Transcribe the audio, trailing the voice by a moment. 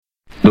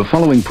The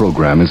following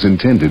program is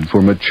intended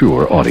for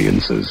mature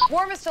audiences.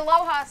 Warmest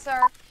aloha, sir.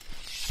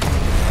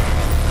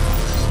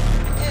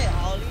 Hey,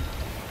 Holly.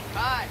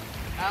 Hi.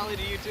 Holly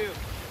to you too.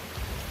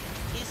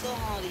 He's so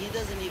Holly, he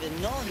doesn't even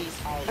know he's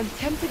Holly. I'm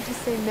tempted to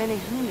say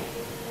menehune.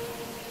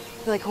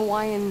 Like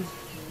Hawaiian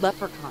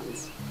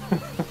leprechauns.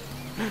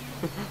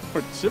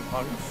 Or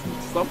chipmunks,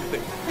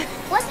 something.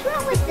 What's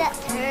wrong with that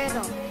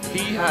turtle?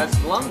 He has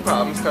lung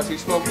problems because he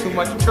smoked too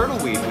much turtle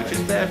weed, which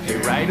is bad for you,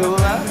 right,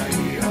 Ola?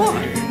 What?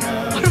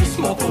 I don't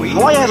smoke weed.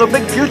 Hawaii has a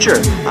big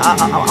future.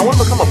 I want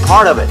to become a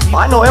part of it.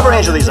 I know every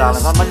inch of these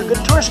islands. I'm like a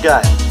good tourist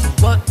guide.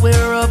 What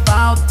we're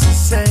about to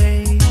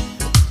say.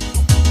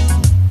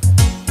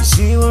 You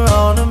see, we're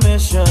on a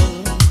mission,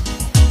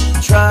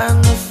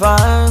 trying to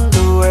find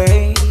a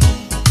way.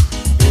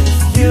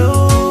 If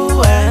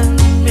you and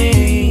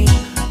me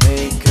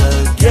make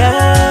a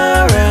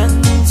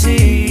guarantee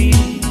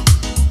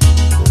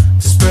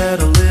to spread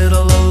a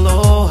little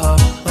aloha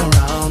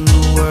around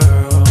the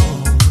world,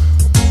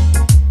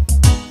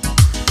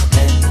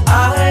 and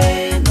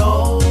I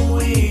know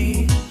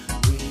we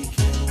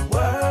can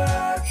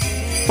work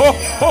it. Ho,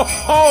 ho,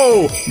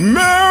 ho!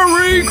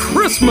 Merry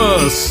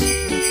Christmas!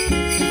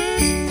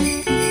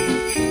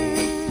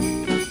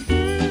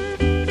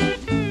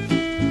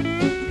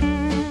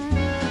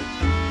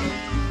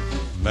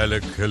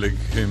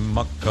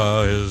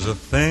 Mele-Kalikimaka is a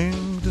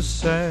thing to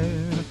say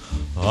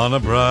on a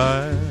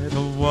bright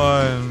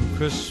Hawaiian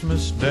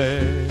Christmas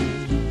day.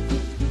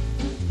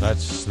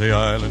 That's the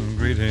island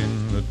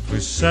greeting that we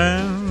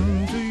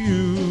send to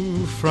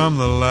you from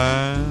the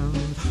land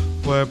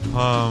where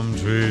palm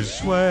trees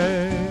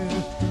sway.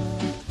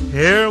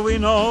 Here we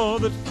know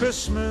that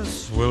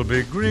Christmas will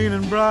be green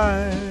and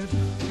bright,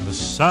 the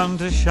sun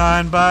to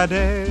shine by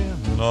day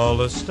and all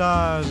the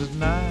stars at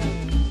night.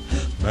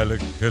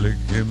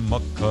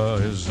 Mele-Kalikimaka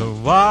is a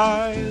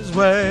wise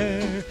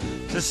way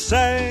to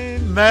say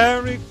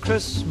Merry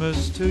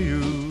Christmas to you.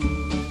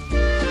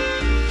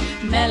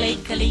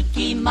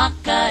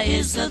 Mele-Kalikimaka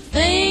is the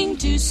thing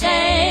to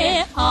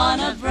say on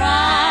a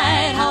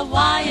bright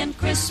Hawaiian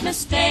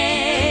Christmas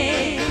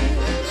day.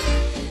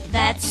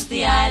 That's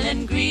the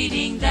island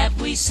greeting that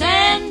we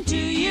send to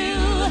you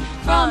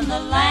from the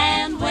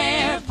land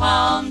where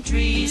palm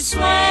trees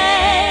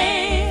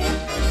sway.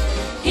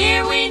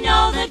 Here we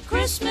know that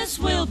Christmas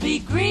will be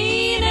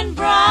green and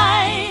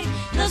bright,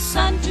 the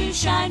sun to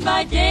shine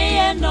by day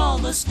and all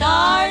the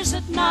stars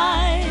at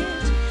night.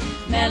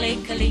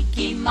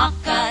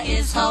 Mele-Kalikimaka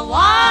is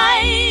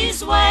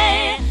Hawaii's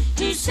way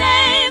to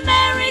say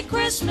Merry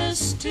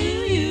Christmas to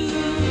you.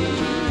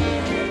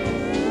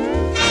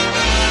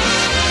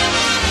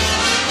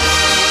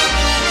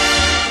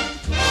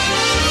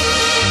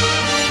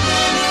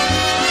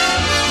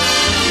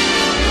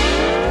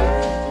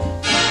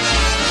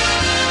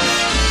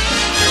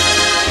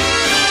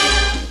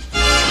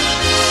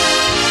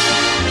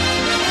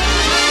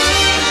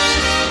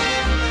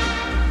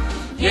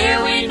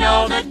 Here we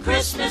know that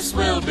Christmas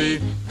will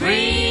be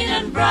green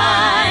and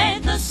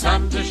bright, the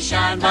sun to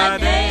shine by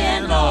day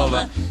and all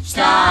the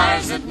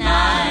stars at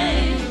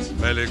night.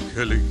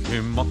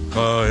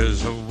 Mele-Kalikimaka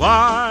is a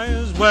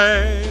wise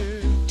way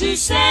to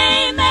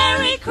say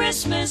Merry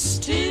Christmas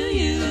to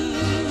you.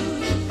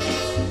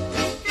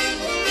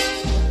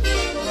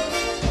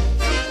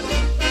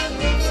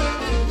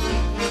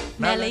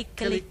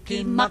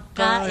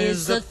 Mele-Kalikimaka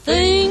is the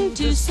thing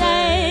to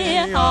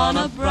say on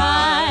a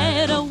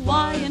bright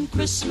Hawaiian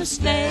Christmas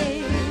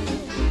day.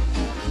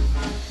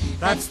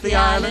 That's the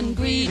island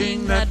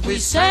greeting that we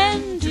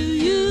send to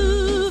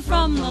you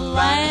from the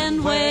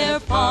land where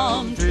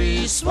palm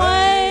trees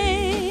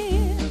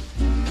sway.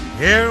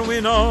 Here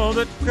we know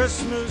that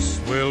Christmas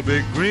will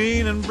be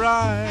green and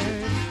bright,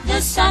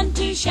 the sun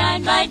to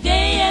shine by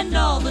day and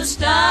all the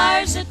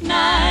stars at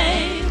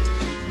night.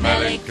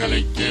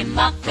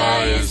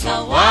 Mele-Kalikimaka is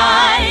a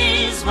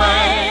wise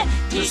way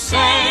to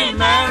say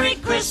Merry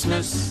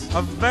Christmas.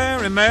 A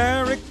very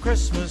Merry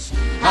Christmas.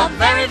 A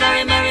very,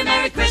 very Merry,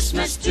 Merry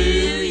Christmas to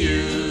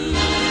you.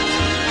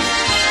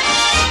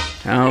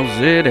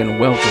 How's it, and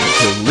welcome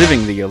to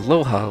Living the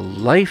Aloha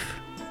Life.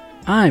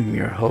 I'm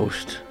your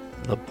host,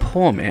 the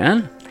Poor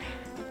Man.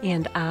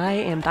 And I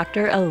am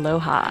Dr.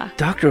 Aloha.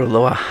 Dr.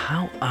 Aloha,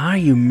 how are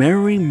you?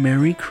 Merry,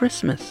 Merry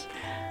Christmas.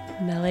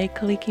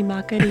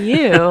 Mele-Kalikimaka to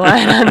you.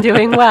 I'm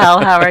doing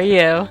well. How are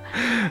you?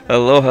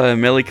 Aloha and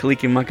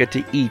Mele-Kalikimaka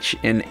to each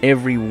and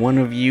every one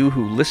of you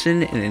who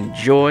listen and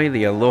enjoy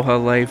the Aloha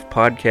Life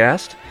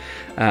podcast.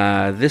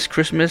 This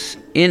Christmas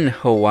in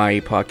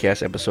Hawaii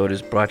podcast episode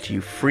is brought to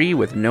you free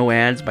with no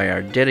ads by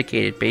our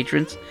dedicated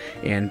patrons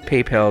and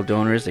PayPal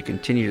donors that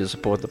continue to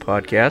support the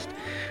podcast.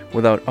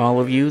 Without all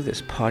of you,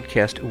 this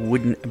podcast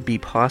wouldn't be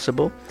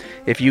possible.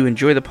 If you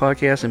enjoy the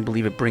podcast and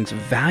believe it brings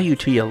value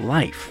to your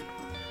life,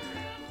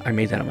 I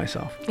made that up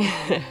myself.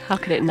 How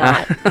could it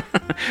not?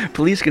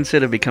 Please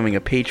consider becoming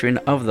a patron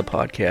of the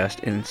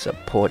podcast and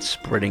support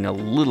spreading a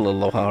little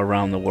aloha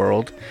around the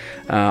world.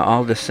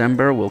 All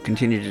December, we'll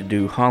continue to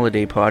do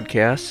holiday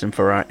podcasts, and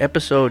for our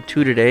episode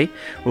 2 today,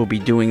 we'll be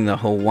doing the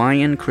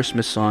Hawaiian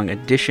Christmas Song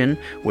edition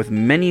with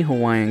many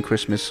Hawaiian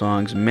Christmas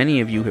songs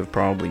many of you have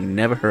probably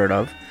never heard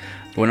of.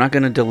 We're not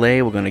going to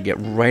delay. We're going to get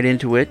right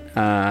into it.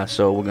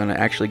 So we're going to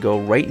actually go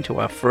right into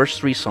our first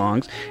 3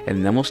 songs,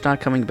 and then we'll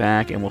start coming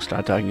back, and we'll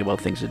start talking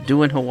about things to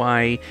do in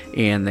Hawaii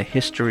and the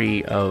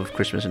history of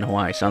Christmas in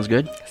Hawaii. Sounds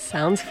good?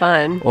 Sounds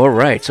fun. All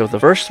right. So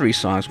the first 3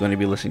 songs, we're going to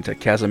be listening to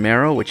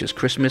Casimiro, which is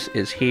Christmas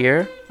is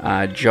Here,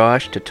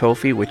 Josh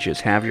Totofi, which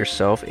is Have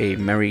Yourself a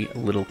Merry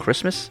Little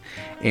Christmas,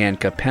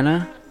 and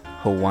Kapena,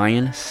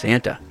 Hawaiian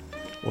Santa.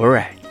 All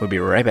right. We'll be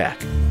right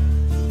back.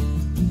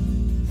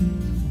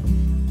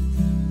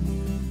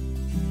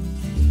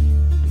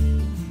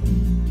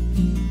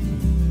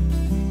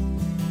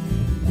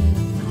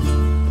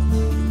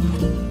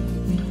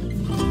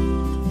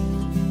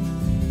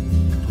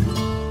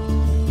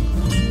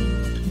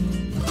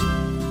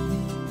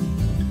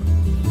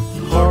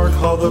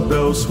 How the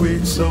bells,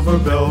 sweet silver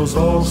bells,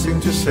 all seem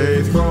to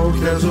say, throw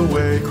cares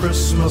away,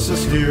 Christmas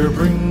is here,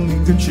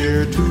 bringing good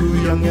cheer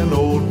to young and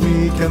old,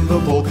 weak and the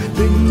bold.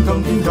 Ding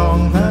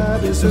dong,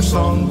 that is their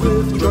song,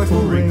 with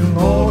joyful ring,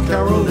 all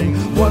caroling.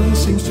 One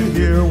seems to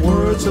hear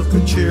words of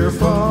good cheer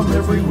from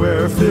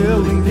everywhere,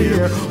 filling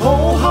the air.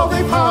 Oh, how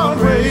they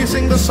pound,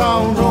 raising the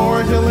sound,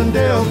 o'er hill and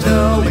dale,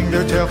 telling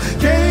their tale.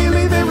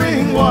 Gaily they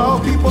ring while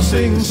people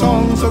sing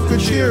songs of good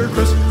cheer.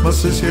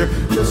 Christmas is here,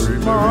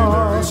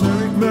 Christmas,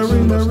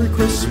 merry, merry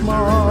Christmas.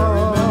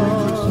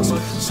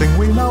 Sing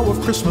we now of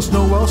Christmas,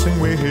 Noel, sing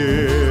we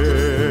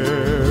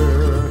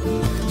here.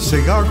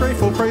 Sing our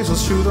grateful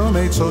praises to the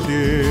maid so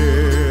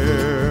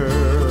dear.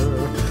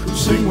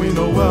 Sing we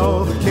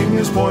Noel, the King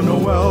is born,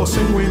 Noel.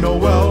 Sing we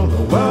Noel,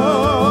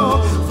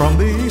 Noel. From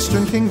the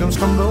eastern kingdoms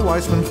come the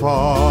wise men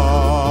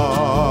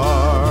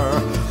far,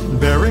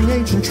 bearing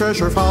ancient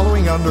treasure,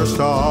 following under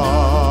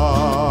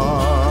star.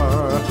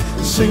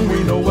 Sing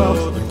we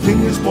Noel, the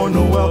King is born,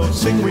 Noel.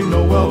 Sing we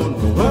Noel,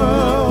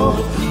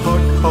 Noel.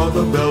 Hark how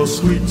the bells,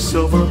 sweet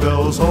silver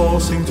bells,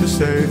 all seem to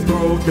say,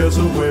 throw cares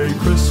away,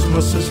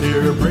 Christmas is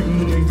here,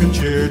 bringing good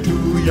cheer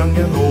to young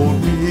and old,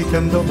 weak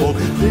and the bold.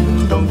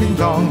 Ding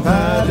dong,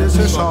 that is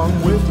their song,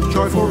 with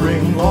joyful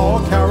ring,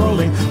 all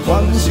caroling.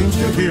 One seems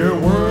to hear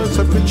words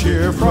of good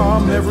cheer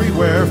from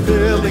everywhere,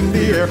 filling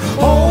the air.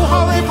 Oh,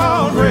 how they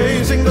pound,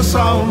 raising the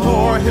sound,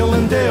 o'er hill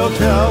and dale,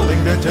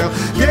 telling their tale.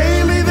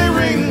 Gaily they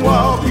ring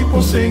while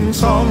people sing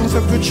songs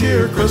of good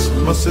cheer.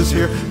 Christmas is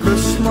here,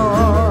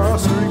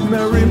 Christmas,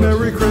 merry,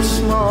 merry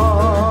Christmas.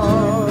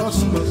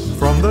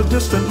 From the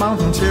distant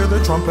mountains hear the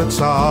trumpet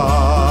sound,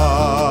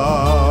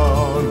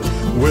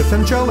 with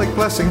angelic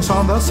blessings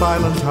on the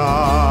silent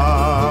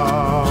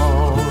town.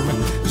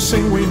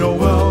 Sing we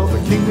Noel, the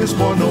King is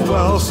born,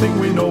 Noel. Sing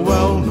we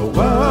Noel,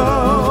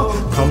 Noel.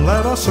 Come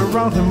let us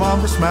surround him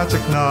on this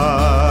magic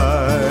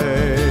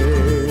night,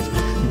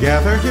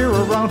 gather here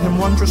around him,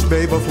 wondrous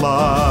babe of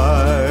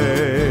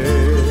light.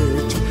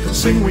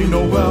 Sing we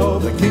Noel,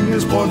 the King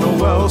is born,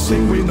 Noel.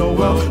 Sing we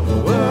Noel,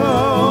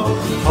 Noel.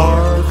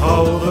 Hark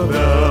how the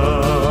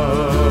bells,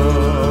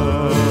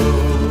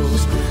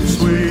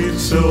 sweet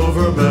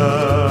silver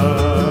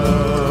bells,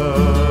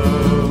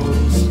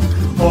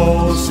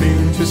 all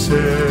seem to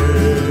say,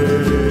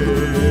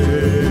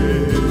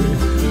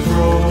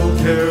 throw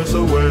cares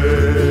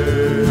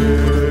away,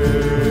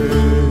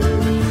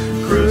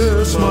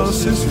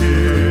 Christmas is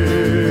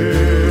here,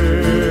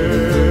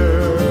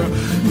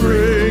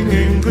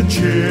 bringing good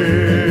cheer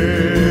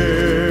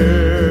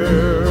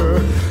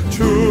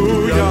to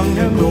young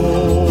and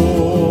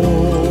old,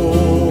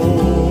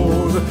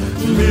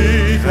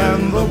 meek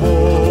and the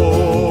bold.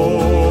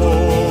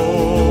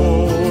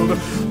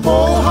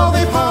 Oh, how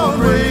they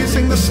pound,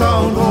 raising the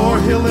sound, o'er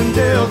hill and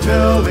dale,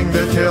 telling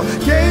their tale.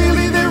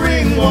 Gaily they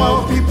ring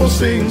while people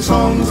sing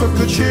songs of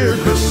good cheer.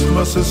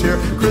 Christmas is here,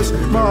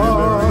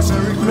 Christmas,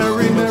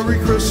 merry, merry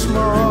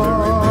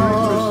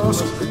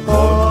Christmas.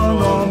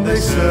 On they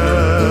send,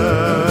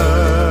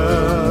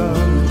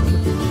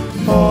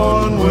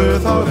 on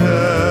without end,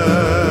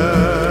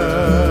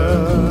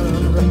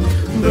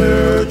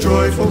 their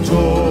joyful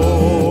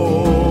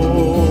tone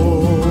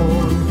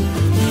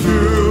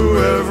through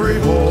every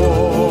home.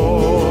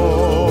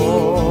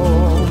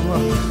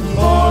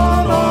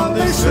 On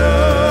they send,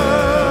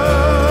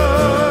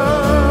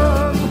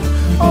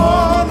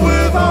 on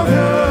without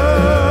end,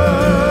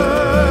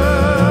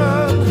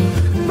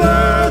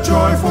 their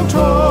joyful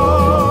tone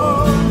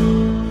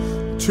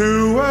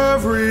to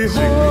every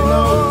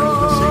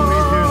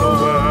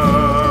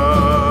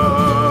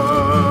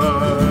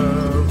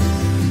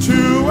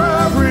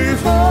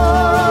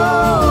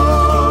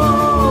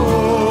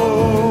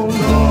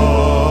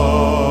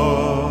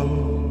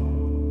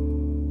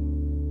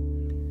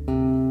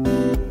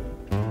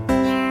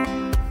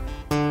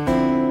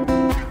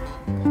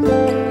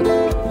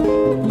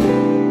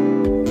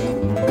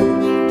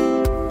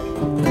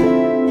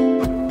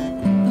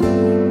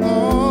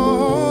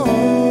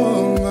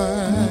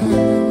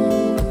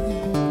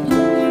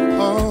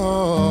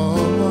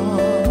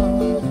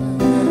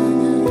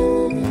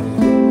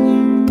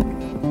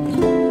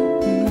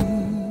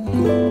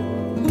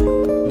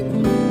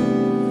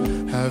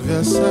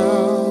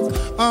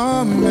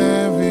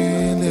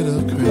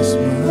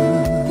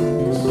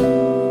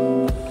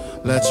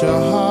What's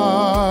your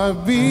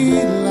heart be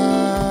like?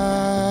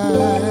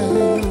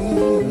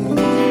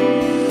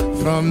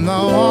 From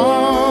now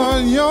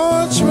on,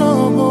 your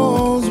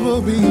troubles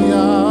will be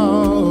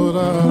out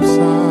of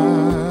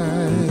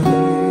sight.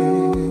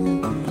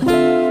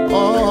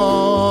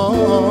 Oh,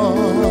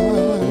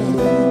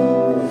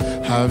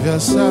 have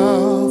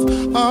yourself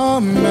a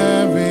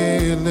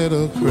merry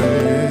little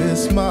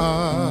Christmas.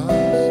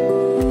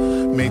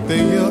 Make the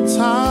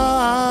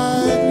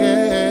Yuletide gay.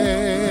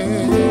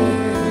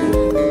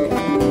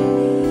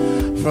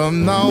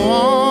 From now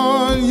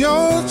on,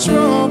 your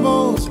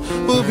troubles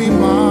will be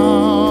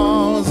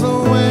miles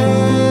away.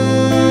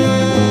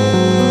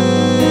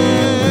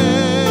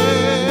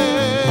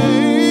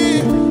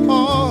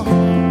 Oh,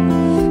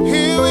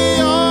 here we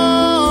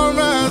are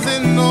as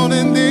in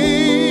olden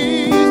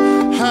days,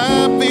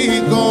 happy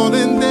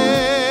golden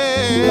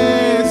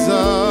days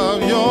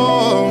of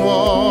your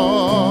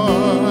war.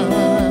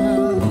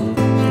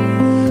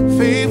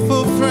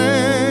 Faithful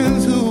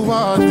friends who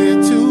are dear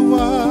to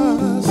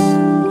us,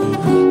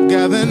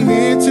 gather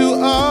near to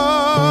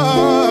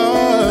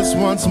us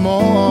once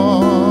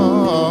more.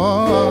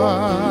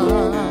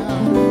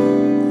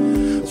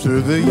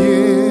 Through the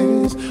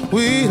years,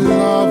 we'll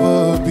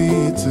ever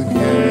be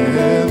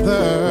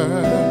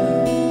together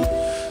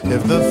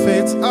if the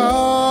fates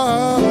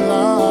allow.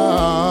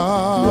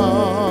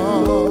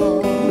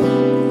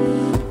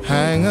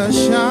 Hang a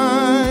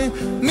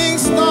shining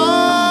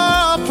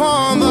star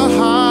upon the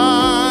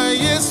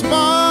highest mile,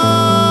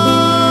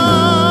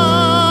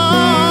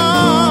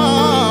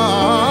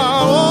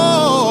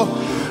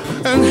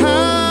 and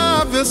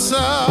have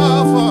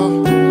yourself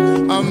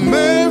a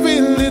merry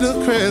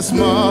little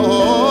Christmas.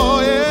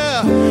 Oh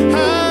yeah,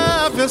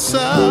 have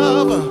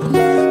yourself a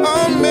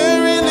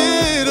merry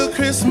little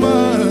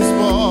Christmas,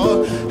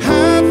 boy.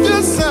 Have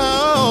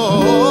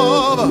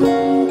yourself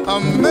a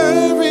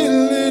merry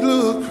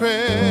little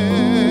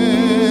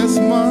Christmas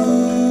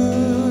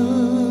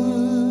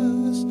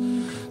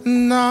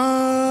night.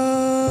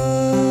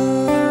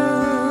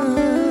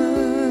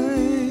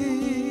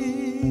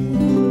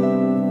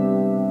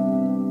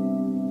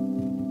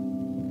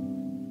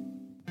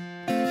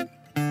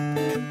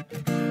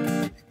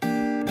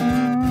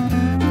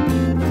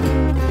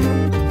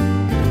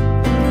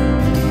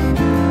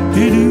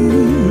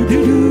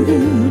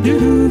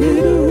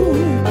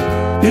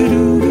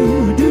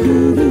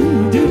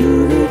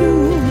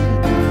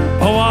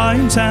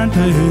 Hawaiian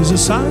Santa is a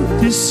sight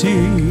to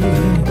see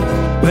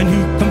when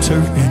he comes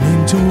surfing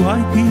into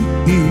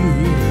Waikiki.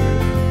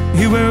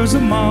 He wears a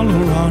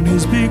malo on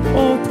his big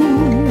old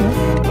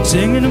pool,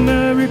 singing a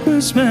Merry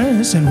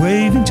Christmas and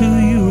waving to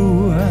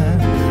you.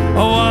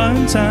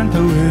 Hawaiian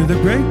Santa with a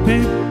great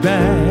big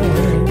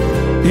bag,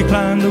 he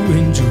climbed the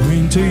window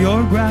into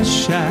your grass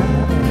shack.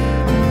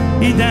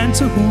 He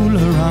danced a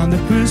hula around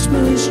the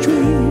Christmas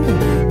tree,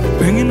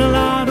 bringing a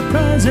lot of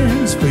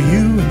presents for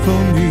you and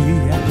for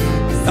me.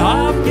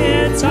 Soft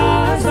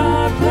guitars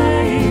are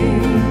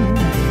playing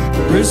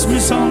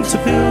Christmas songs to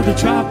fill the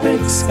tropic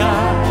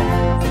sky.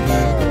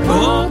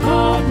 Cold,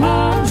 cold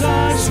palms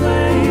are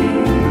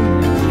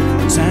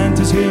swaying.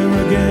 Santa's here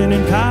again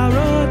in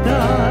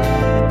paradise.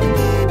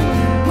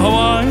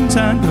 Hawaiian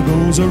Santa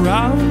goes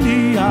around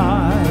the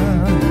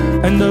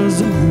aisle and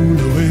does a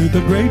hula with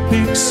a great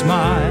big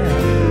smile.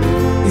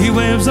 He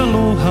waves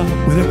aloha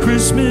with a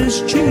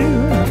Christmas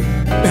cheer.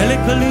 Pele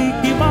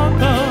kaliki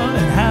maka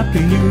and Happy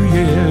New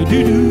Year.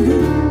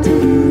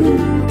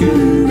 Yeah.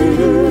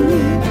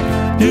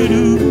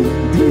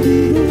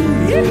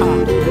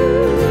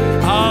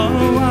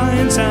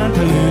 Hawaiian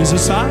Santa is a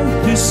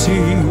sight to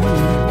see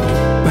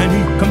when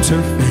he comes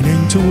surfing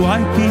into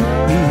Waikiki.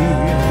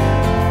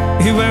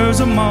 He wears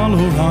a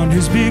malo on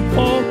his big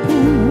old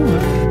pool,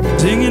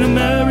 singing a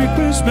Merry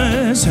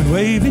Christmas and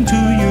waving to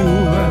you.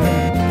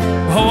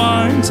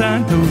 Hawaiian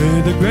Santa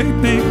with a great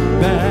big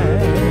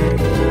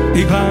bag,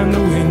 he climbed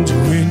the window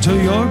into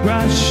your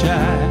grass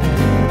shack.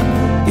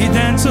 He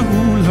danced a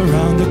hula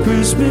around the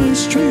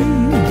Christmas tree,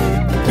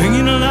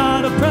 bringing a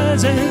lot of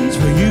presents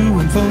for you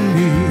and for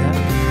me.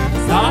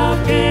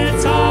 Soft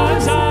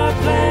guitars are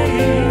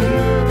playing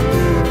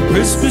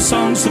Christmas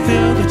songs to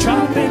fill the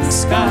tropic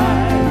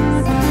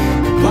skies.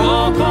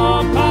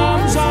 Cocoa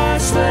palms are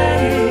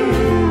swaying.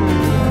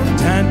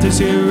 Santa's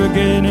here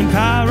again in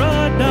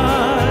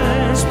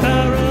paradise,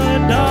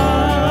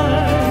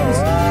 paradise.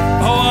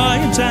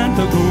 Hawaiian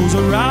Santa goes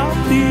around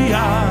the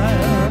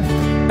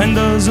aisle and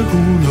does a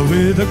hula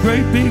with a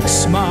great big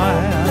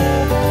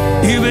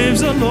smile. He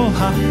waves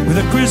aloha with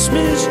a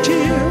Christmas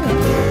cheer.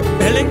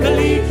 Pele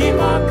kaliki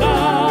maka,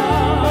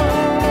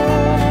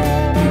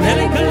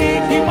 pele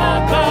kaliki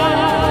maka,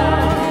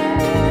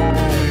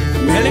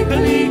 pele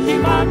kaliki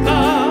maka.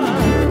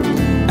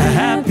 A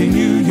Happy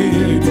New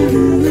Year,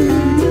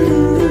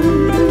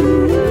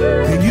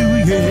 a New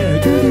Year,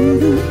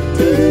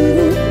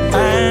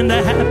 and a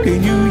Happy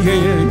New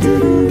Year.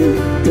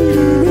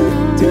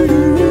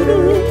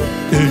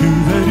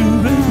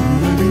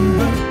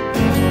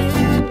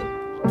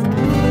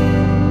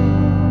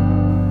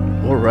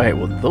 All right,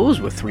 well, those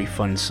were 3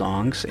 fun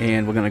songs,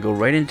 and we're going to go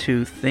right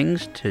into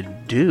things to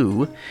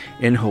do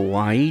in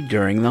Hawaii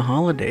during the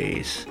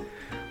holidays.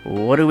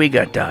 What do we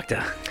got,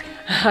 Doctor?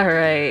 All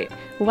right.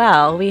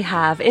 Well, we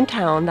have in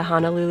town the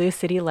Honolulu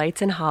City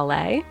Lights and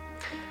Hale.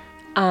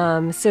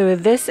 So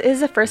this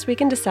is the first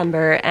week in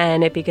December,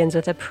 and it begins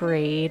with a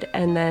parade,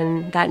 and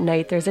then that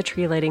night there's a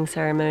tree lighting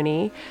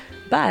ceremony,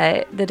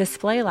 but the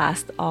display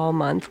lasts all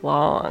month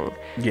long.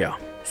 Yeah.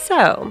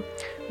 So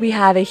we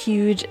have a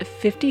huge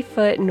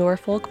 50-foot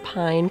Norfolk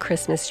pine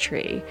Christmas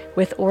tree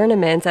with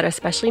ornaments that are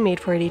specially made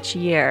for it each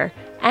year,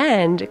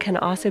 and can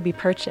also be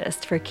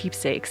purchased for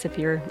keepsakes if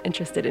you're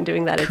interested in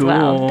doing that as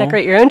well.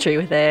 Decorate your own tree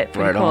with it.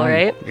 Pretty cool,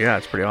 right? Yeah,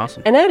 it's pretty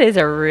awesome. And that is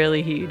a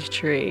really huge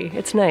tree.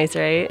 It's nice,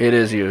 right? It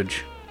is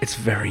huge. It's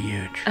very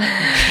huge.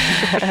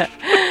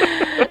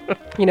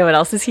 You know what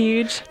else is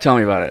huge? Tell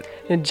me about it.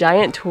 A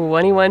giant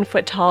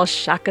 21-foot tall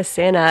Shaka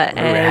Santa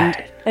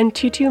and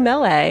Tutu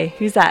Mele.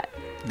 Who's that?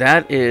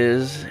 That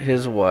is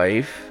his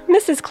wife,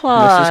 Mrs.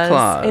 Claus. Mrs.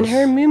 Claus. In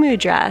her muumuu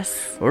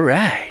dress. All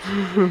right.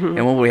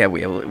 And what do we have?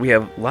 We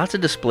have lots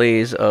of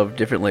displays of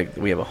different, like,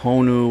 we have a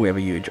honu, we have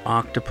a huge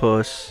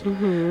octopus.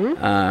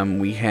 Mm-hmm.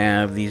 We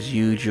have these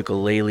huge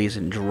ukuleles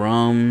and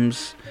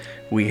drums.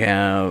 We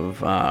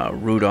have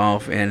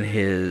Rudolph and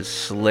his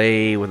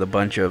sleigh with a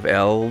bunch of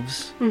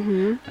elves.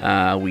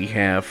 Mm-hmm. We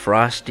have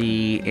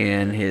Frosty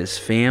and his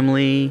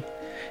family.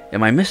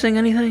 Am I missing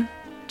anything?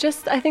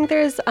 Just, I think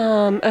there's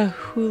a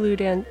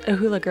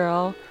hula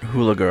girl.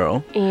 Hula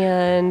girl.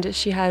 And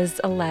she has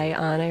a lei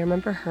on. I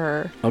remember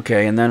her.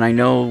 Okay, and then I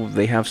know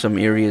they have some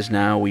areas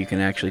now where you can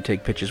actually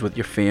take pictures with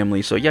your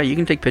family. So yeah, you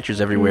can take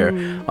pictures everywhere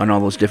on all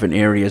those different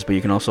areas, but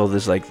you can also,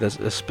 there's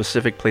a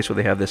specific place where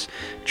they have this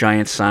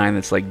giant sign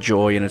that's like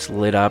joy and it's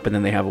lit up, and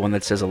then they have one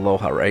that says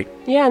aloha, right?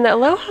 Yeah, and the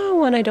aloha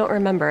one I don't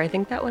remember. I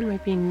think that one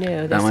might be new this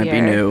year. That might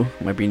be new.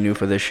 Might be new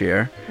for this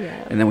year.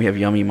 Yeah. And then we have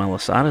Yummy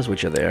Malasadas,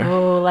 which are there.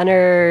 Oh,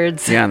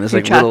 Leonard's. Yeah, and there's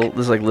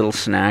little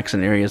snacks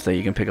and areas that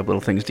you can pick up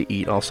little things to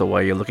eat also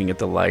while you're looking at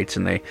the lights,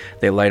 and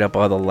they light up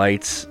all the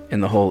lights in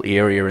the whole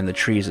area and the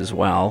trees as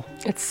well.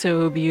 It's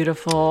so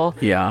beautiful.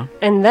 Yeah.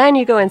 And then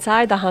you go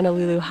inside the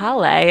Honolulu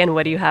Hale, and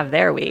what do you have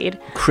there, Wade?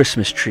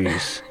 Christmas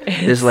trees.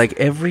 There's like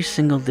every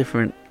single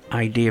different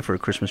idea for a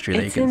Christmas tree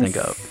that you can think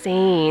of. It's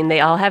insane.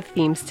 They all have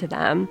themes to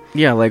them.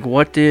 Yeah, like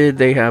what did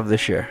they have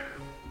this year?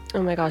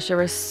 Oh my gosh, there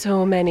were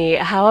so many.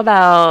 How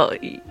about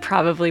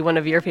probably one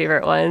of your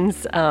favorite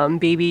ones,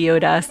 Baby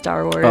Yoda,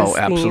 Star Wars Oh,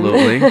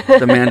 absolutely.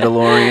 The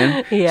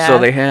Mandalorian. Yeah. So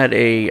they had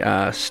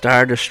a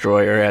Star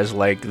Destroyer as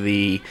like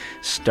the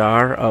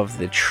star of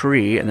the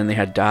tree, and then they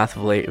had Darth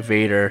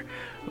Vader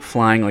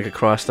flying like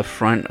across the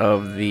front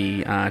of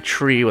the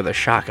tree with a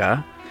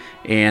shaka.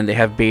 And they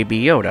have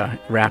Baby Yoda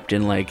wrapped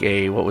in like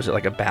a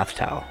bath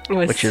towel,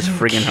 which is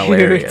friggin'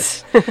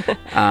 hilarious.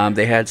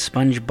 They had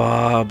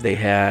SpongeBob. They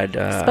had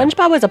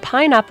SpongeBob was a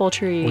pineapple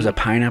tree. It was a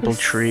pineapple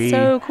tree.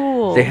 So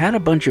cool. They had a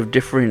bunch of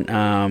different.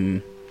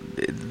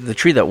 The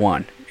tree that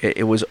won.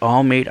 It was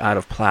all made out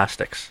of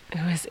plastics.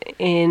 It was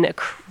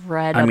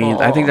incredible. I mean,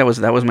 I think that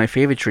was my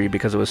favorite tree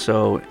because it was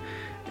so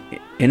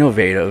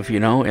innovative,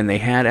 and they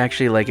had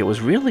actually it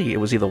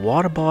was either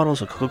water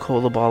bottles or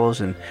Coca-Cola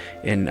bottles and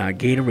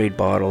Gatorade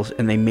bottles,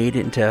 and they made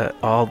it into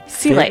all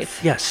sea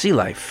life. Yeah, sea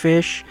life,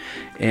 fish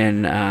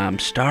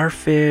and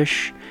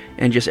starfish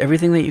and just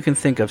everything that you can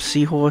think of,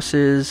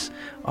 seahorses,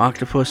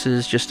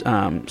 octopuses, just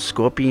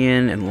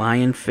scorpion and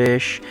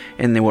lionfish,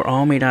 and they were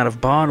all made out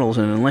of bottles,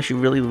 and unless you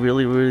really,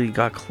 really, really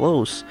got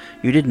close,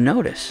 you didn't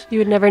notice. You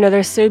would never know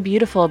they're so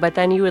beautiful, but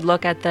then you would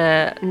look at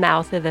the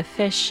mouth of the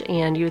fish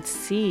and you would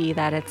see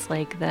that it's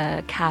like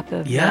the cap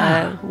of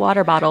the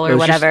water bottle or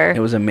whatever. It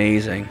was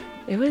amazing.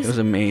 It was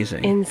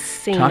amazing.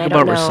 Insane. Talk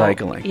about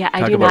recycling. Yeah,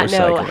 I do not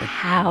know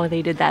how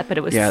they did that, but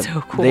it was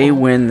so cool. They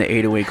win the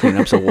 808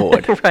 Cleanups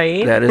Award.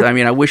 Right? That is,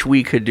 I wish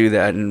we could do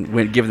that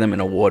and give them an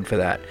award for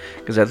that,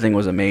 because that thing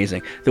was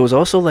amazing. There was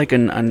also like a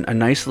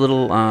nice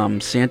little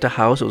Santa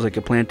house. It was like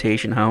a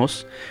plantation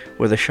house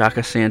with a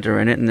Shaka Santa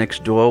in it. And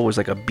next door was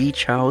like a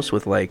beach house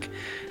with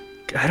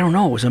I don't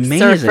know, it was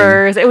amazing.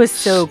 Surfers, it was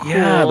so cool.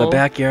 Yeah, the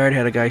backyard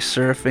had a guy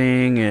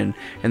surfing, and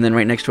then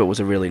right next to it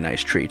was a really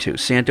nice tree too.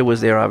 Santa was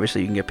there,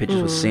 obviously you can get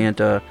pictures with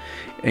Santa,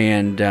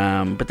 and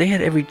but they had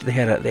a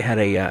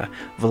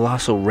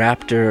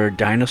Velociraptor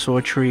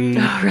dinosaur tree.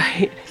 Oh,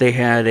 right. They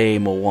had a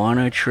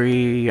Moana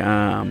tree.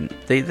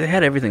 They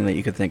had everything that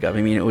you could think of.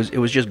 I mean, it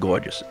was just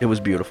gorgeous. It was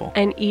beautiful.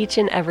 And each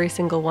and every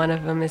single one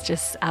of them is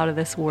just out of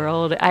this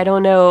world. I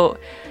don't know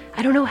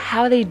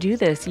how they do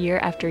this year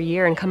after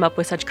year and come up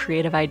with such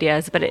creative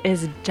ideas, but it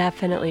is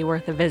definitely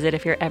worth a visit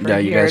if you're ever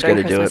here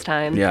during Christmas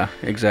time. Yeah,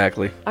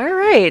 exactly. All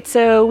right,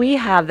 so we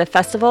have the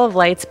Festival of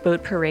Lights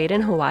Boat Parade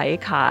in Hawaii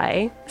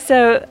Kai.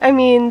 So, I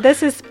mean,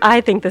 I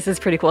think this is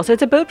pretty cool. So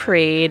it's a boat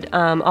parade.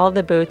 All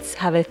the boats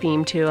have a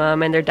theme to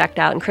them, and they're decked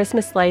out in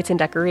Christmas lights and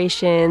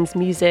decorations,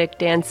 music,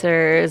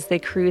 dancers. They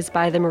cruise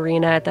by the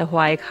marina at the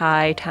Hawaii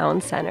Kai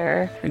Town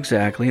Center.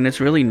 Exactly, and it's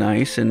really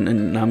nice,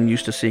 and I'm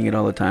used to seeing it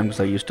all the time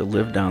because I used to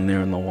live down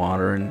there in the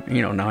water, and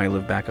now I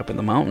live back up in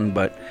the mountain,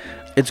 but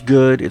It's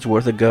good. It's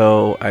worth a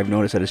go. I've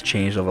noticed that it's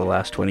changed over the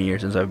last 20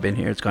 years since I've been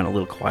here. It's gone a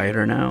little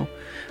quieter now,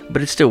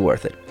 but it's still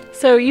worth it.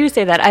 So you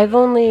say that.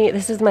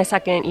 This is my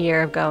second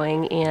year of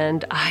going,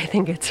 and I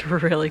think it's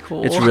really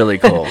cool. It's really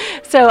cool.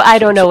 So I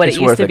don't know what It's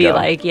it used worth to a be go.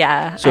 like.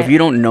 Yeah. So if you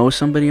don't know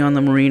somebody on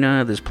the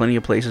marina, there's plenty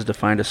of places to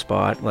find a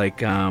spot.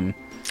 Like,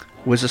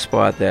 what's the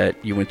spot that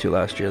you went to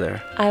last year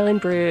there?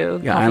 Island Brew.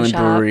 Yeah, coffee Island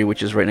shop. Brewery,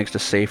 which is right next to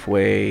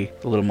Safeway,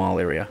 the little mall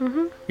area.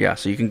 Mhm. Yeah,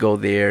 so you can go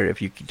there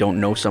if you don't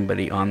know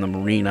somebody on the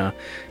marina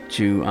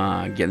to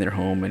get in their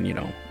home and,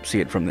 see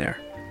it from there.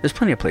 There's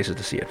plenty of places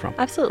to see it from.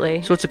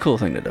 Absolutely. So it's a cool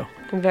thing to do.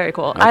 Very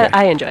cool. Okay.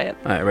 I enjoy it.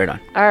 All right, right on.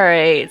 All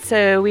right,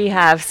 so we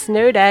have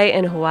Snow Day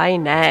in Hawaii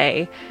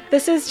Nei.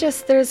 This is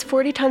just, there's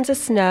 40 tons of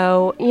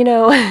snow.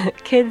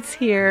 Kids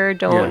here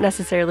don't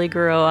necessarily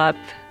grow up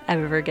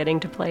ever getting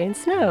to play in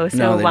snow. So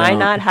No, they why don't.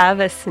 not have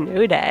a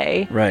snow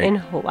day Right. in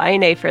Hawaii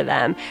Nei for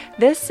them?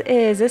 This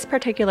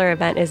particular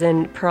event is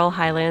in Pearl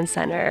Highland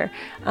Center.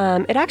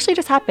 It actually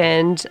just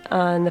happened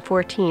on the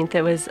 14th.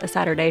 It was a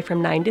Saturday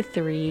from 9 to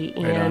 3.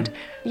 Right And on.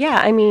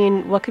 yeah, I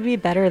mean, what could be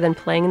better than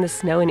playing in the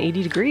snow in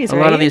 80 degrees, A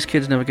right? lot of these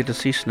kids never get to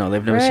see snow.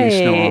 They've never seen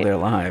snow all Right. their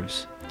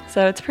lives.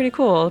 So it's pretty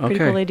cool. Pretty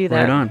cool they do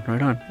that. Right on,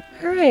 right on.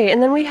 All right,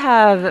 and then we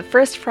have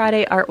First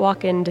Friday Art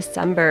Walk in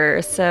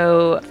December.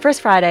 So First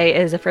Friday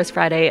is the first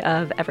Friday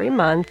of every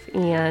month,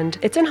 and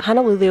it's in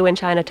Honolulu in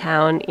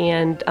Chinatown.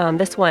 And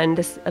this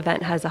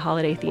event has a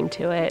holiday theme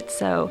to it.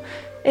 So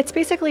it's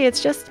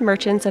just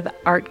merchants of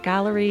art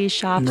galleries,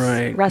 shops,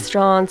 Right.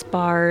 restaurants,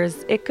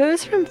 bars. It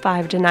goes from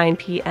 5 to 9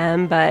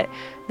 p.m., but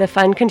the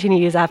fun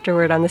continues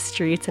afterward on the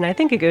streets, and I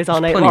think it goes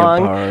all night plenty of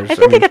long. bars. I I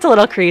think mean- it gets a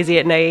little crazy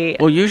at night.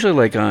 Well,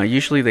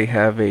 usually they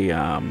have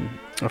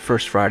a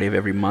first Friday of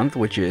every month,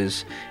 which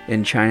is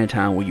in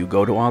Chinatown, where you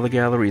go to all the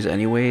galleries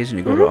anyways, and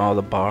you go to all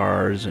the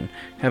bars and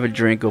have a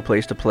drink, go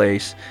place to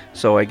place.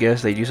 So I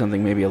guess they do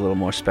something maybe a little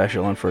more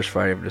special on First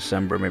Friday of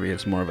December. Maybe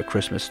it's more of a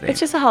Christmas theme. It's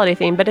just a holiday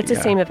theme, but it's the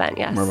Yeah. same event,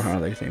 yes. More of a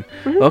holiday theme.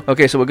 Mhm.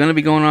 Okay, so we're going to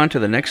be going on to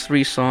the next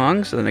three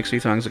songs. So the next three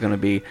songs are going to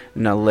be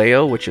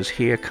Naleo, which is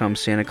Here Comes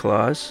Santa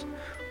Claus,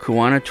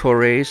 Kuana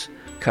Torres,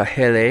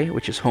 Kahele,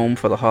 which is Home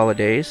for the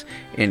Holidays,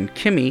 and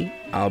Kimmy,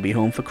 I'll Be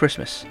Home for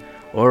Christmas.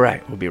 All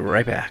right, we'll be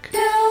right back.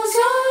 Bells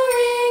are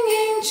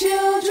ringing,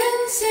 children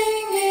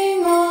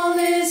singing, all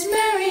is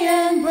merry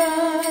and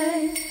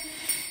bright.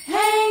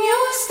 Hang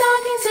your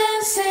stockings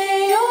and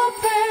say your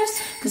prayers,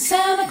 'cause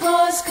Santa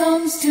Claus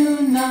comes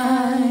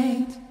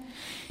tonight.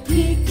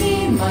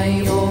 Hiki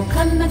mai o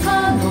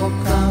kanaka no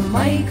ka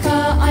mai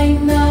ka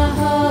aina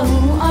hau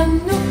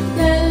anu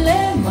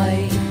lele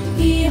mai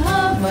iha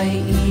mai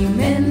I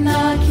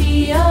mena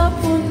kia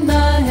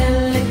puna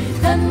hele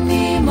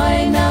kani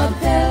mai na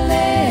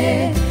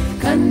pele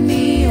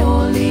kani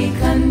oli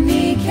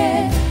kani ke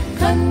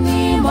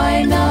kani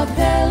mai na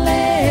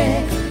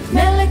pele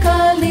mele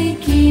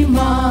kaliki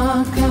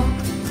maka.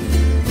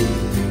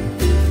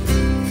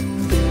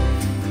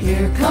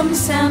 Here comes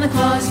Santa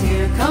Claus,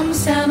 here comes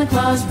Santa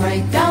Claus,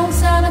 right down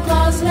Santa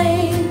Claus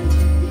Lane.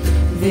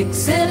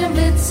 Vixen and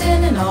Blitzen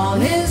and all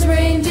his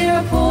reindeer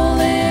are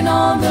pulling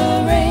on the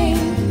rein.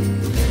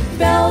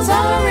 Bells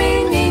are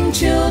ringing,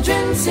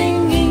 children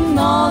singing,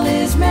 all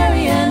is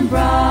merry and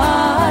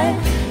bright.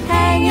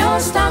 Hang your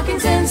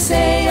stockings and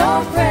say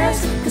your prayers,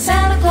 'cause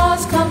Santa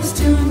Claus comes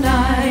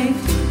tonight.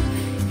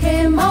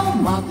 He mau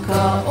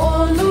maka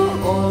olu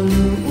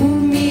olu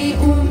umi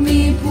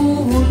umi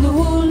puhulu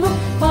hulu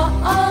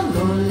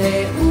pa'alole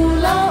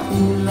ula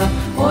ula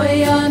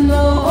oya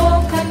no o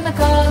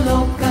kanaka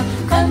loka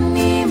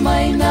kani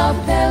mai na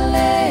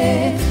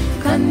pele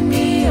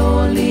kani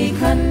oli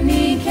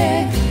kani ke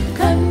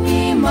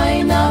kani mai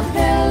na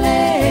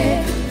pele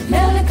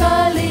mele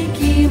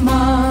kaliki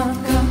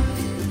maka.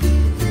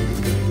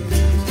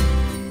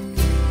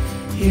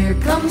 Here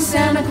comes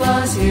Santa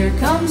Claus, here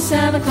comes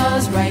Santa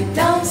Claus, right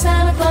down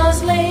Santa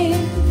Claus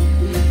Lane.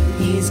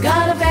 He's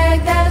got a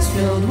bag that is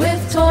filled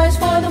with toys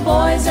for the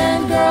boys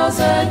and girls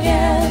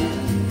again.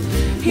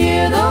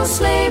 Hear those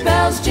sleigh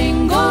bells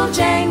jingle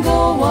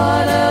jangle,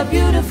 what a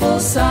beautiful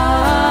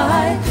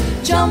sight.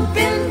 Jump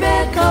in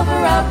bed,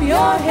 cover up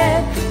your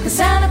head, 'cause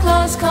Santa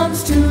Claus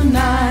comes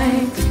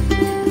tonight.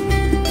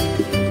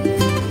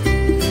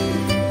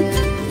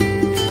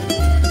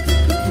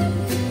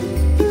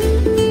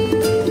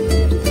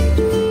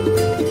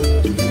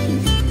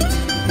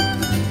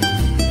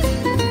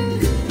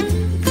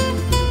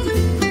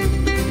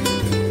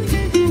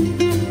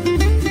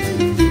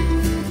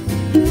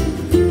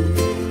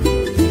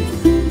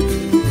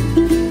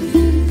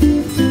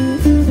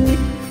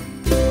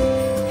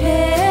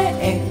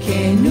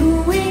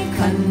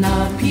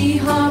 He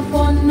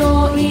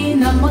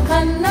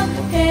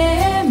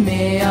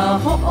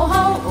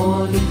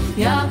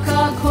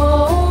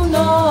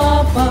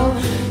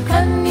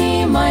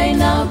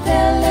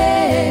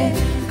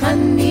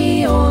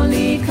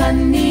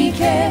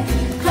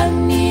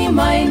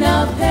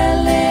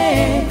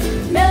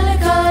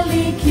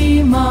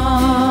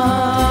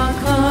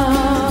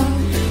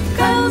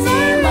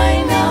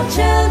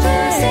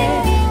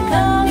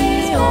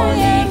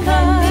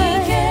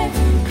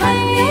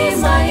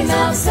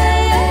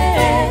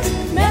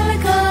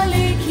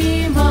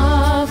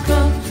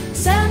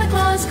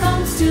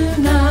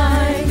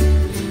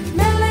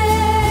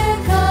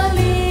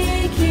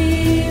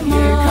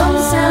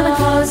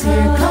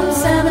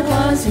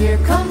here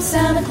comes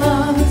Santa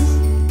Claus.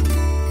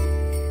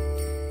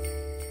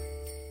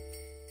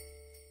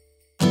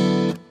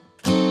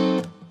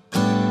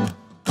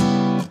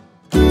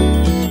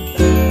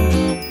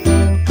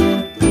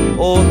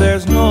 Oh,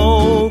 there's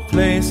no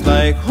place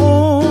like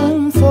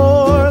home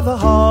for the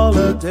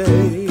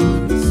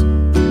holidays,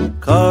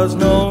 'cause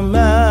no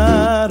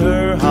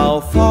matter how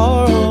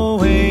far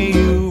away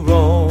you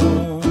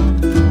roam,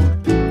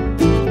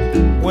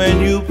 when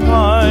you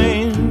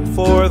pine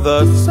for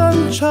the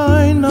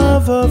sunshine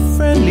of a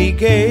friendly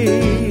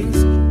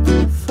gaze,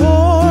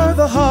 for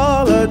the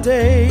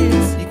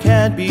holidays you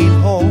can't beat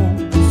home,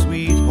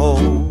 sweet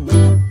home.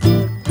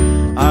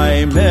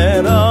 I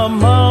met a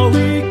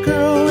Maui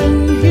girl in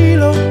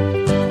Hilo,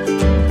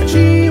 and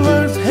she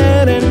was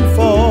heading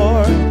for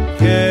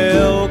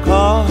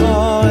Keaukaha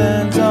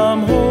and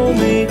some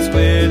homemade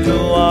squid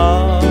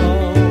luau.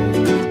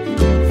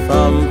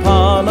 From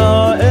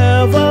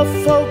Panaeva,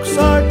 folks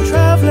are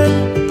traveling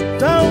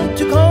down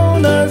to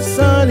Kona's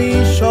sunny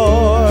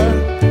shore.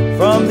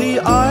 From the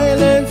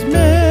island's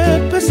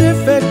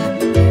mid-Pacific,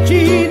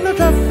 gee, the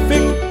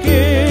traffic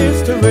is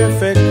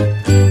terrific.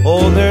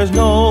 Oh, there's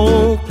no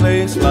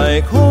place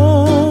like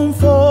home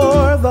for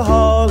the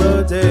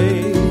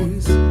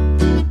holidays,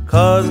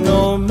 'cause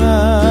no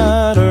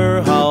matter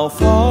how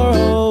far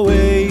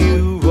away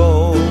you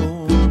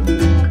roam,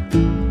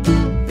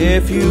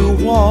 if you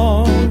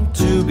want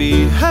to be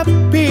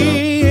happy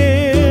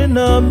in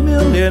a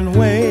million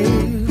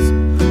ways,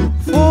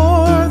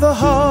 for the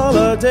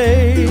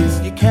holidays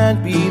you can't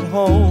beat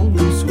home,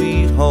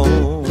 sweet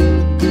home.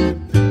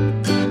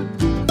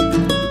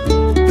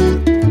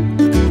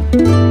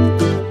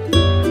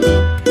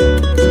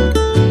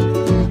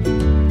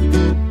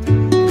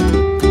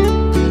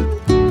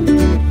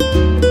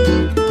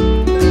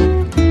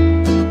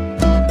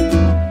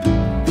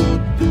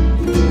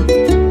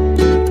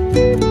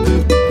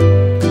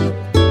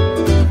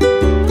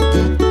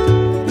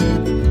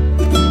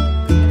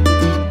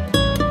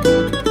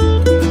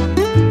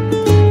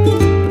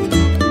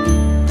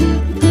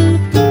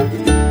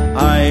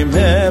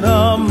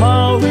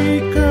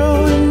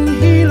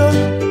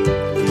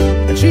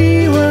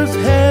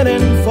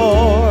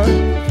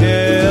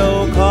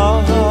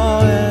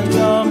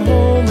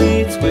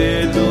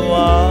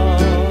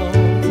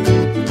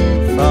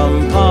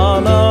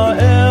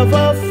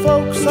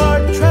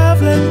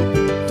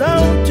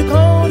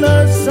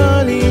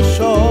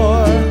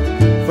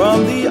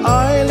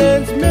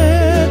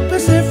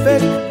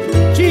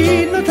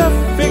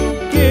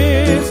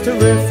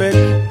 Terrific.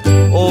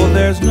 Oh,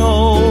 there's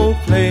no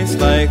place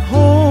like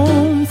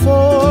home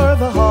for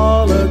the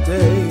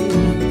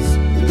holidays,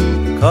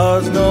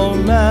 'cause no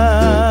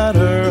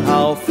matter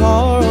how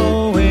far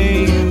away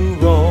you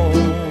roam,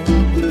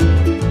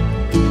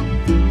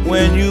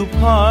 when you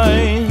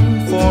pine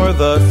for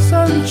the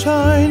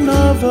sunshine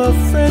of a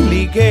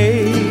friendly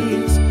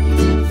gaze,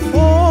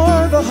 for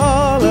the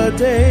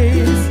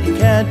holidays you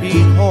can't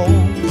beat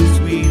home,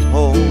 sweet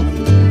home.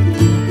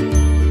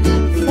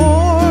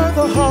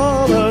 The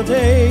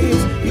holidays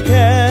you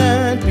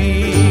can't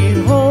beat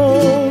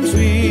home,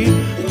 sweet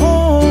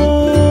home.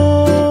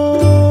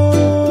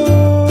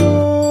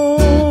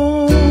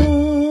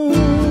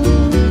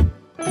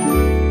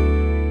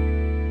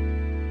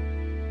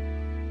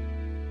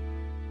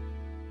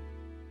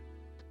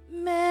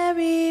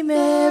 Merry,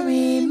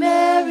 merry,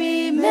 merry,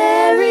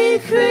 merry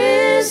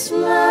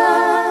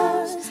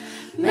Christmas.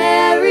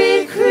 Merry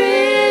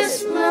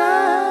Christmas,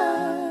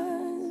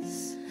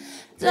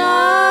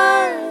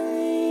 darling.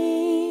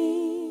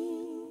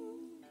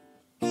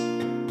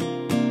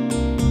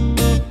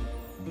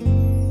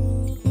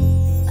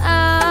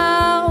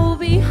 I'll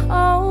be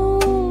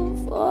home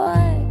for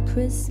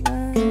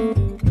Christmas.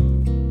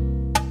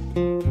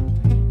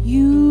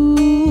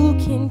 You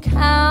can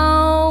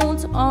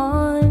count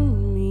on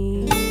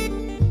me.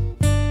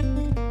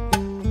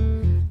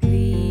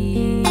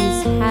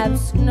 Please have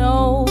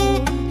snow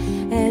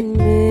and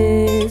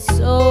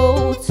mistletoe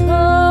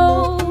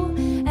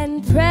and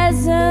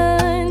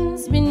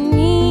presents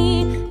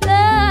beneath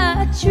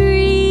the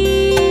tree.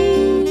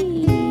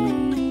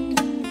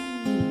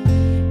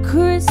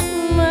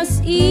 Christmas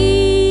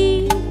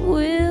Eve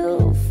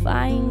will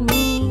find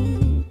me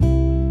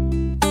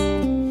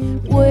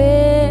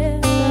where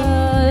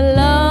the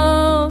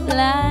love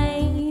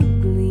light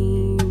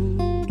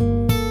gleams.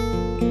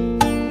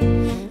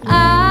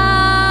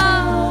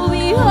 I'll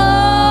be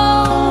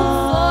home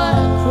for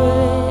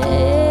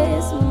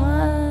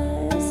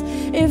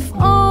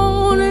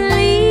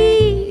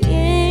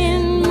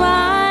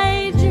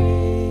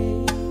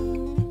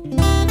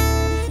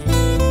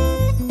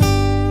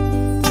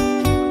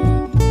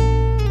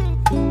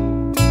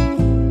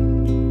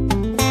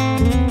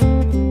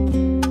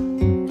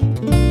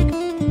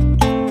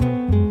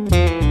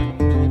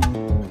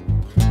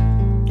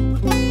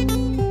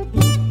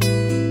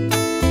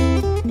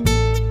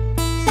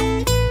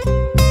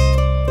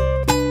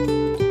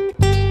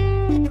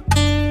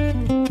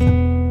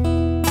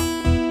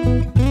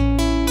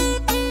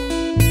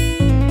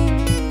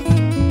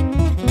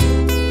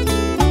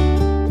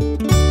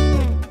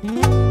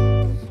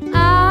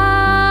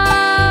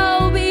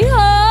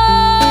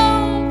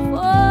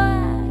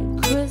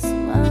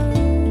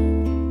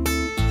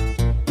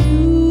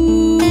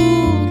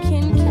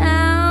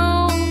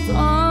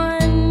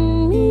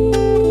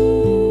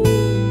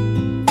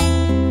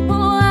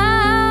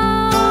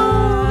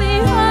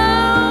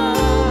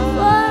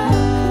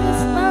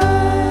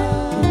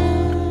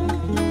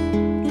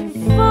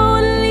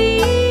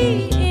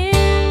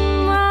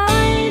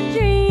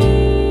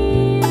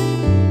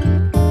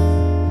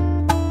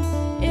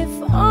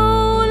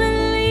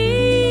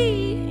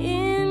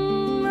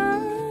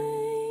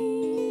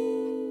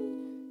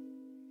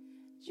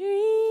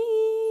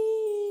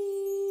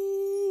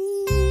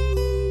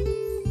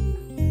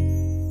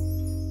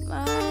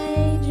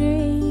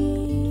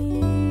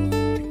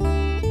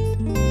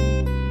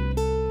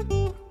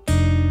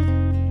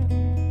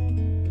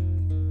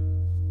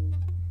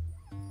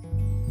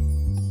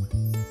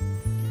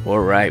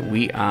right,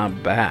 we are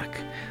back.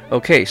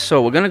 Okay,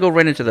 so we're going to go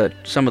right into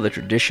some of the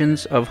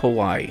traditions of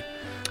Hawaii.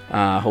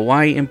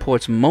 Hawaii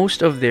imports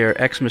most of their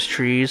Xmas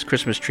trees,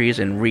 Christmas trees,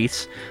 and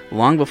wreaths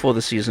long before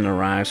the season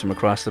arrives from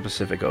across the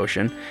Pacific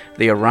Ocean.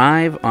 They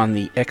arrive on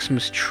the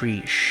Xmas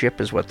tree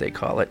ship, is what they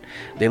call it.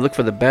 They look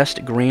for the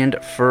best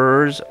grand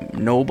firs,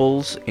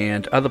 nobles,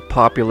 and other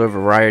popular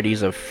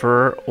varieties of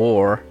fir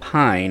or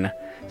pine.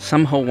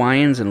 Some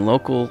Hawaiians and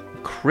local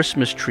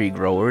Christmas tree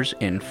growers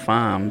and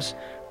farms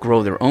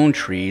grow their own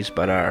trees,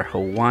 but are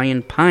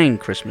Hawaiian pine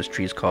Christmas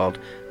trees called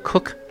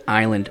Cook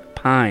Island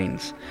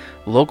pines.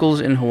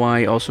 Locals in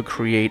Hawaii also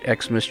create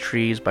Xmas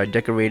trees by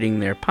decorating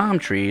their palm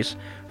trees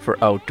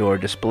for outdoor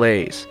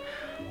displays.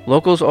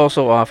 Locals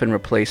also often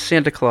replace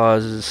Santa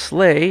Claus's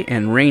sleigh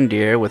and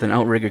reindeer with an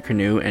outrigger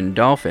canoe and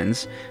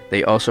dolphins.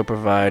 They also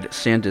provide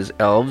Santa's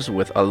elves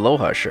with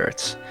aloha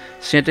shirts.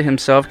 Santa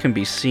himself can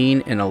be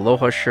seen in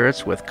aloha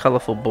shirts with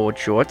colorful board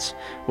shorts,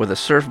 with a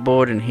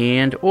surfboard in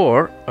hand,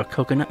 or a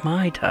coconut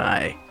mai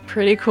tai.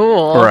 Pretty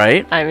cool.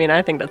 Right? I mean,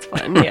 I think that's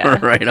fun, yeah.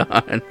 Right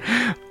on.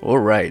 All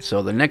right,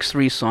 so the next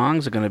 3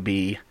 songs are going to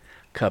be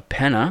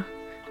Kapena,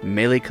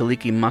 Mele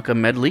Kalikimaka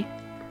Medley,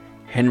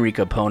 Henry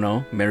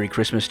Kapono, Merry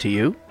Christmas to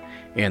You,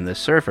 and the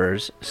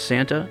Surfers,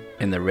 Santa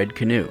and the Red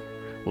Canoe.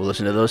 We'll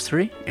listen to those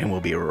 3, and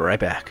we'll be right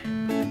back.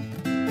 Mele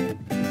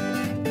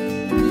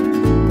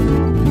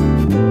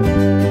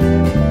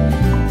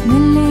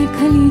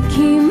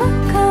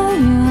Kalikimaka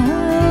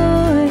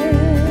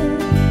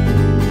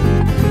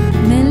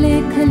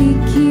Mele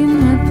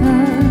Kalikimaka,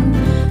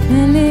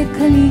 Mele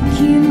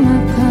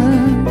Kalikimaka,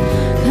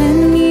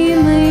 Kani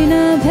mai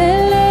na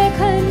pele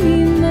kani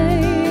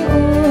mai o,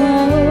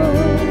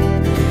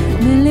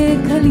 Mele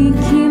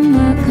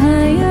Kalikimaka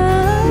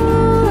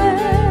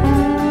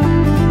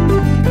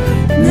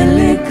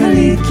Mele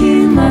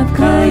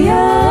Kalikimaka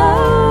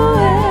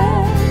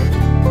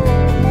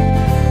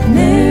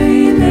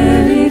Merry,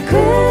 Merry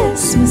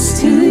Christmas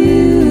to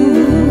you.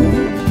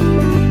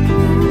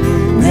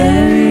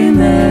 Merry,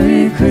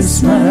 Merry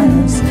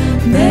Christmas,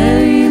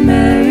 Merry,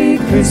 Merry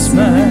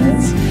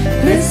Christmas.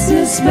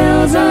 Christmas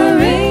bells are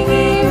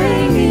ringing,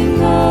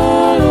 ringing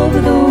all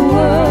over the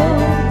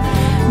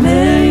world.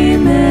 Merry,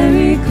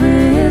 Merry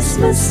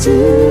Christmas to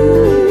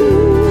you.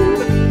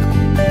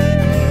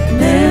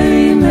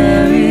 Merry,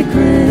 Merry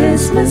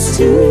Christmas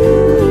to you.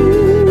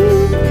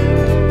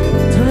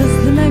 'Twas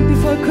the night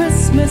before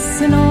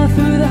Christmas, and all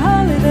through the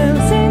holly they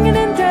were singing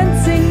and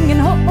dancing and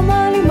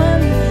ho-o-mali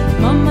mali.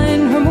 Mama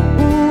in her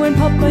moo and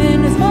Papa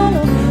in his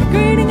malo,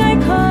 greeting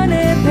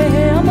iconic,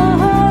 pehe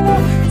mahalo.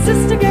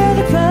 Sister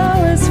gathered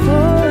flowers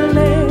for a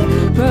lay,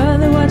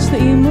 brother watched the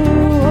emu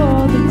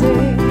all the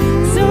day.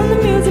 Soon the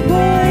music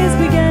boys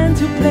began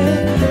to play,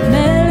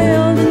 Mele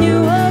all the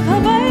new of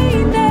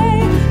Hawaii Day.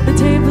 The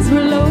tables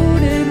were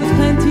loaded with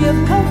plenty of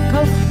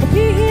cocoa,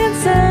 opihi and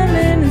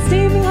salmon and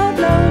steaming hot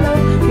lolo.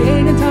 We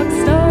ate and talked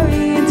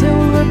story until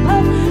we were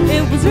pumped.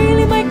 It was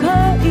really my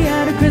call, he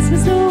had a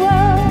Christmas luau.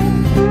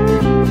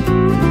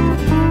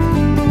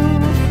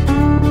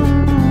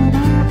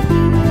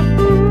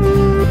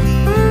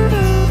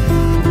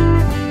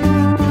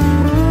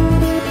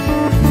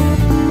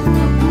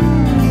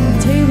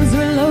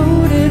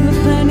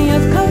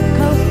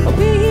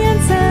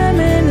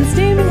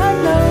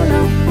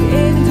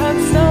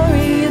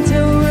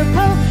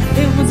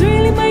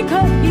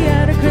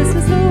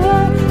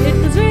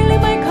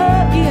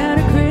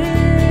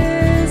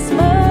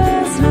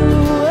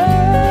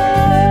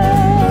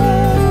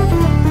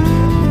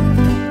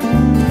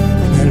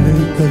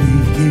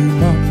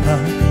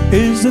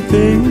 Is the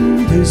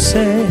thing to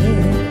say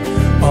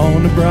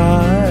on a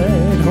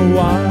bright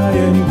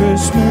Hawaiian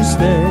Christmas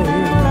day.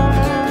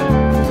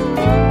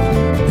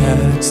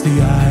 That's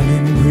the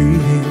island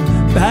greeting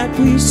that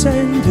we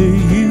send to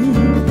you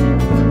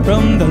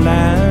from the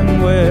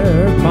land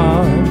where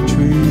palm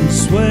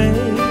trees sway.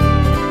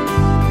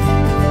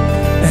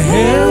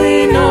 Here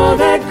we know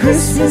that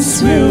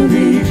Christmas will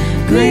be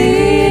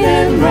green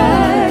and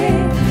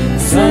bright. The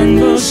sun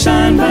will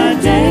shine by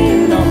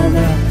day and all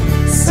the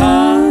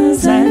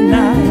stars at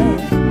night.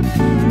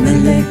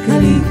 Mele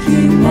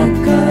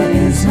Kalikimaka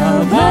is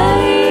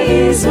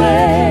Hawaii's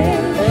way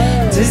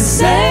to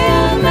say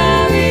a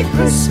Merry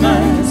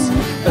Christmas,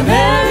 a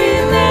very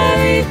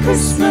Merry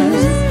Christmas.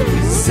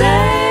 Say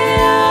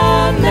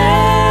a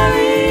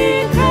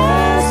Merry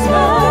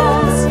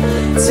Christmas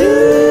to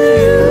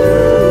you.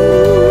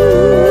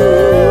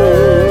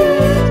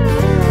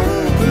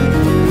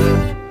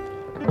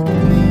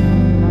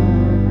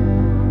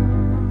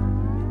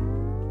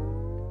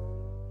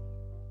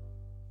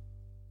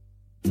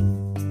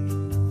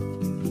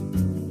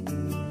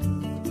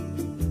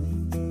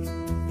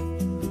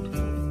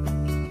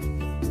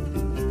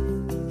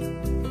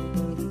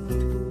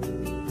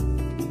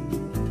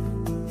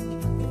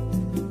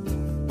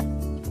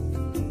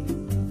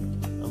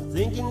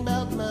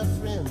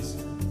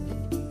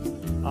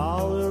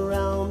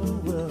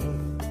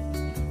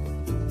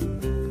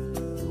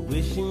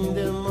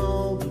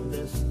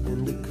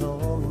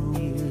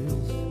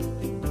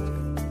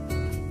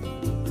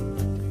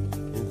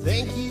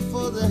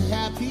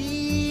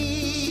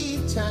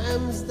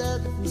 times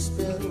that we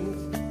spent.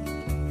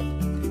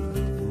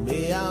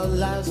 May our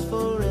lives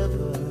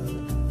forever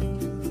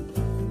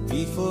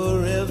be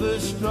forever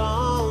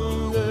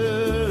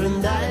stronger.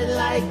 And I'd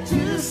like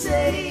to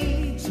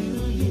say to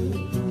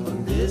you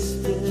on this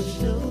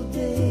special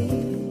day,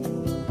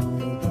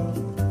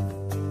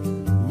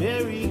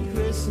 Merry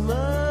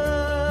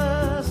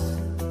Christmas,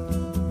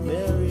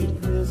 Merry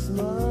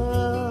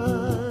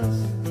Christmas,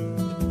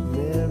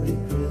 Merry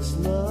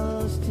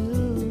Christmas to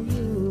you.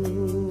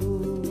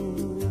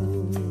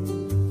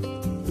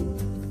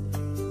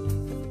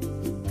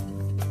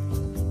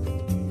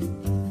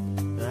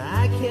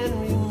 I can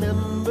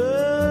remember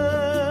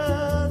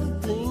the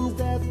things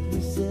that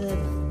we said,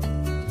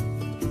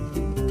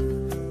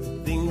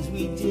 the things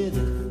we did,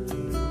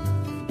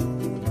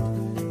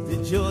 the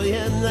joy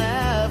and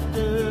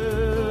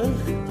laughter.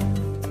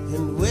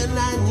 And when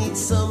I need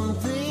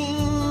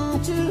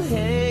something to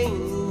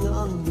hang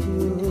on to,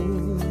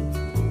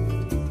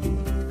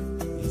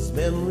 these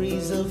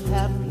memories of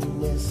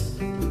happiness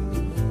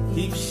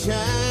keep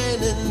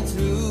shining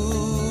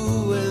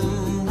through.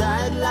 And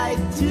I'd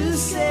like to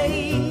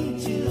say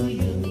to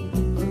you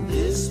on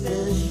this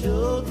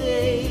special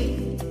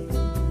day,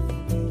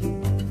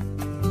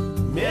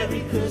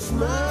 Merry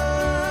Christmas,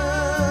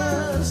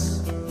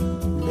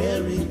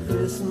 Merry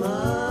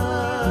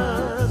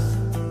Christmas,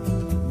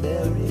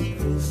 Merry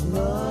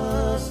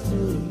Christmas to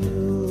you.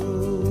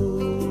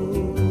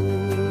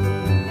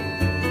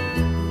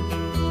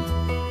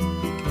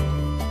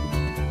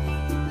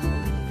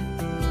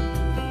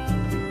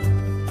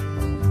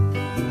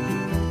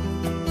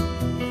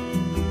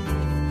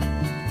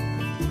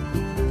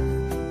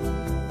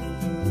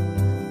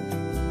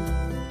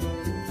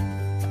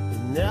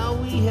 Now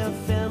we have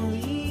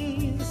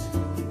families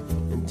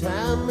and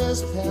time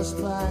has passed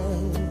by.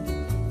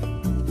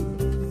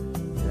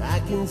 I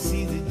can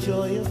see the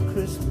joy of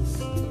Christmas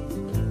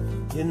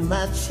in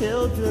my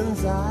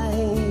children's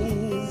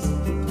eyes.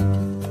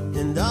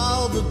 And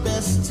all the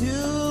best to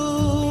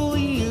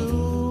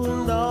you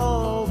and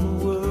all the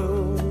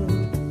world.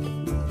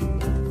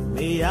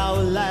 May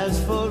our lives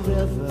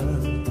forever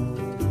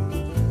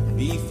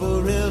be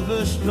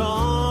forever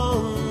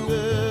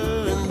stronger.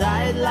 And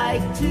I'd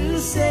like to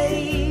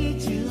say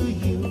to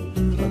you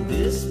on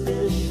this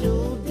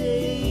special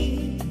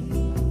day,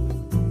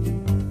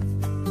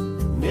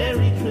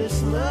 Merry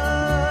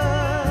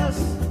Christmas,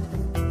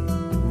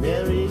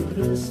 Merry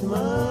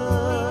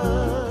Christmas,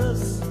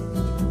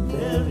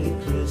 Merry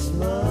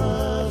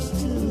Christmas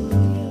to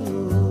you.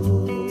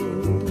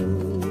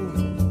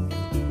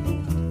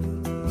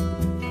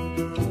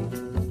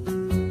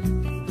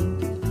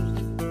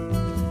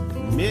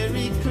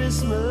 Merry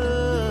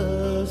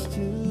Christmas to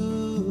you.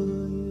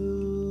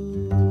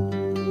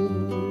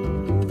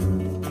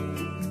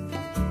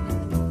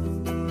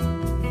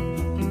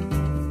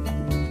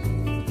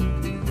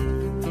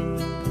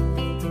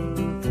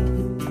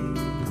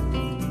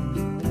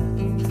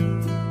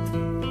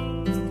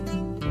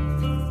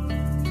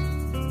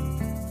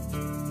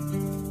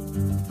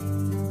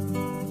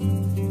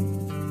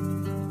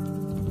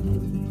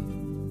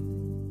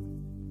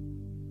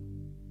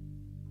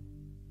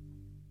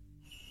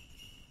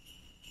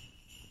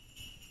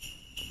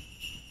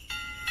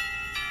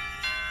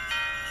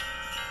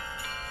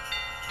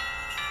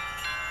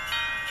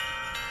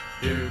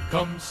 Here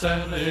comes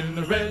Santa in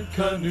a red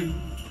canoe,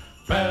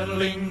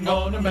 paddling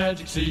on a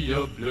magic sea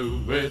of blue,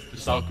 with a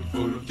stocking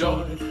full of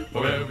joy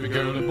for every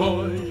girl and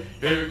boy.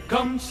 Here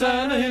comes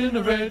Santa in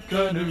a red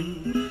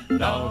canoe,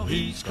 now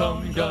he's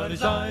coming, got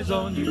his eyes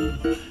on you.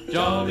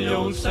 Jolly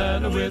old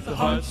Santa with a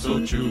heart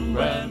so true,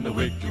 and a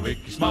wicky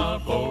wicky smile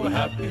for a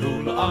happy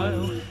hula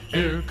isle.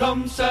 Here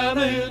comes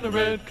Santa in a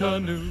red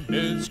canoe,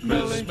 it's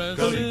Christmas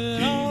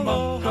in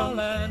Aloha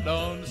Land,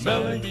 on the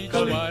sunny beach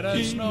white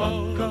as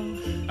snow.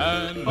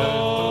 And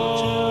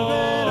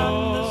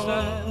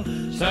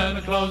understand,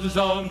 Santa Claus is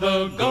on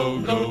the go,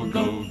 go,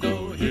 go,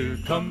 go. Here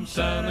comes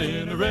Santa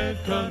in a red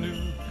canoe,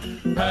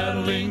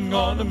 paddling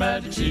on the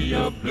magic sea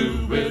of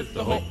blue, with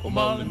a ho,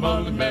 molly,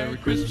 molly, Merry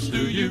Christmas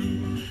to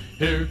you.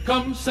 Here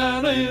comes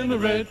Santa in a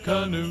red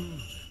canoe.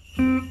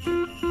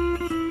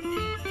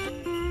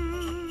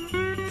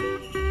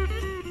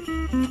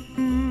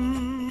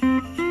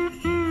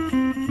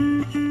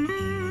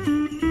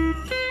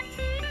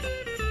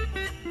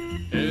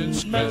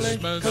 It's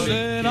Christmas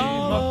in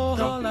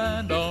Aloha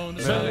Land, on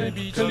the sunny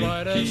beach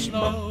white as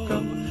snow.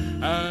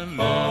 And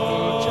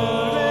little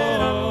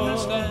children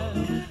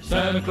understand,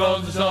 Santa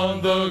Claus is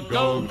on the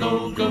go,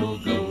 go, go,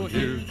 go.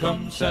 Here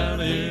comes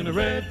Santa in a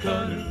red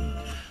canoe,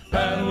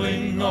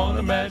 paddling on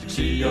a magic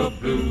sea of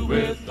blue,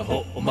 with a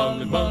ho,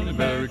 molly, molly,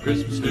 Merry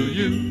Christmas to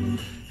you.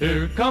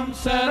 Here comes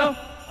Santa.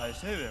 I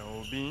say there,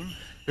 old bean.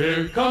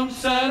 Here comes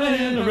Santa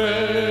in a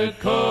red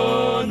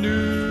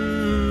canoe.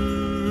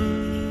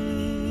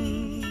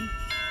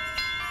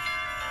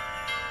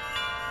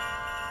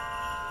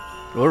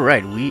 All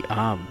right, we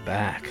are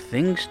back.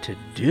 Things to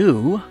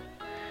do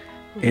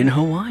in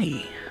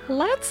Hawaii.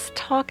 Let's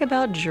talk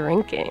about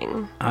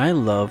drinking. I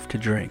love to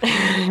drink.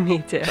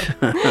 Me too.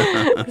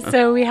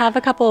 So we have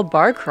a couple of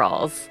bar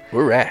crawls.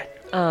 We're at.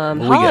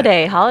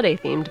 holiday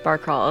themed bar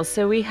crawls.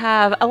 So we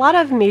have a lot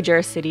of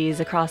major cities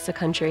across the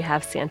country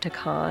have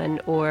SantaCon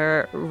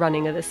or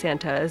Running of the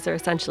Santas. They're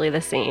essentially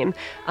the same.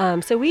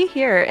 So we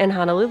here in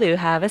Honolulu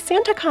have a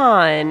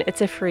SantaCon.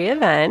 It's a free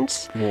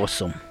event.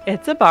 Awesome.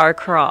 It's a bar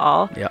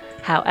crawl. Yep.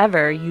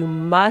 However, you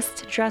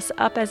must dress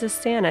up as a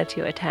Santa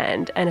to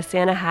attend, and a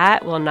Santa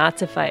hat will not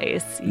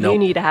suffice. Nope. You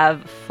need to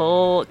have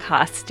full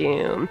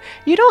costume.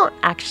 You don't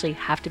actually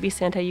have to be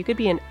Santa. You could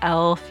be an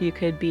elf. You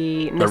could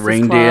be Mrs.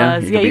 reindeer.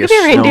 Claus. You You could could be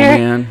a reindeer.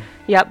 snowman.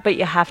 Yep, but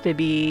you have to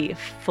be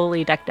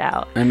fully decked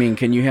out. I mean,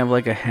 can you have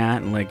like a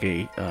hat and like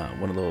a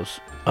one of those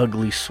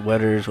ugly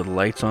sweaters with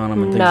lights on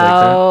them and things like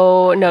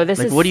that? No. This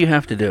is what do you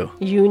have to do?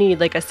 You need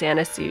like a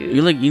Santa suit.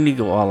 You need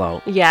to go all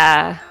out.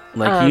 Yeah.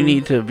 Like you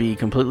need to be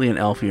completely in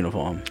elf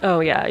uniform. Oh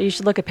yeah, you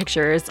should look at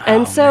pictures.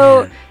 And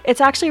so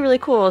it's actually really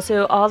cool.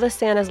 So all the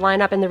Santas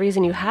line up, and the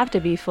reason you have to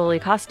be fully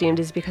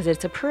costumed is because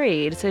it's a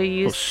parade. So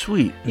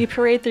sweet. You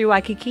parade through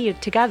Waikiki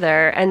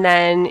together, and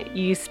then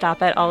you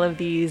stop at all of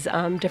these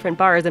different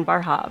bars and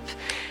bar hop.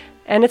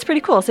 And it's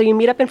pretty cool. So you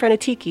meet up in front of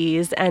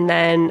Tiki's, and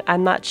then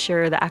I'm not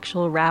sure the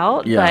actual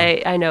route,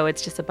 but I know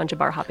it's just a bunch of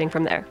bar hopping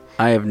from there.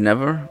 I have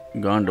never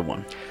gone to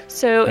one.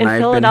 So and in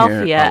I've Philadelphia,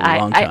 been here a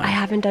long time. I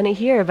haven't done it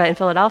here, but in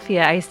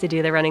Philadelphia, I used to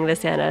do the Running the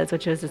Santas,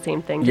 which was the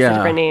same thing, just a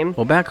different name.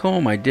 Well, back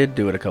home, I did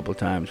do it a couple of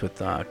times with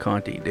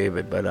Conti,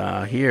 David,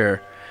 but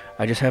here,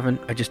 I just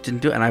didn't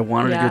do it, and I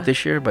wanted to do it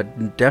this year,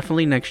 but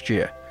definitely next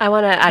year. I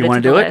want to add it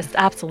to the list.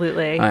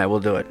 Absolutely. All right, we'll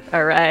do it.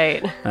 All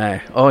right. All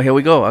right. Oh, here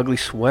we go. Ugly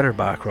sweater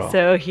bar crawl.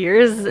 So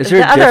here's Is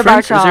there the a other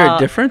bar difference? crawl. Is there a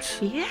difference?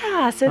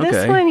 Yeah. So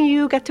this one,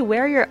 you get to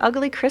wear your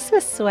ugly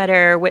Christmas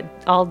sweater with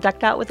all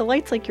decked out with the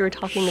lights like you were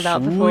talking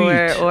about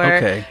before,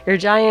 or your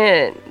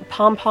giant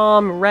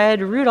pom-pom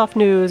red Rudolph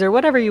nose, or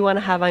whatever you want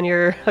to have on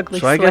your ugly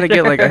So sweater. I have to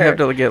get like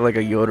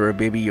a Yoda, a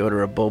baby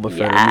Yoda, a Boba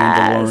Fett, a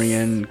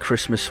Mandalorian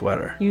Christmas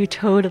sweater. You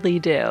totally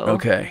do.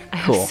 Okay,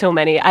 I cool. have so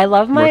many. I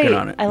love Working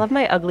on it.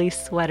 my ugly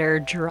sweater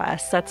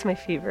dress. That's my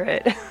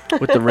favorite.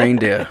 With the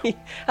reindeer.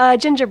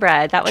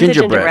 Gingerbread. That one's a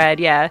gingerbread.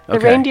 Yeah. The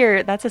Okay.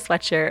 reindeer. That's a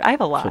sweatshirt. I have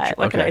a lot.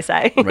 What can I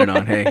say? Right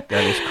on. Hey,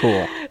 that is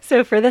cool.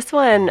 So for this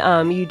one,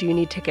 you do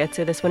need tickets.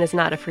 So this one is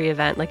not a free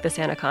event like the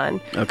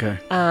SantaCon. Okay.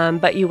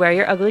 But you wear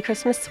your ugly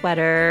Christmas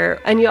sweater,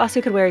 and you also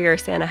could wear your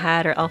Santa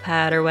hat or elf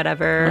hat or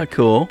whatever.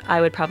 Cool.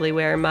 I would probably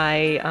wear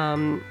my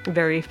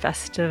very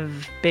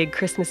festive big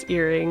Christmas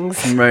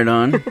earrings. Right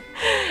on.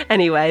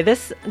 Anyway,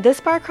 this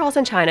bar crawls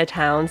in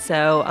Chinatown,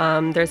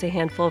 so there's a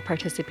handful of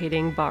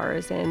participating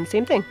bars, and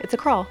same thing. It's a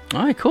crawl.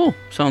 All right, cool.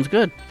 Sounds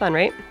good. Fun,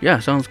 right? Yeah,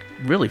 sounds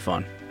really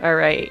fun. All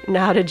right,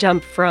 now to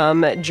jump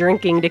from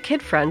drinking to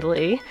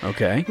kid-friendly.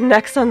 Okay.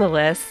 Next on the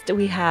list,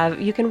 we have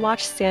you can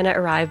watch Santa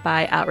arrive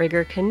by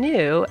Outrigger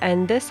Canoe,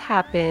 and this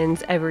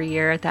happens every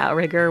year at the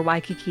Outrigger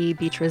Waikiki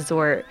Beach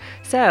Resort.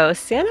 So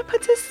Santa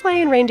puts his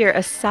sleigh and reindeer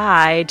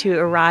aside to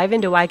arrive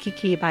into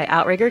Waikiki by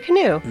Outrigger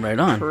Canoe. Right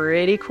on.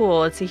 Pretty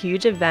cool. It's a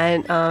huge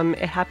event.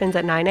 It happens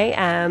at 9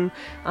 a.m.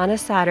 on a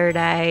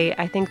Saturday.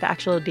 I think the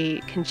actual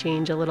date can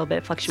change a little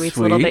bit, fluctuates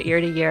a little bit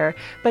year to year.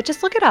 But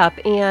just look it up.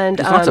 And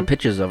there's lots of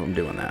pictures of them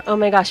doing that. Oh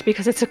my gosh,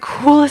 because it's the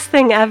coolest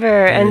thing ever.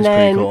 That and is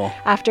then pretty cool.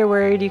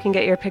 afterward, you can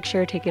get your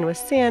picture taken with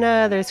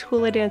Santa. There's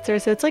hula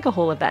dancers, so it's like a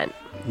whole event.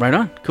 Right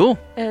on. Cool.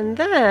 And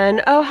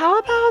then, how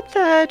about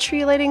the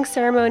tree lighting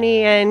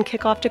ceremony and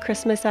kickoff to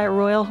Christmas at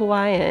Royal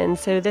Hawaiian?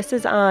 So this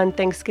is on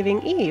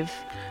Thanksgiving Eve.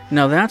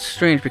 Now that's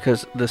strange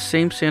because the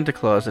same Santa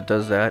Claus that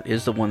does that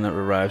is the one that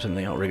arrives in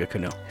the Outrigger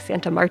Canoe.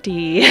 Santa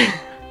Marty.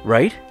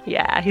 Right?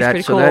 Yeah, he's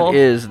pretty so cool. that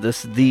is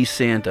the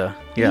Santa.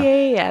 Yeah.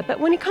 Yeah. But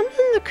when he comes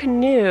in the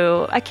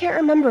canoe, I can't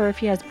remember if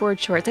he has board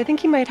shorts. I think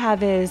he might have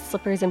his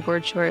slippers and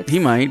board shorts. He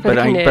might, for but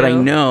the I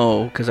canoe.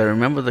 know because I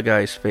remember the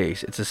guy's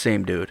face. It's the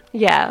same dude.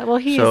 Yeah, well,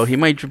 So he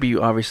might be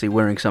obviously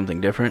wearing something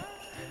different,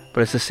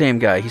 but it's the same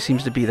guy. He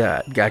seems to be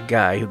that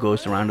guy who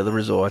goes around to the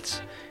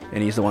resorts,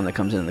 and he's the one that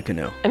comes in the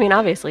canoe. I mean,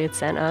 obviously it's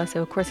Santa,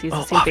 so of course he's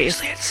the same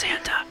obviously face. it's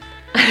Santa.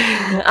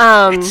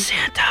 It's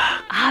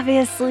Santa.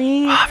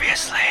 Obviously.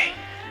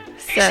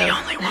 He's the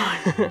only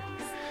one.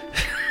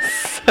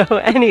 So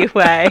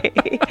anyway.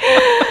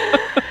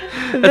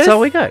 That's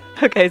all we got.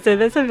 Okay, so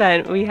this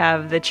event, we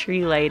have the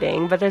tree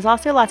lighting, but there's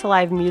also lots of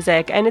live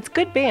music, and it's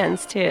good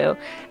bands, too.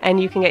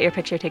 And you can get your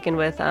picture taken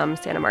with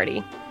Santa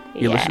Marty.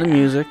 You listen to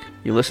music,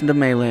 you listen to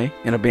Melee,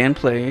 and a band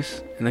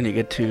plays, and then you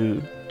get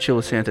to chill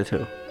with Santa,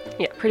 too.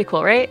 Yeah, pretty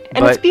cool, right?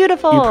 And But it's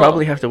beautiful. You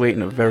probably have to wait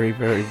in a very,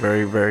 very,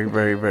 very, very,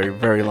 very, very,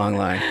 very long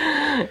line.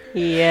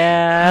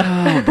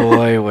 Yeah. Oh,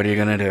 boy, what are you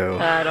going to do?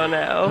 I don't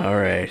know. All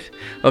right.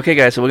 Okay,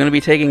 guys, so we're going to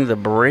be taking the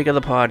break of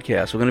the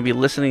podcast. We're going to be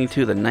listening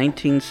to the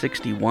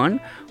 1961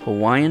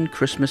 Hawaiian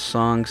Christmas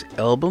Songs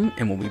album,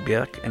 and we'll be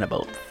back in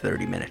about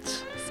 30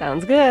 minutes.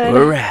 Sounds good.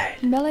 All right.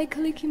 Mele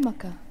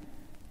Kalikimaka,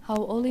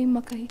 Hau'oli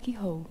Makahiki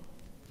Ho.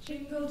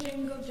 Jingle,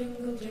 jingle,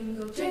 jingle,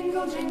 jingle,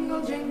 jingle,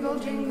 jingle,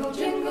 jingle,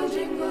 jingle,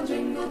 jingle, jingle,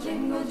 jingle,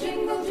 jingle,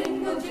 jingle,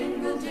 jingle,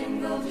 jingle,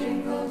 jingle,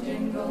 jingle,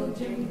 jingle,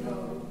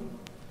 jingle.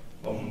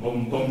 Boom,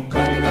 boom, boom,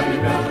 cuddy, cuddy,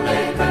 belle,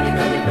 cuddy,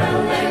 cuddy,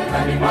 belle,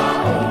 cuddy, ma,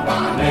 oh,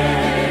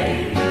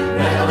 bane.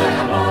 Belle,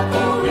 a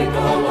moco, rico,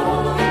 holo,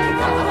 holo,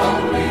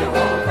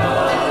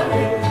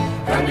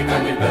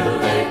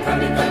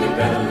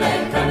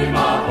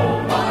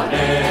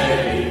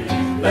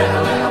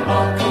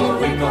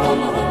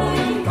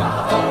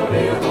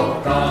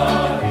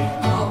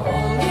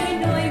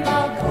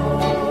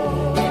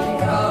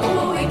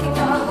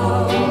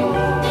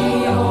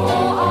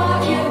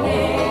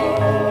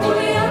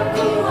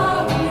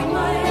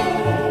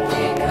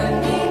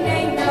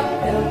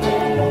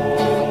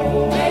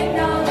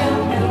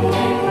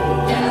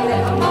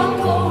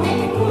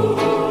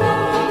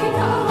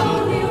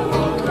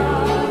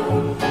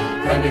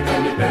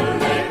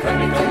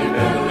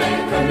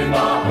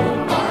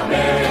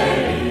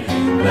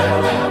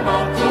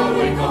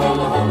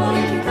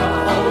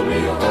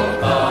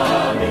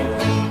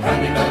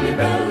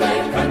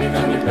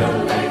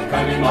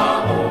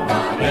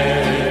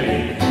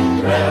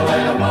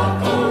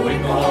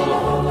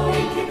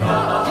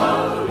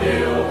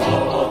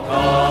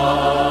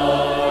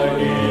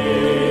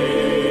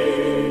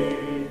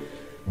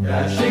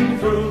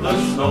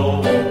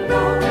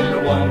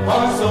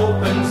 one-horse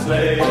open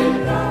sleigh.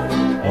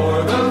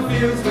 O'er the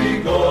fields we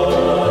go,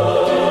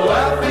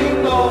 laughing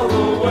all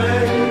the way.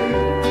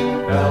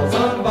 Bells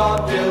on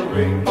bobtail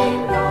ring,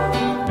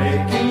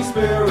 making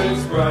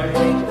spirits bright.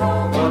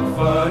 What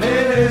fun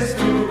it is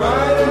to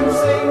ride and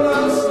sing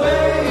a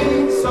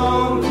sleighing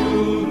song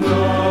tonight.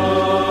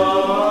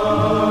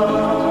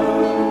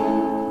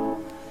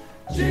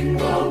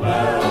 Jingle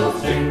bells,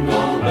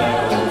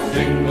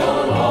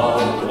 jingle all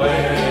the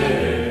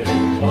way.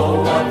 Oh,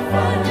 what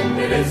fun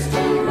it is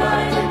to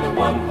ride in the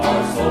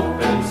one-horse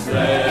open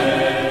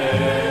sleigh.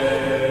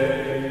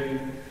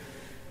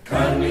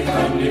 Canny,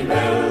 canny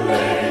belle,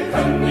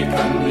 canny,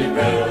 canny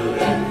belle,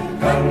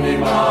 canny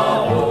ma,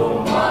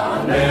 oh ma,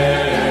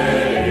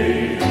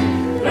 nay.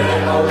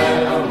 Lea,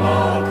 lea, ma,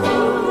 ko,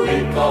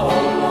 ika,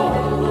 holo,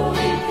 holo,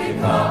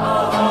 ikika,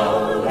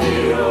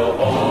 io,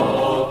 o,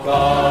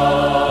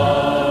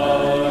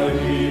 kai.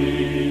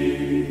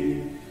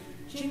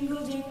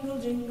 Jingle, jingle,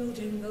 jingle,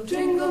 jingle,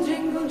 jingle,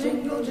 jingle,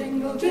 jingle,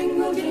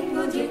 jingle,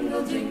 jingle, jingle,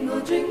 jingle,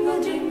 jingle, jingle,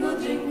 jingle,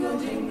 jingle,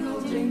 jingle,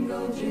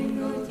 jingle,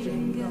 jingle,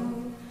 jingle.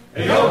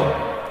 Hey yo!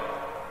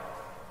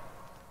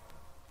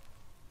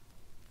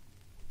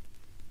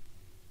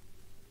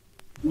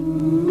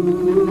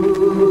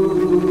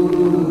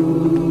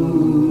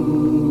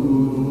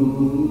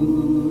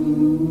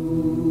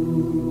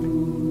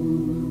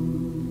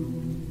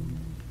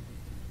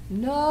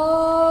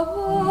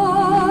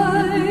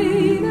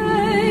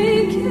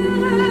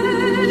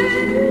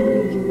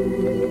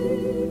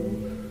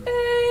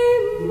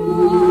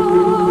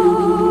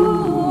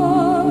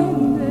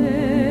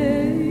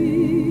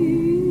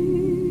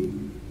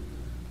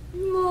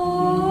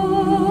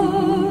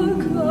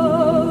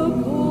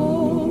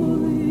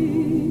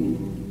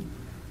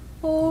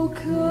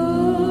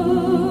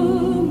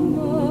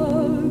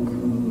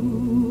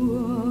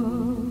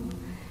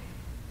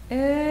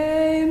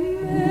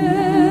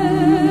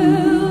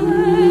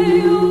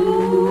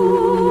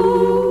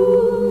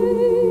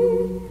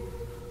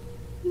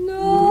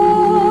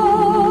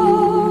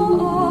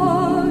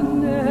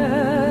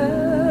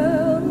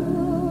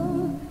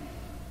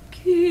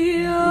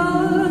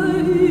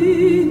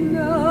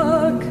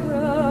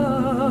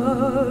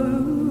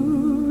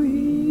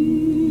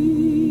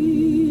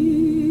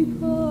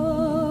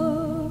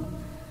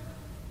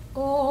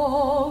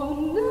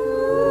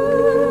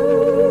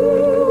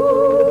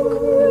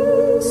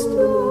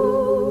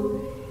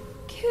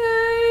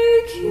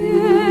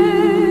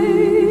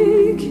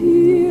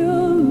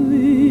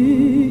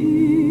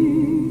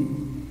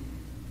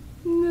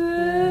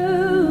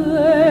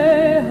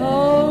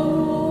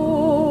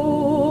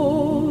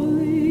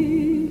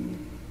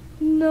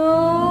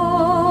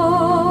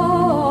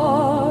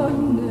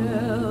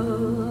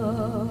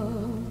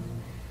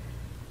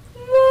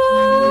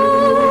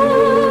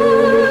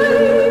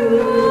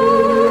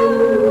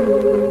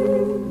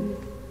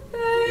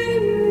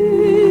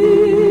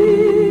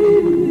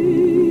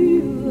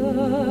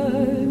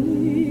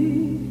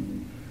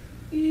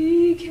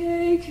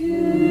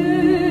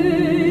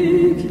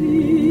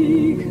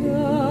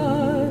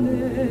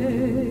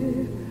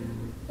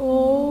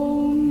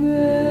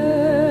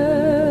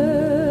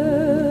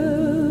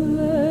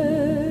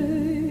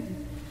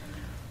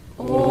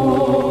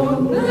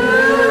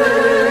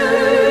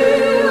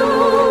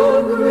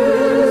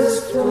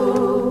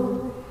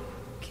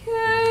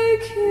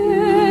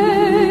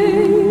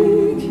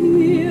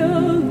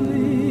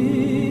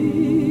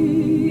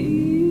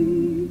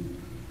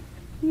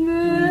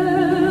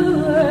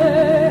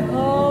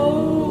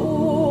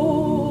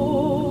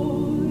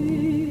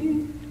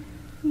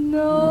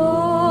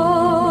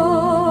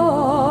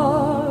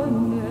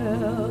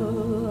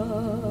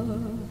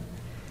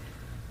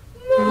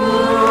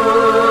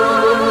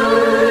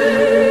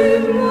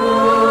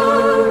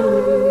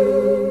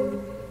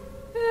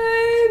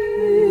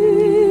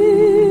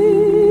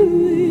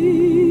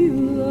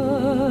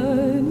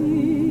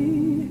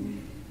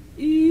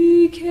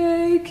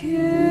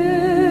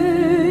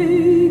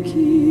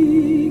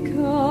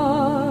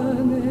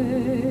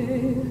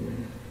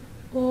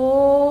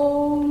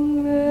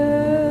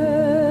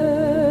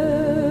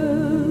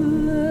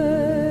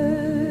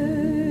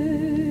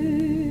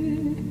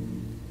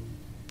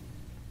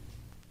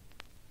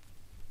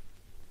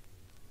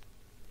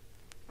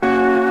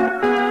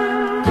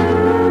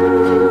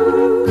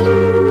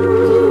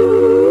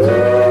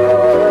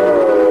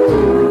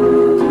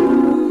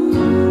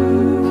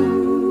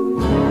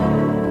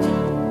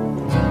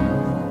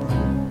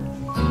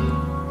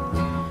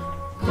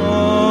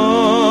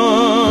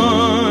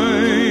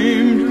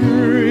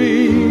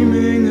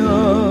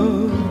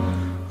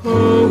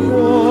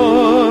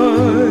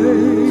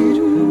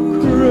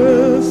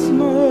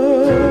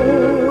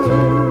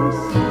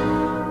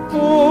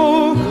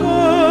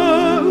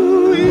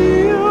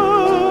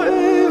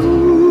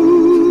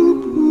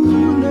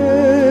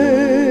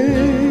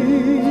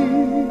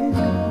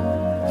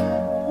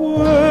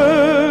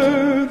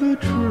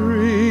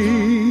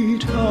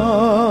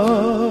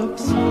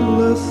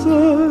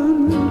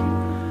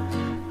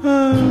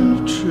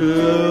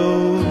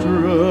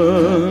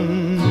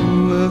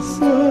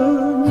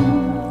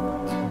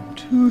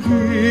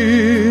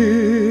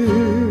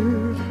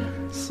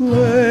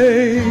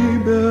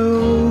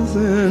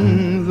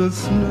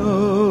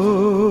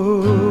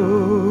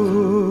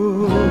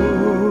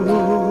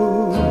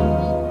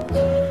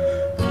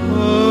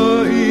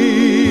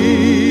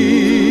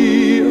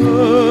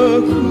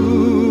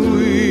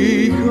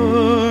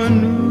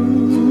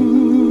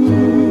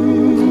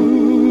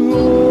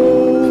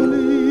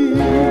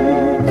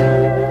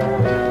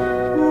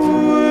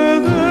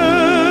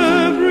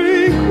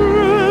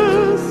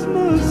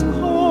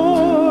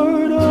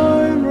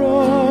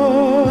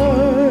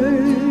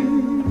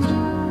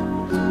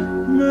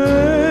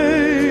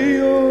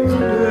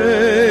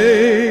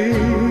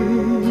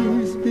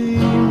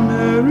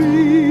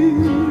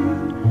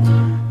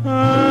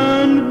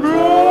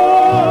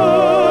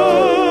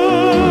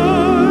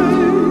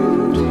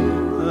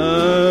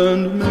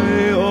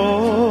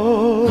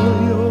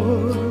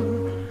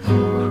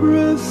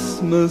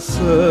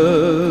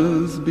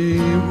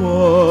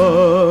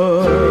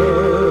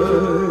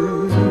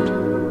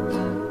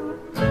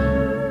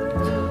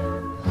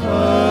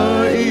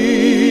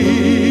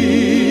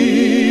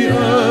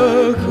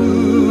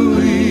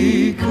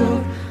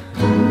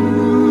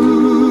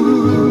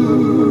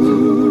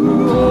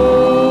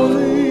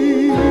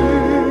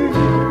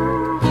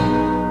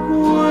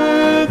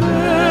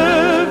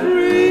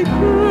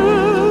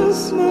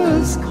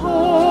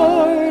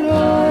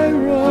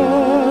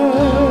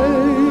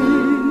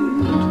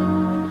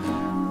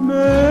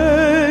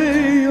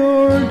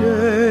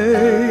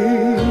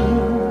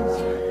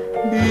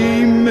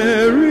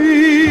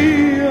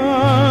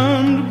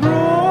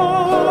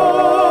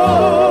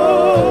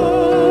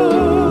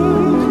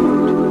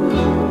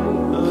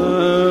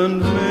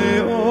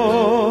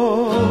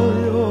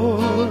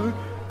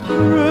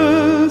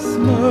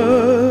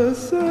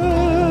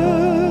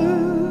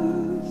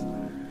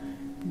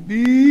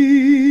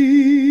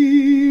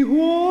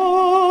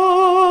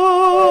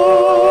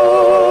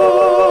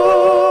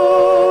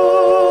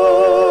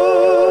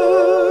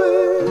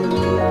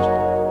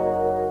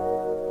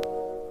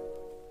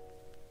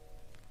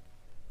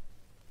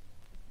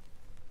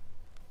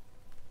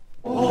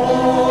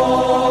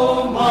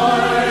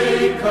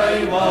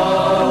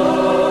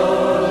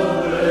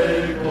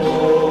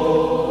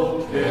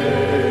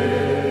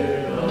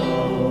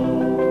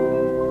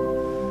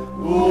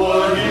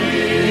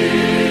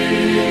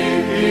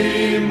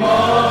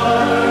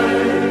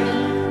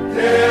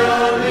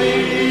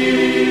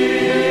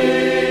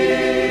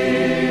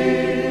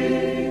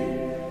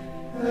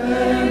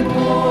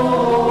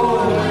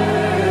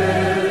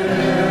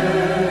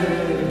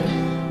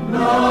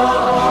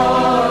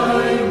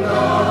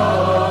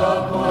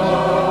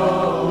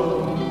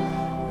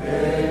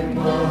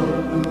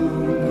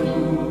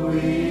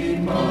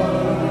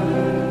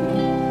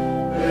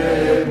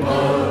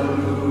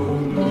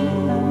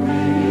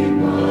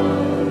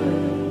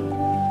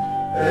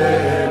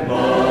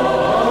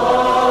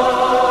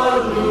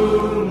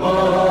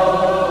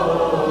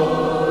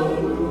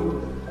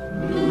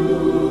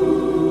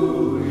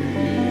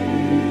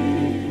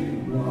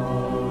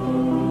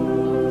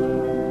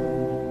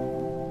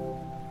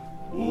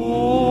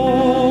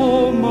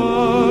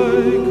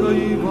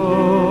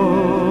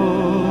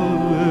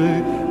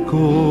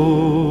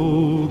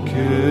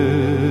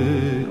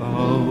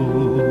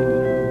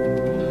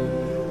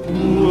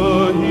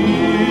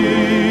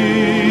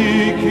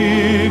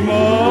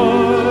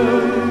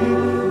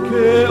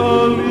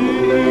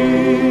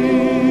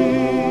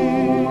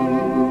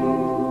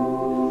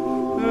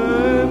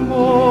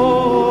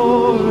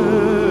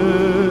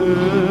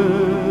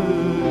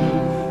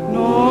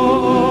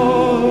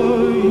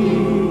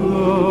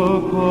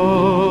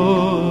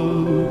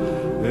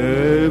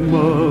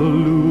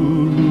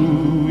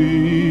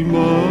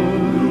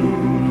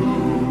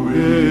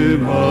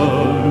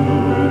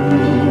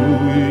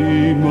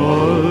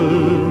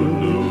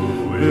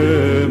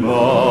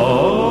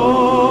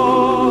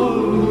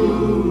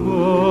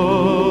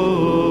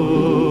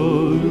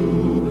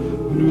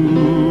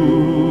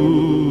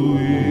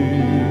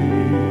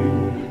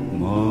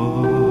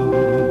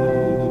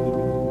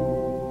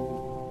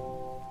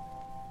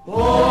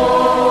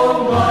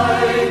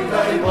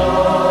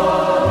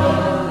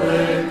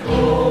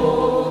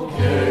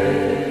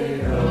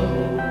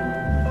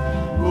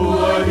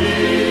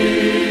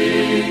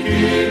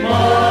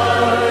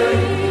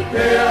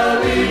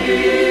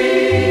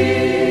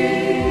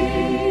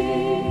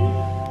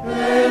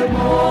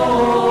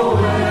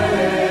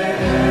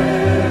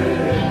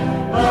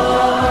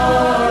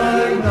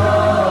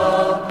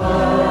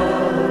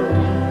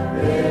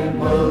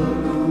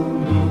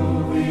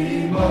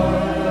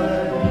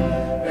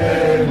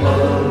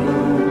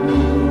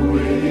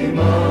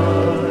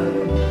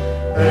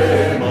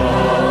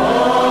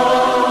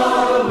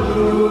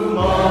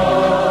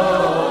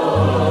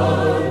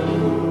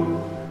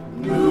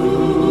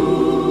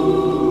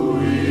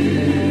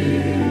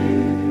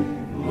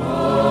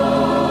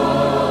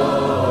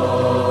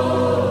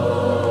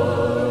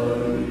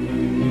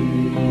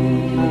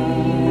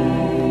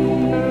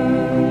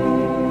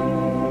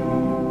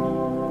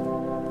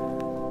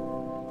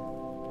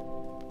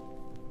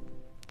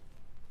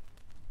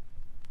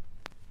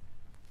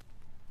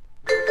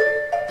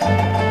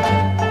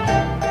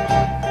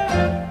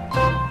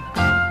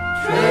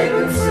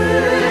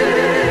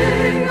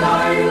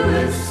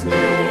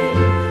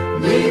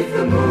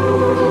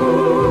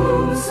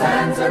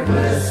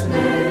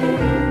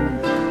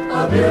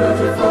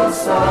 beautiful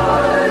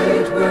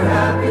sight, we're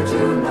happy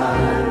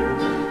tonight,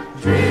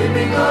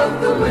 dreaming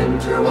of the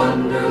winter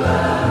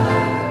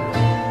wonderland.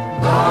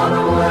 Gone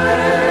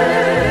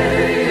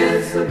away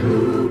is the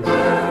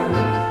bluebird,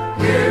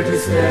 here to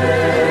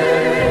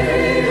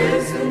stay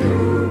is the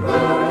new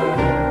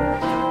bird.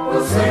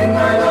 We'll sing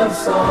our love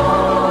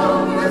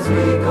song as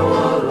we go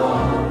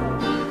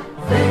along,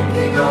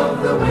 thinking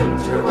of the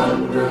winter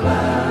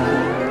wonderland.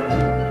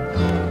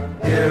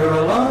 Here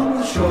along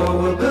the shore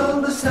we'll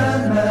build a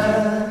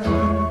sandman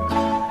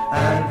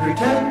and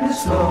pretend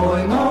it's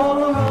snowing all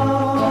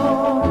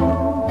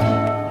around.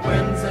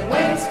 Winds and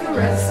waves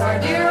caress our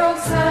dear old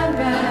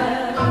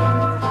Sandman,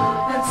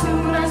 and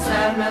soon our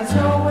Sandman's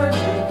nowhere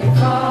to be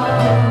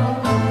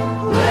found.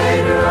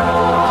 Later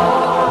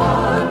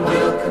on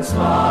we'll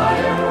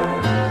conspire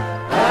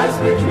as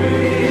we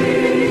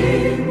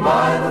dream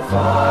by the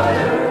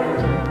fire,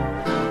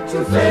 to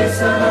face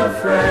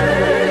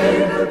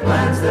unafraid the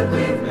plans that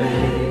we've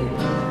made,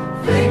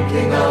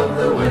 thinking of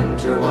the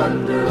winter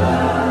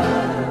wonderland.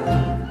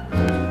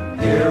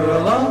 Here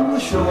along the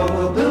shore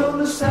we'll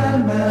build a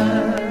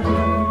sandman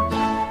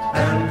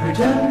and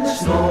pretend it's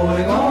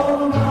snowing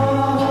all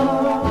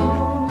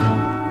around.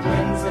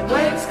 Winds and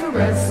waves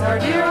caress our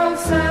dear old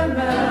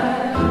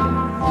Sandman,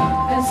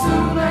 and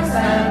soon our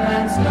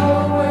Sandman's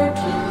nowhere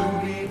to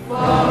be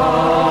found.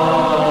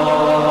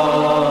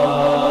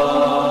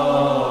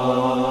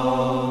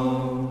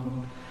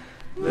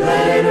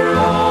 Later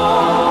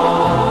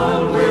on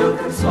we'll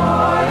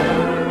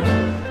conspire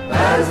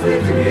as we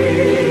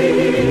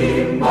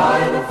dream by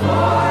the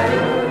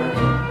fire,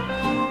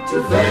 to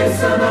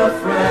face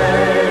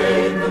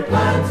unafraid the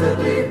plans that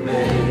we've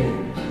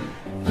made,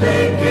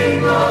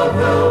 thinking of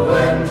the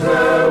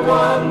winter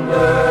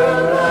wonderland.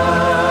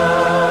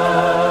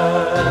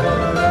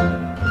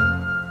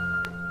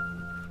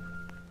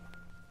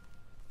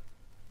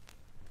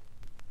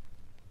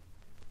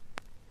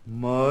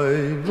 My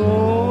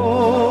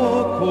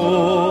loco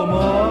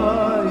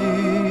mai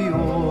o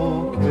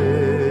ke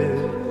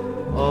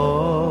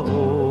ao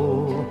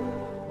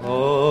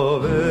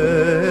ave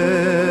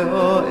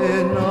a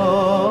ena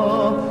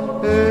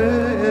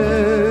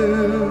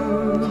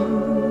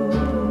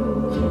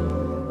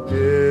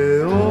e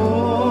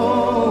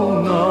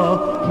ona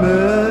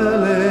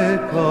mele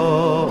ka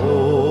o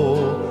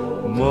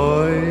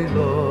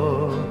maila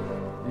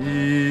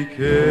I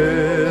ke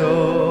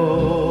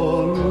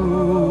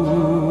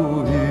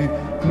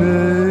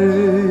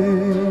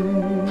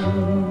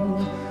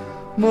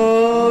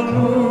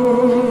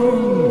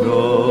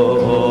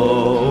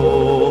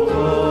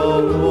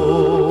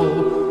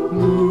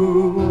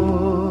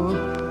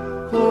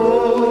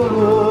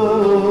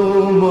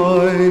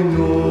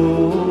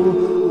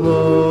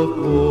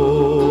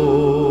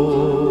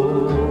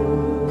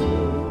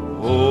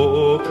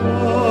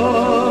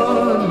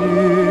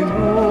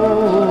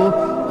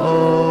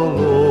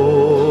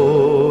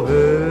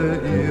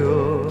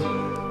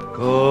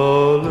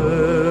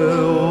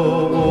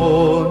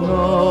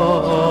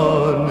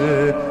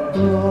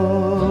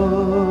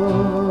Love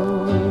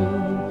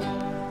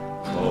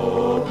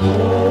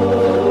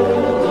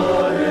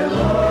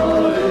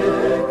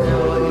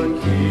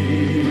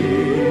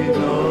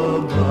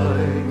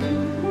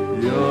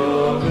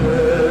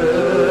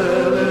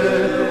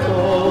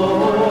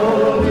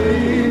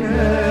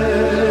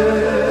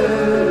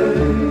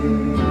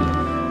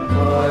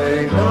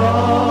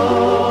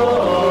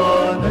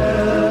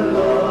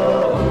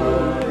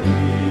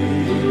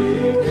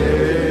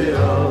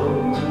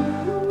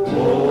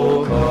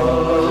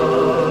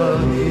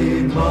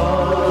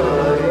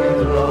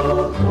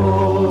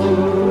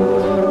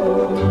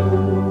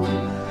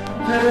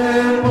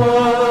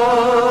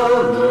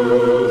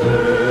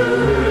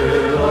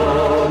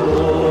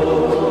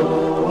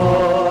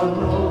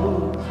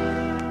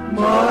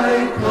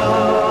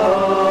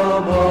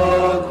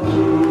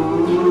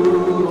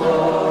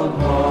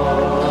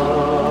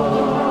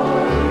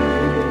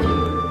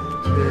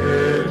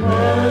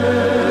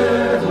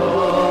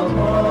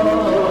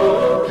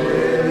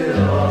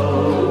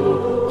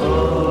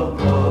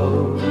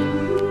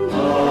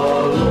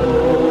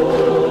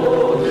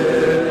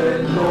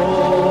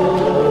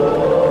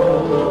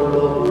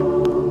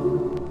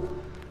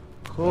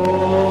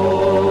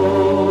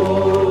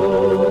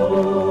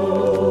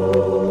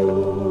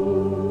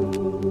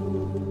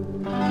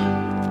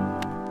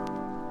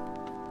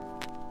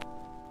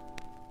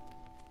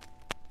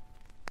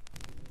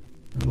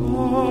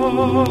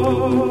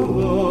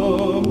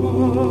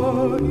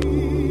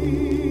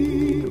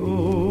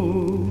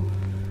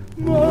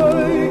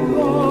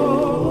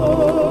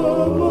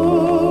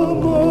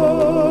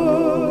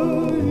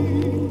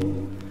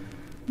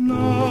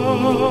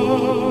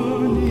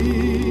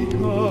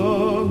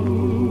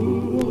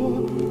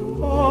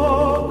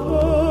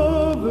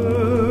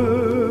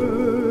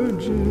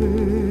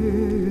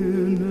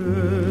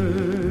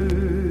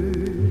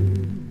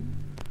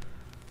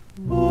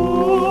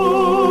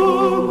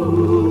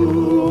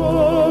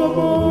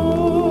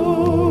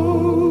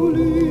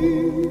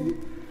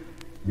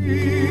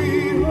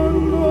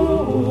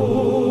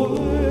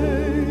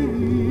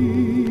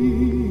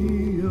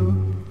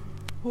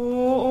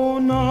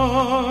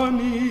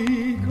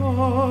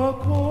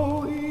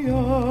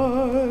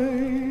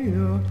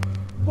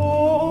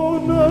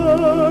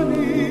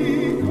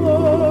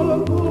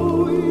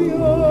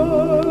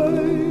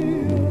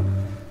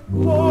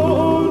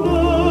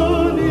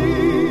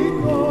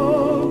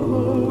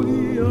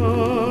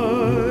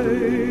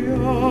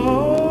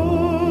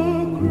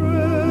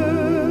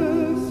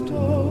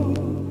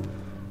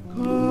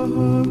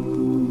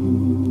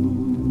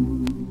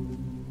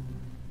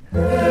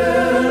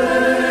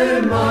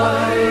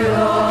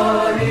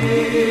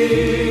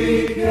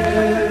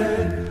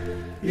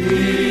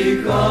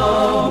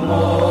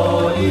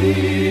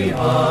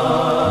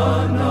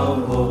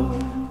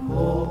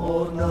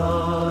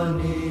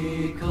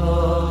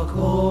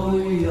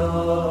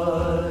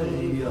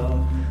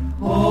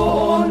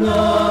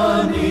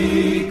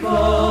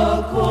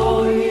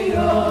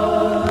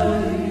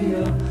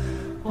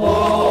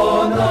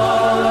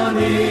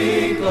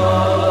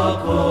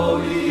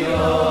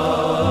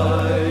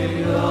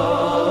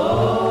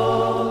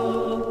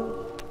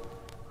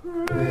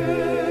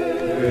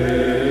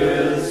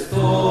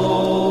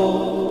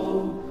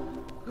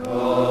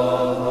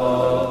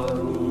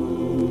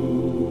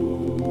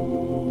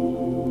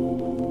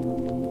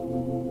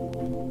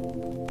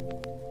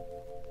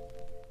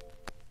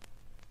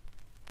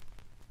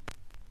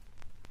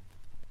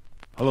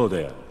Hello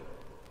there.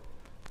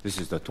 This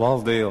is the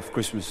 12th day of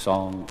Christmas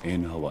song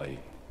in Hawaii.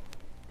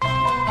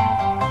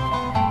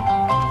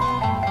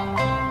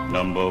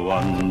 Number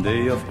 1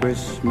 day of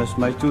Christmas,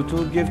 my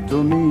tutu give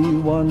to me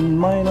 1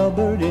 minor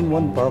bird in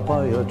 1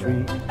 papaya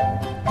tree.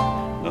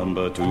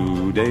 Number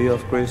 2 day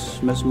of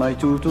Christmas, my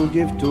tutu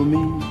give to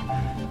me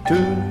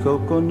 2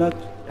 coconut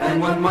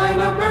and 1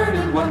 minor bird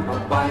in 1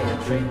 papaya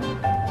tree.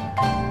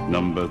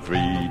 Number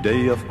 3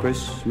 day of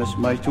Christmas,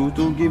 my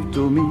tutu give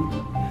to me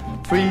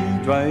 3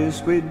 dry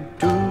squid,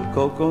 2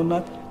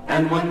 coconut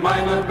and 1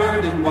 minor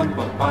bird in 1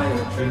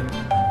 papaya tree.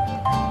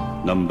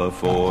 Number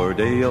 4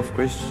 day of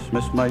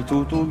Christmas, my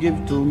tutu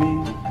give to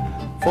me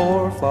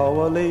 4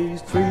 flower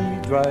lace, 3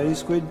 dry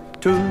squid,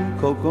 2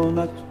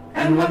 coconut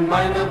and 1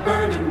 minor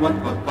bird in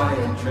 1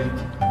 papaya tree.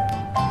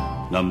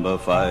 Number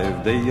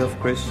 5 day of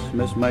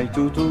Christmas, my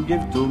tutu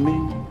give to me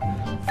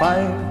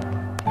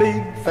 5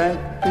 big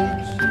fat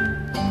pigs,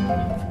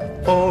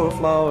 4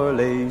 flower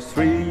lace,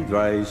 3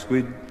 dry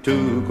squid,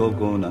 2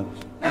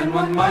 coconuts and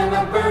 1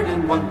 minor bird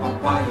in 1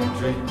 papaya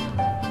tree.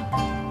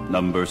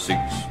 Number 6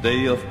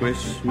 day of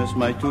Christmas,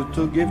 my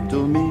tutu give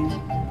to me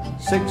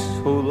 6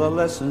 hula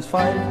lessons,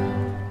 5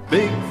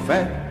 big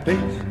fat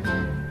pigs,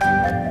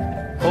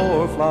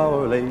 4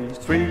 flower lace,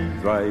 3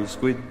 dry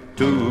squid,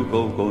 2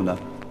 coconut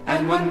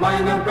and 1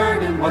 minor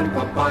bird in 1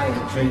 papaya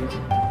tree.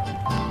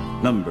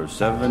 Number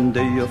 7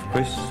 day of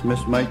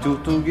Christmas, my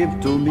tutu give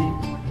to me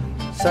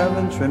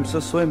 7 shrimps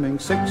a swimming,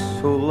 6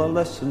 hula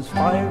lessons,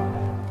 5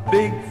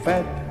 big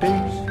fat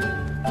pigs,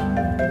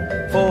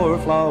 4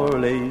 flower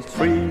lace,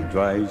 3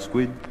 dry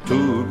squid,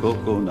 2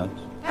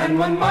 coconuts and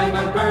 1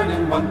 minor bird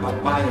in 1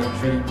 papaya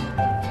tree.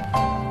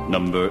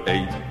 Number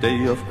 8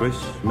 day of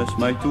Christmas,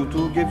 my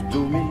tutu give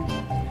to me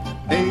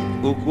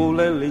 8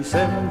 ukulele,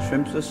 7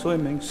 shrimps a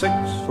swimming, 6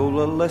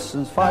 hula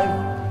lessons, 5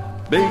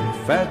 big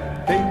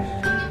fat pigs,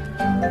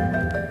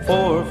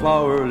 4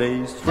 flower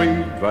lace,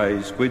 3 dry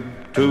squid,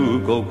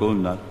 2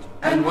 coconuts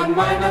and 1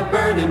 minor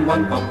bird in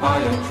 1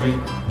 papaya tree.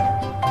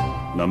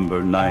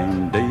 Number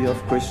 9 day of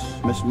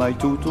Christmas, my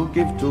tutu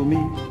give to me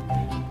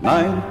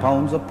 9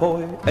 pounds of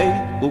poi,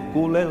 8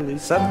 ukulele,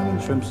 7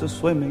 shrimps a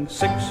swimming,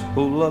 6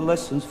 hula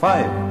lessons,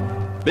 5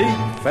 big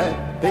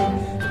fat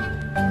pigs,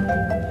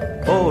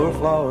 4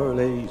 flower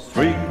lace,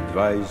 3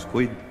 dry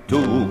squid,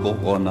 2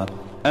 coconut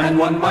and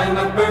 1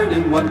 minor bird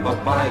in 1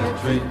 papaya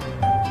tree.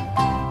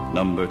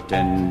 Number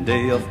 10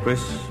 day of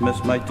Christmas,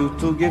 my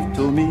tutu give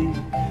to me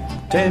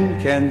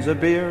 10 cans of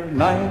beer,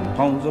 9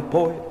 pounds of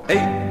poi,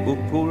 8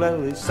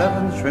 ukulele,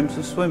 7 shrimps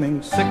a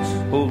swimming, 6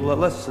 hula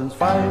lessons,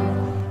 5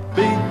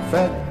 big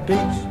fat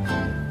pigs,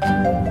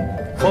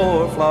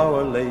 4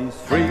 flower lace,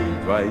 3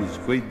 dry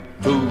squid,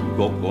 2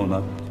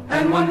 coconut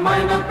and 1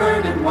 minor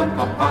bird in 1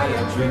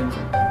 papaya tree.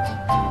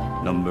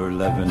 Number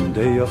 11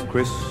 day of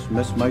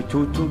Christmas, my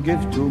tutu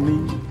give to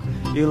me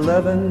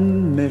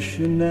 11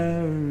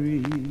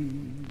 missionaries.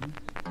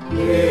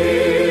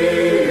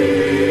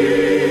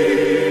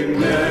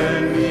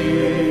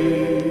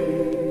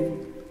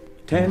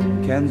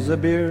 10 cans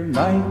of beer,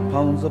 9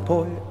 pounds of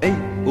poi, 8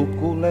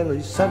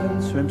 ukuleles,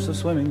 7 shrimps a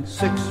swimming,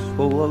 6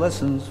 hula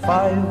lessons,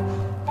 5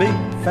 big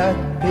fat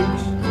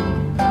pigs,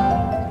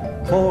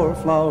 4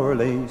 flower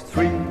lace,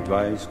 3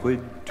 dry squid,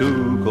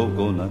 2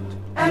 coconut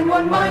and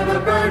 1 minor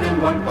bird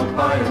in 1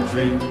 papaya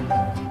tree.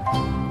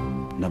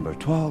 Number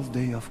 12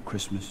 day of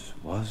Christmas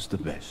was the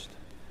best,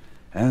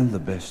 and the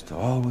best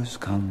always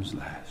comes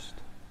last.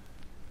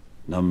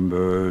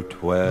 Number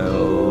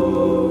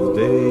 12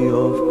 day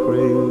of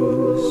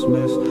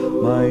Christmas,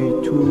 my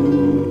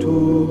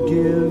tutu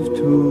give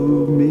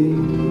to me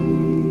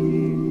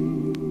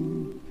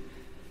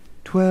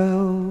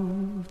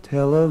 12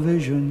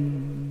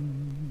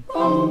 television,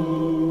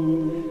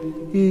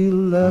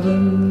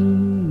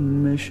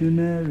 11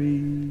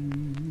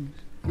 missionaries.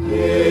 Amen.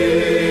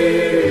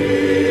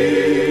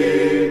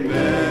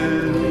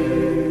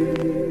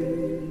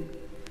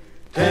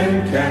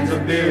 10 cans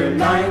of beer,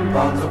 9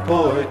 pounds of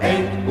poi,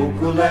 8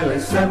 ukulele,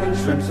 7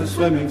 shrimps a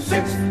swimming,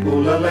 6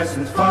 hula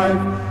lessons,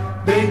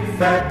 5 big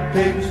fat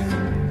pigs,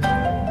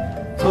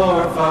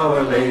 4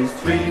 flower lace,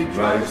 3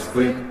 dry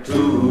squid,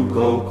 2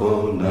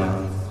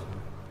 coconuts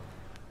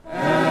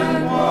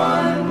and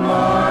 1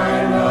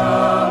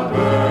 minor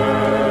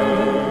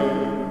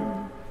bird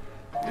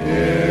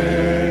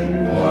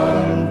in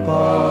 1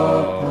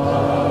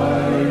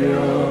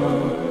 papaya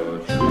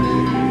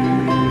tree.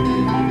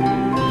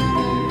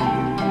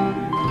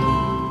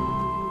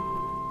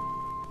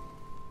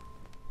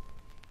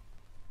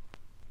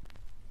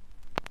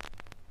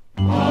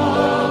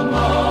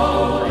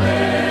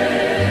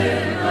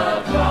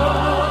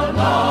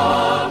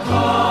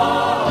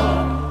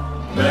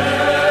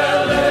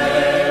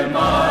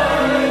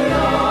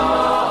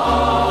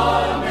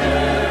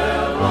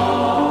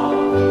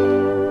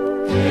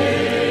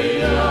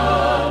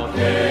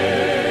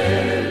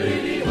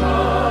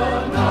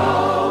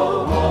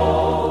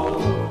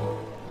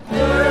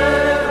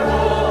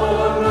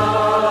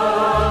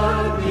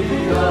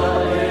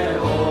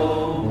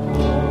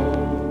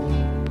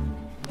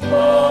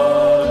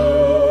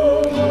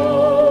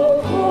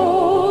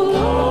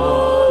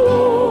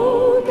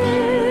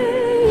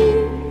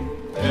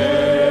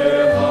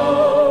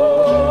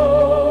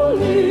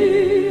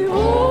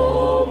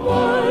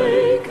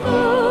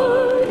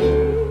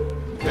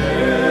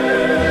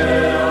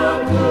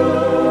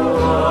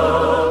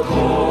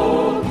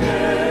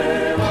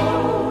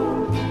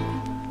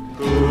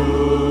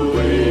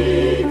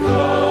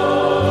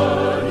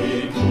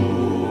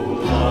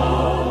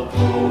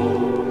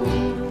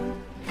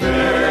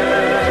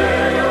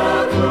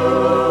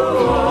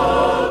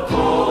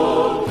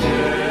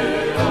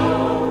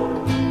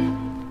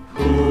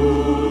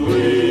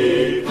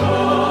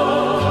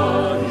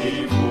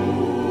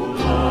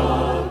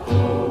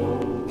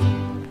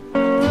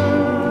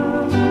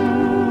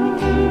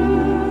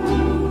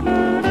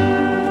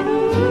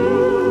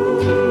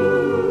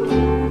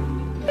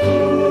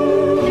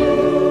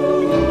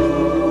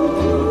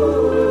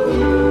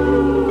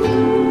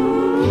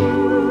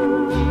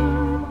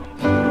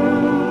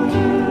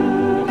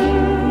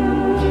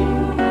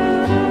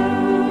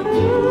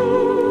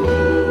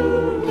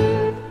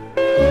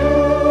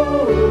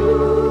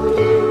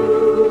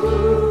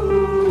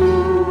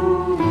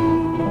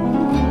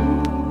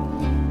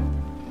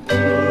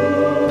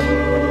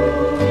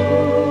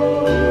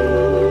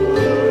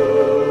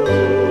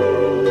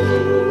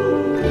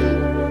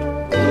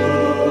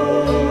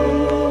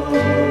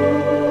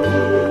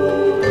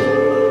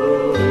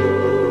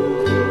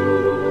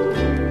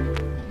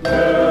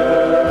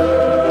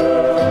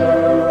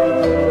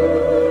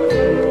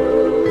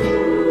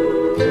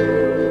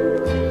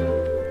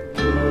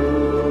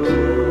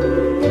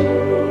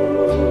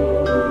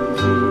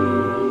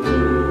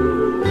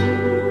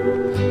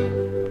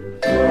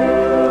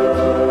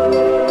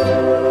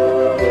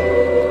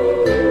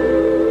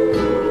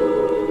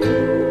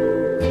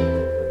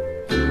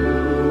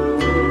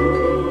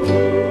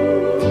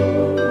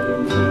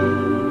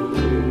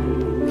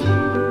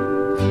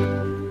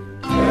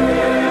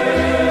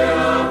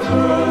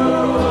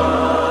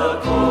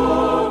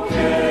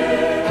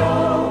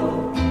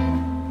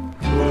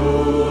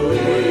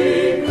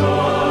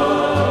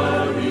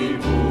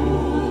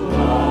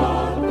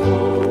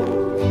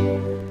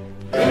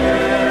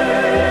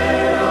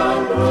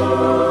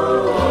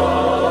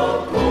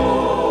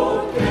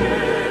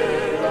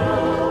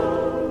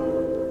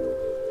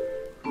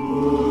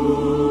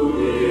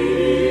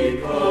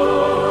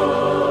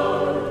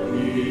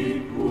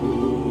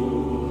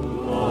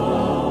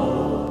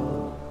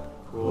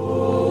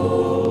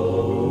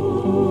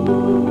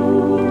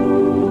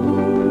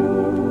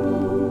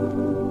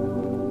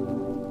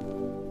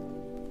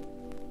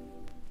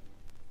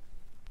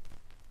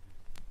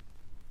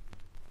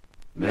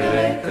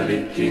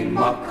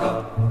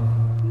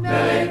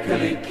 Mele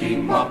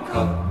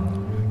Kalikimaka.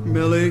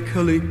 Mele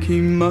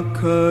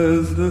Kalikimaka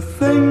is the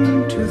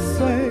thing to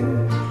say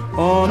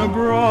on a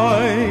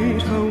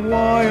bright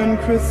Hawaiian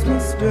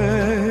Christmas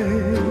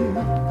day.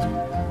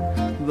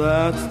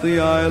 That's the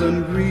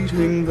island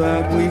greeting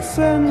that we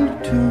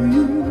send to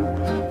you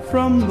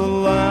from the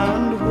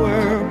land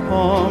where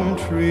palm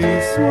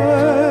trees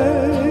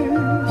sway.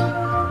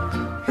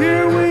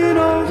 Here we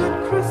know that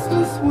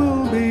Christmas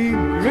will be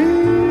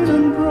green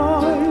and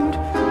bright,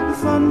 the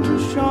sun to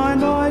shine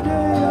by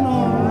day and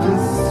all the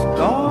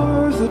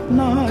stars at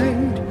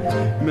night.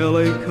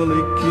 Mele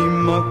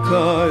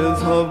Kalikimaka is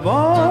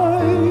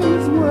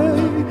Hawaii's way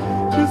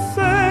to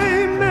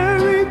say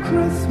Merry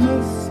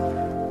Christmas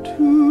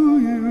to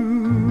you.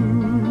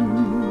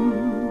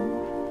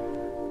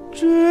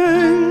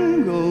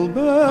 Jingle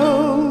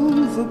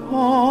bells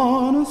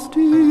upon a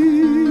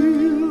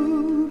steel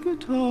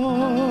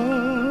guitar,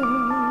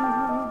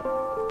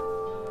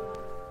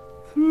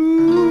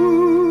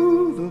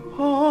 through the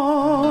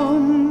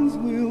ponds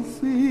we'll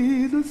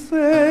see the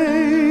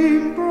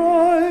same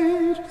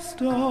bright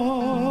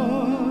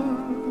star.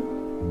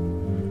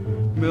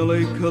 Mele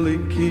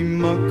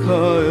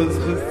Kalikimaka is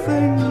the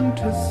thing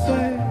to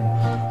say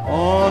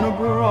on a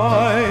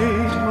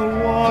bright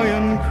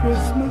Hawaiian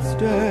Christmas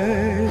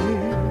day.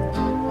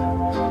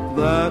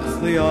 That's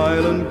the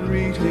island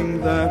greeting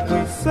that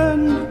we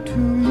send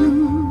to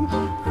you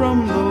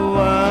from the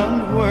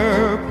land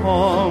where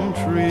palm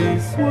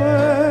trees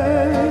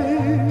sway.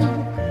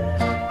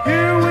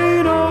 Here we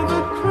know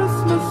that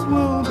Christmas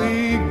will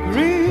be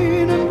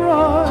green and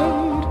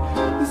bright,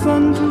 the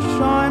sun to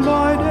shine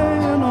by day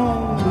and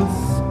all the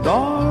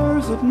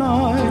stars at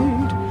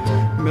night.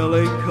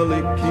 Mele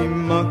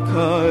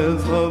Kalikimaka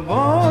is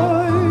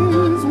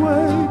Hawaii's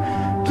way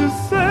to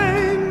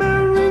say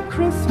Merry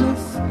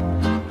Christmas,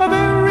 a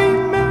very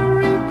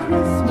Merry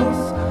Christmas,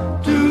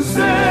 to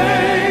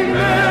say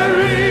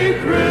Merry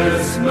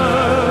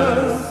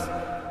Christmas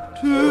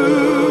to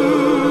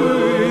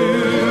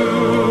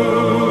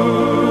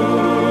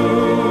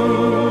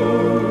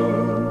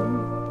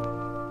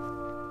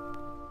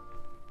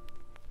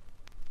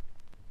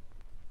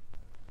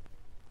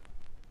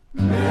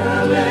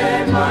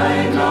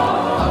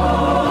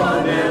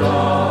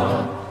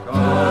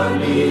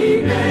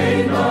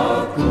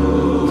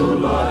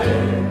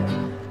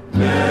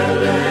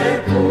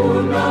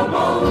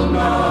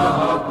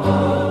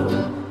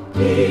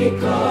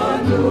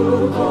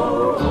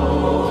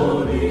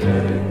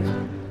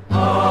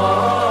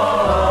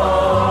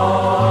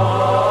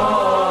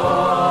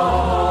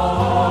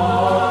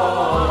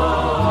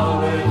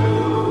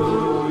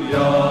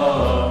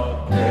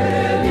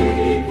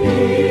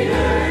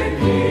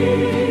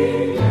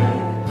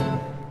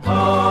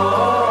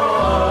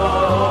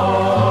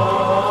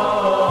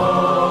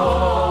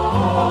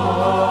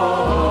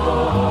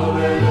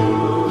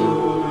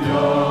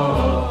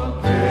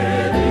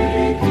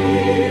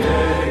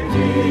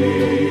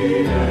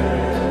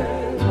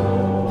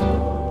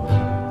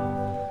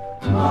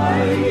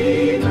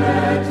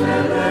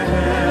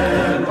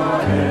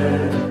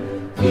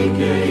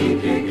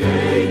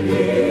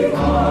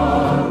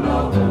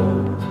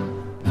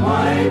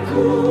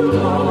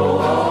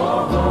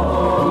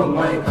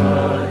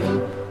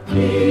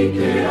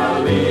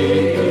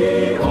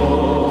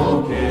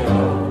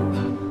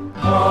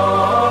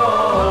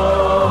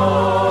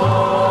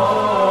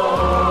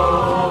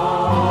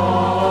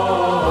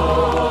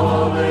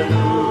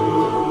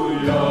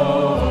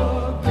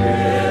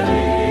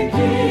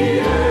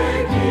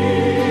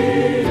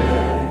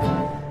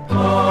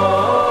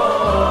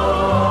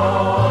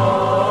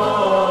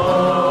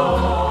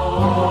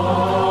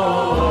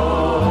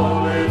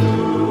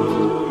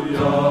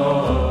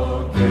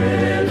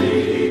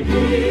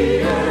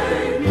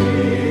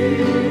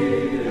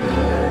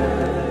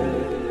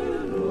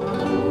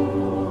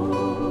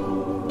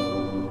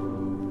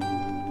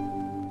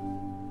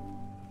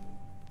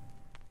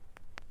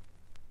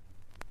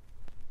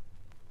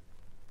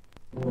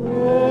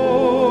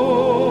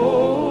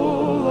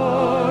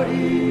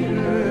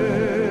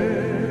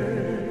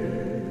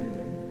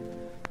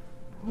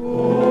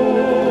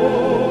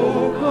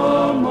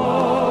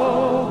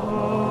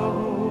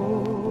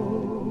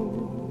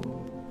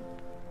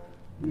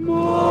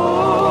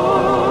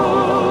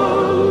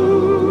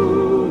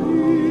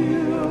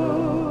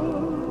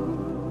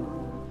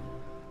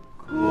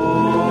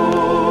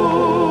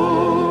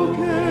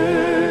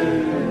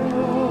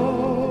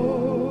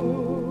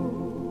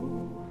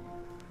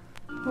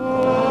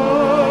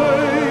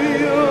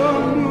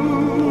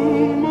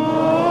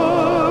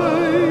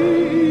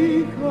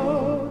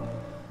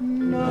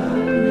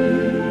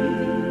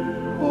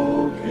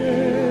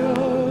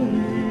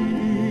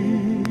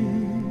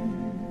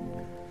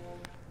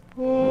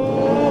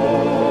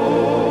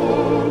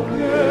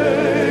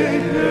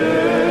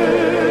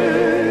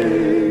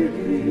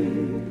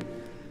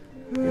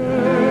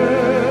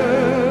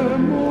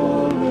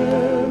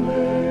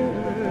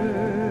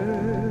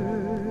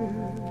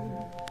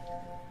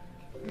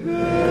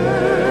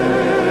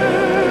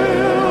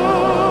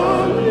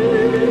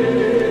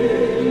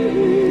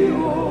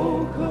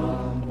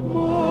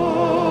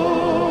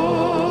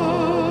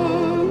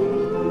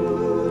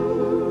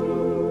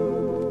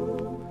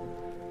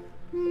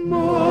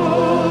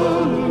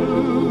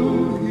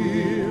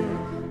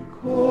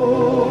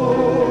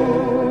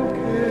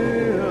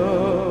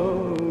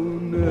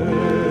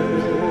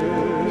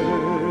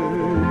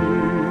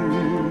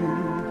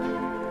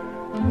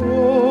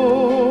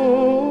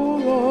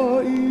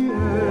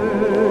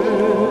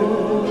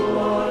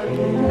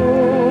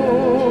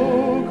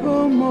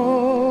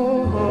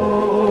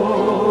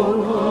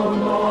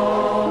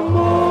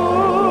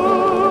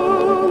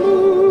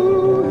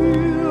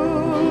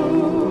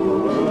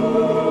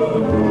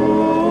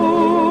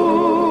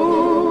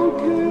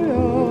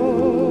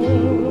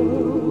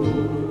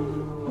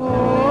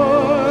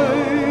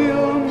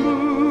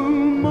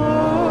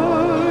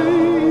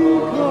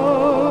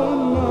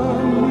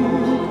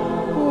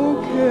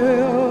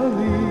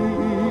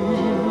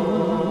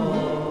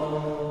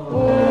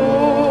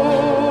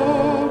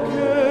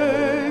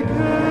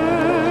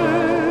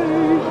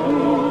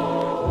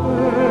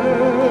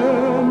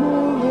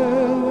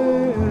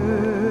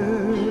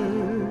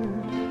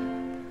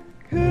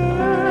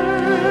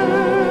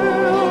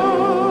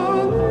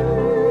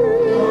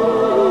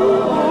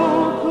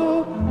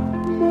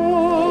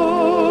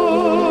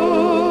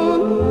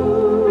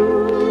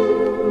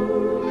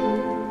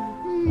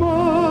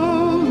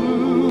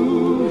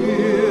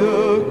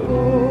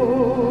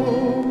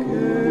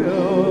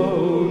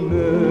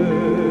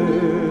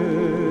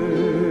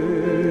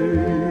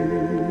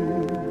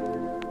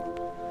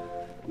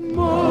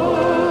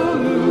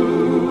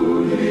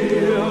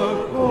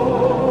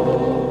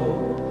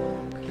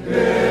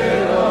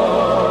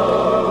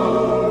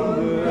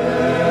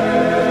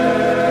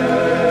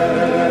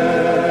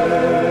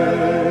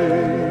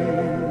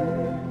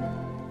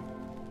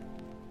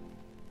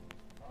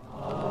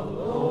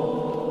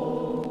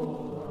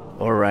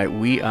right,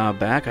 we are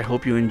back. I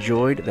hope you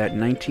enjoyed that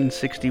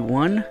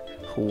 1961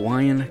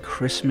 Hawaiian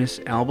Christmas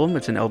album.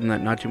 It's an album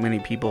that not too many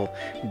people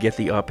get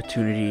the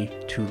opportunity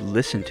to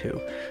listen to,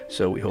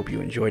 so we hope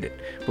you enjoyed it.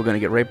 We're going to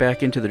get right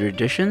back into the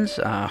traditions.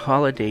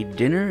 Holiday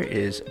dinner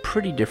is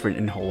pretty different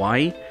in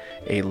Hawaii.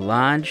 A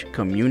large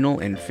communal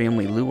and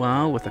family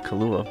luau with a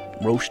kalua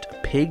roast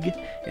pig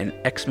and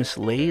Xmas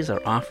leis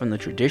are often the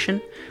tradition.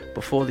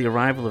 Before the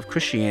arrival of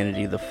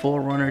Christianity, the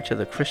forerunner to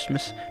the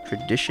Christmas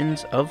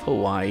traditions of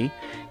Hawaii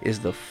is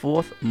the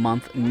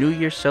 4th-month New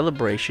Year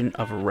celebration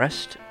of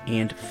rest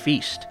and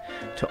feast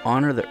to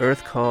honor the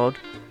earth called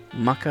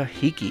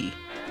Makahiki.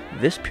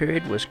 This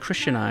period was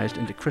Christianized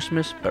into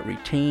Christmas but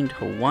retained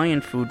Hawaiian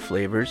food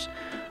flavors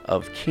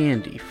of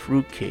candy,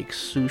 fruitcake,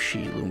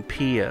 sushi,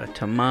 lumpia,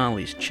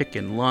 tamales,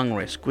 chicken, long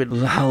rice, squid,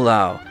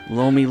 laulau,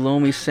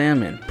 lomi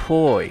salmon,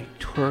 poi,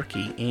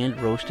 turkey,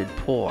 and roasted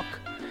pork.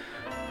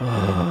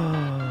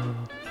 Oh.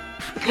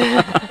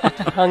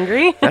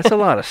 Hungry? That's a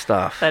lot of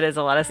stuff. That is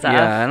a lot of stuff.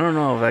 Yeah, I don't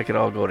know if that could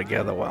all go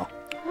together well.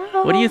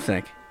 What do you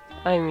think?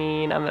 I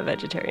mean, I'm a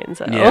vegetarian,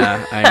 so...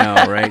 Yeah, I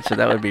know, right? So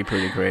that would be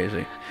pretty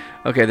crazy.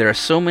 Okay, there are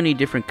so many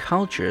different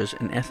cultures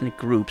and ethnic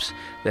groups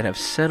that have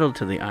settled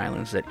to the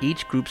islands that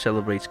each group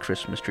celebrates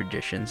Christmas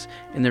traditions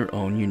in their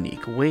own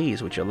unique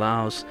ways, which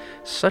allows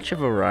such a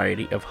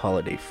variety of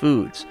holiday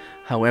foods.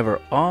 However,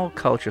 all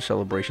culture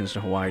celebrations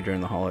in Hawaii during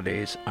the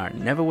holidays are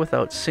never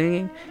without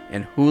singing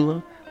and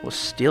hula with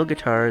steel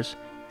guitars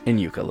and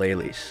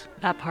ukuleles.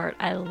 That part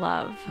I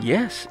love.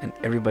 Yes, and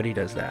everybody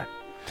does that.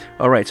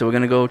 All right, so we're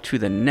going to go to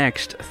the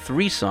next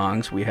 3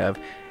 songs. We have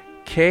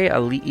Ke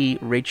Ali'i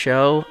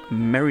Rachel,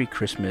 Merry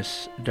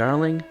Christmas,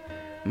 Darling,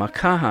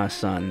 Makaha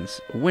Sons,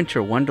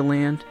 Winter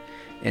Wonderland,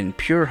 and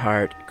Pure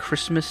Heart,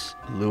 Christmas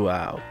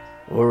Luau.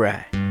 All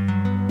right.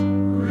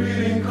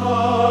 Greeting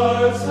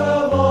cards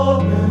have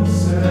all been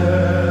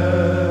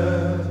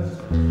sent.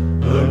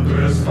 The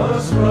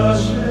Christmas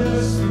rush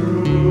is through.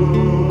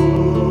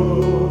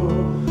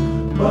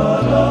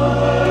 But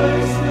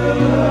I still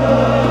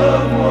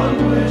have one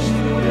wish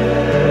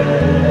today.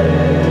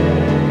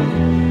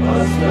 A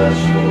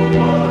special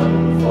one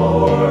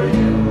for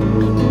you.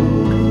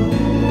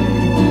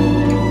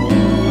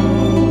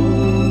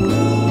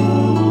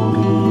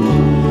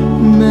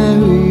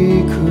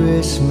 Merry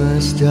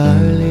Christmas,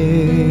 darling.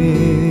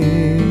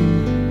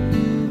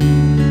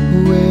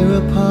 We're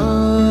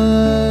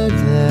apart,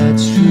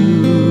 that's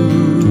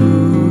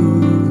true.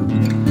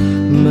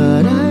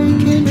 But I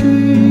can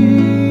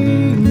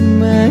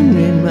dream, and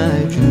in my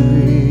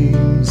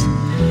dreams,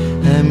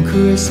 I'm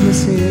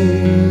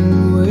Christmasing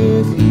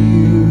with you.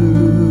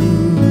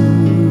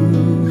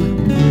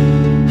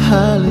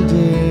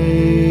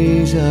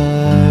 Holidays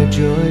are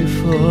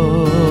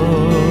joyful.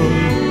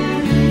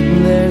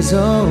 There's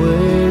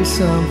always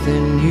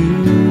something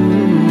new,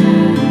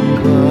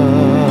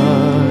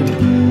 but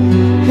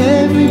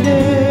every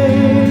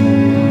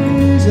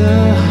day's a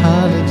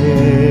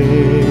holiday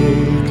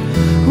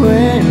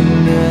when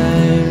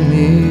I'm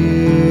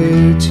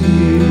near to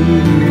you.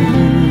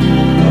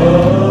 The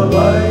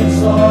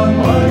lights on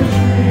my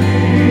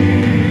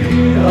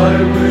tree, I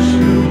wish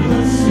you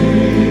could see.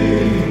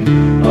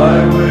 I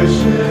wish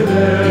it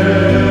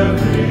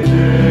every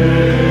day.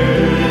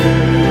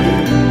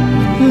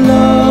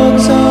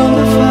 Logs on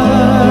the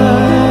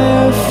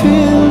fire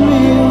fill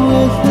me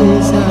with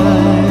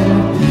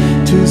desire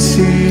to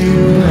see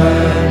you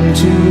and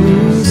to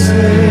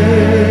say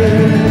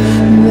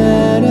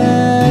that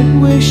I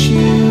wish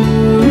you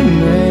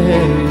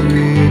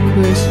Merry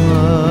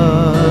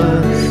Christmas,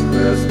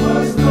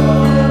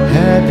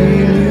 Happy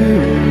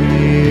New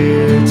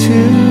Year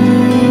too.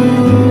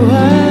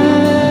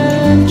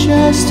 And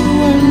just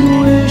one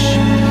wish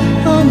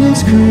on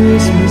this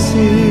Christmas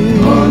Eve.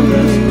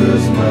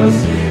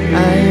 I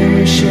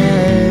wish I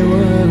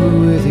were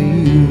with you.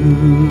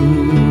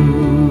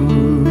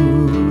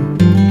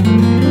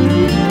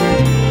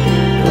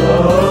 The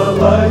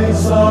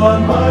lights on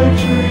my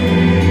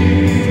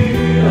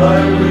tree, I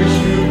wish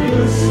you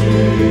could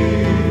see.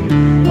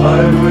 I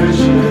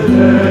wish it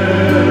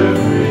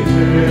every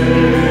day.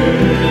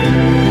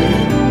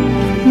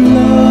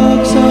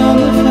 Logs on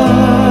the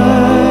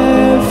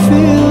fire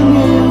fill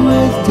me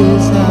with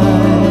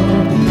desire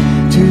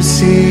to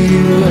see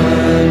you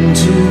and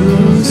to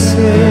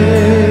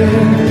say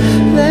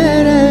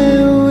that I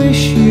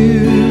wish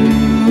you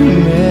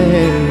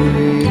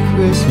Merry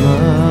Christmas,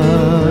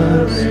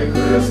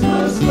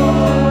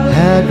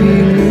 Happy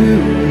New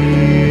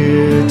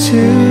Year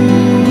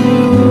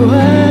too.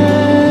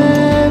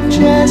 I've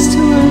just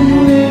one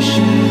wish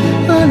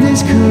on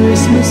this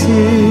Christmas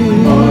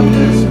Eve.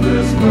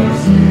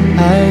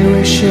 I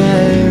wish I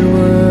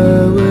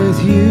were with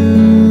you.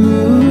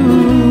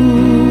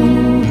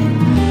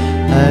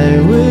 I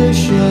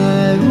wish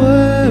I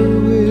were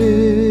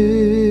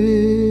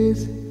with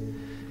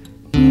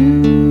you.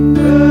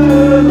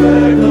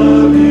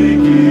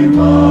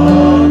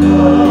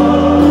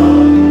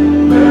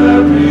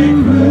 Merry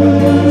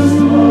Christmas.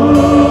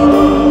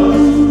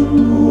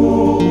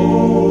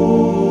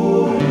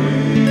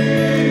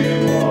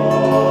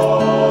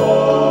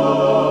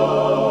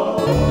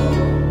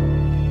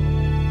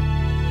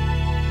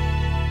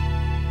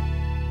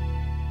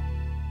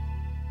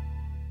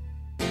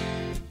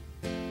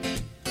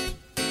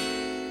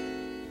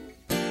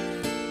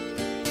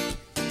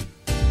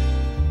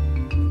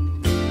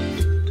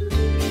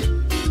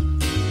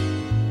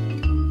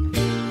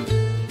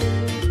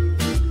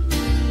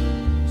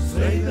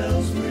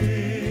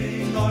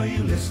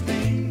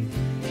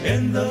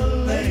 in the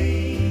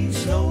lane,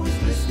 snow is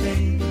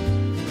glistening.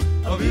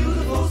 A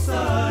beautiful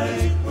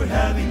sight we're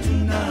having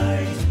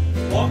tonight,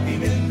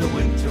 walking in the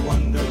winter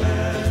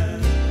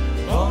wonderland.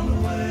 Gone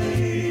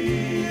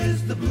away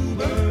is the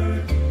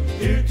bluebird,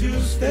 here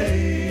to stay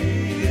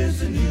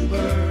is a new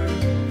bird.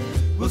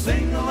 We'll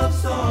sing a love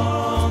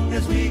song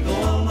as we go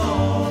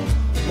along,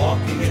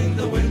 walking in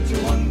the winter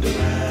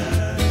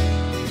wonderland.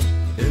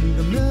 In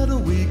the meadow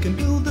we can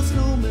build a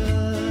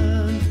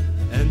snowman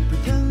and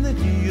pretend that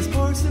he is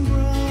Parson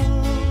Brown.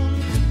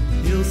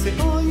 He'll say,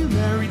 are you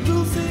married?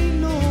 We'll say,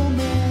 no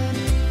man,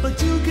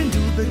 but you can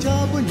do the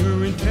job when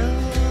you're in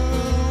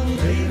town.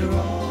 Later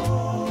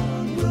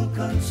on we'll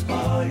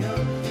conspire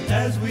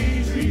as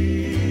we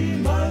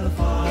dream by the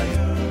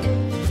fire,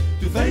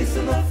 to face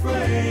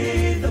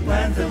unafraid the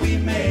plans that we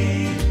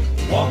made,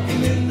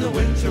 walking in the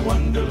winter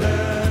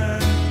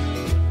wonderland.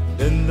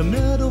 In the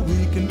meadow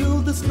we can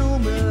build a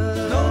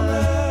snowman,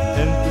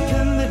 and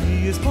pretend that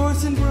he is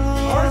Parson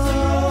Brown.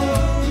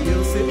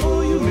 He'll say,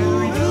 oh, you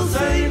married? We'll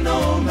say,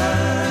 no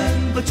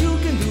man, but you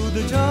can do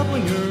the job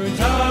when you're in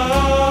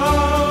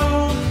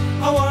town.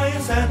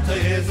 Hawaiian Santa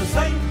is a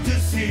sight to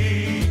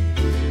see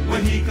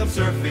when he comes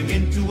surfing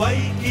into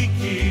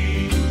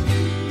Waikiki.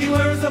 He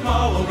wears a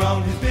mall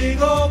around his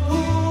big old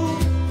pool,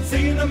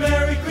 singing a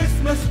Merry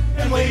Christmas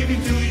and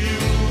waving to you.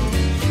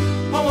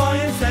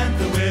 Hawaiian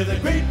Santa with a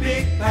great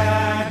big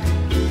pack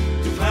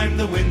to climb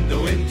the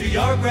window into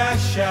your grass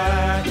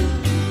shack.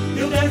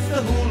 He'll dance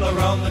the hula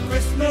around the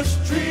Christmas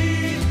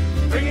tree,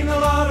 bringing a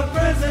lot of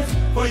presents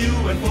for you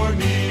and for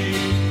me.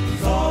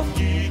 Soft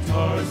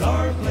guitars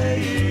are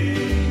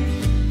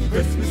playing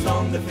Christmas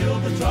songs that fill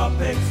the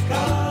tropic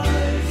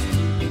skies.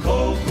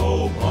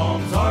 Cocoa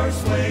palms are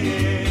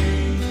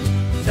swaying,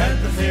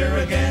 Santa's here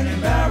again in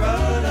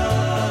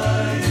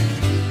paradise.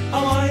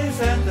 Hawaiian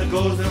Santa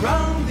goes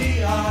around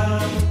the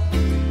aisle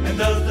and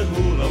does the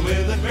hula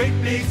with a great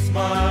big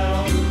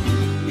smile.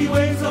 He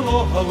waves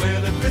aloha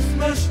with a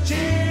Christmas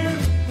cheer,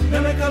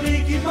 Mele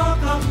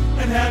Kalikimaka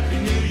and Happy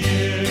New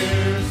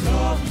Year.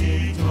 Soft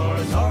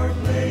guitars are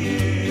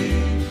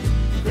playing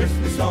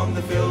Christmas songs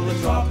that fill the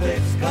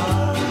tropic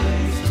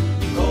skies.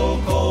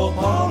 Cocoa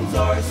palms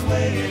are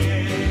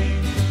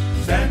swaying,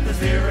 Santa's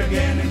here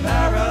again in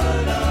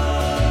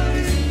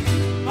paradise.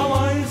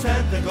 Hawaiian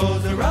Santa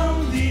goes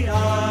around the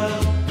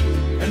aisle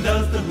and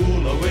does the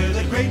hula with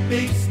a great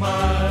big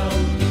smile.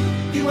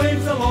 He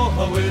waves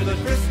aloha with a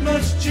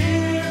Christmas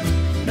cheer,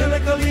 Mele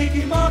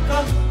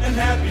Kalikimaka and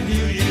Happy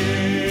New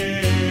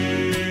Year.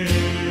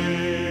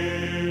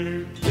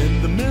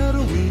 In the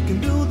meadow we can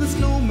build a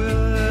snowman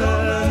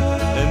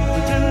and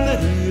pretend that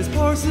he is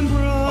Parson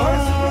Brown.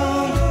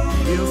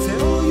 He'll say,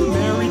 oh, you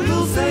married?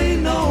 We'll say,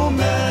 no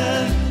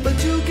man,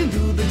 but you can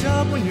do the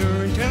job when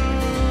you're in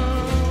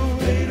town.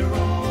 Later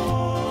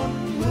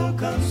on we'll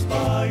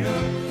conspire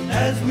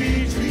as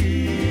we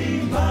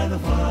dream by the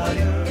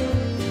fire,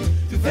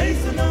 to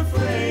face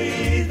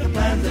unafraid the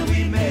plans that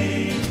we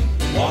made,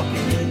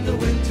 walking in the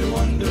winter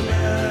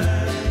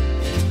wonderland.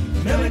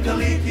 Mele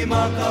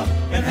Kalikimaka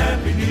and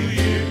Happy New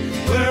Year.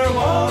 We're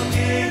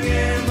walking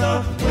in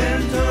the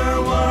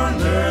winter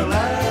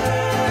wonderland.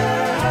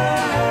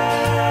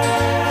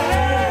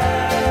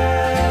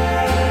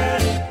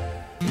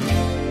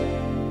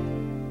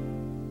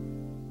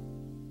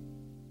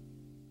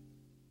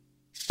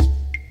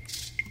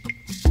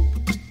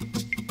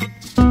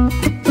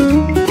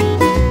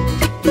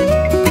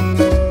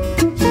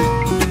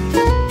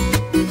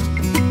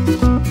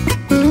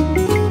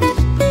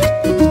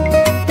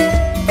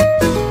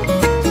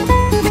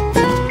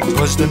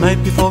 The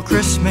night before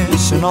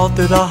Christmas, and all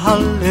through the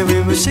holly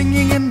we were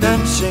singing and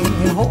dancing.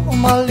 And ho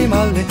mali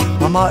mali,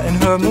 Mama in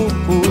her moo,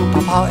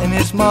 Papa in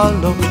his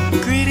malo,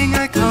 greeting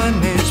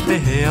iconics,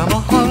 behea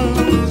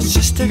mahalo.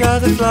 Sister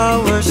gathered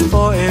flowers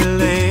for a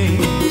lay,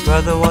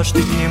 brother watched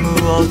the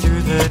emu all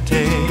through the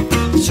day.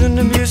 Soon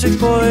the music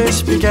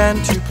boys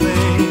began to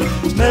play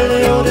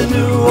Meleo de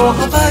Nu o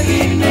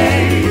Hawaii.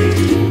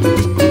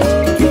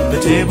 The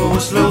table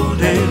was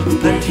loaded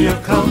with plenty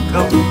of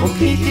cocoa,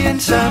 okihi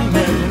and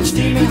salmon and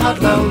steaming hot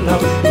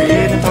laulau. We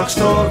ate and talked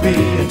story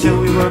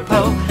until we were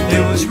pau. It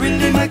was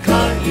really my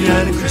kai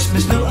at a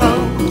Christmas luau.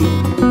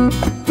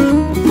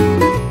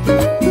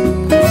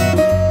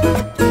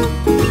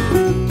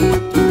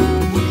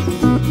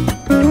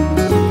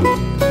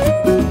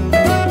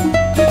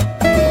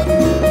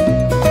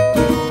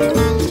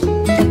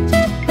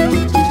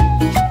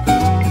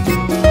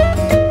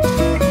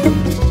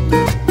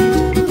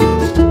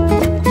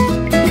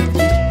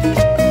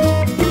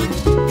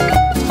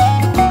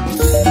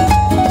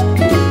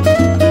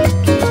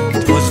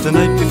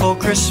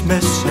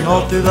 Christmas, and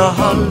all through the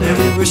holiday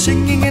we were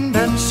singing and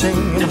dancing.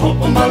 And ho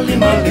mali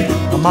mali,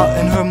 Mama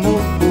in her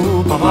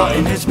moo, Papa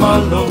in his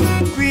malo,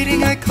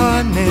 greeting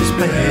iconics,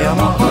 behea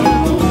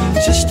mahalo.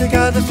 Sister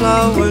gathered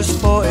flowers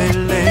for a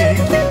lay,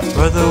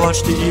 brother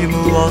watched the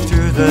emu all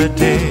through the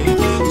day.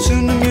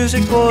 Soon the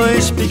music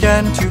boys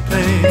began to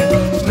play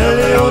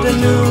Meleo de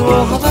Nu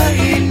o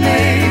Hawaii.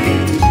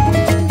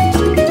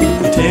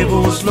 The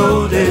table was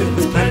loaded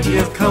with plenty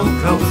of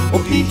cocoa,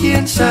 oh peaky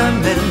and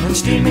salmon, and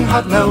steaming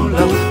hot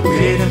lolo. We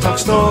ate and talked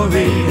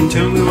story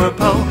until we were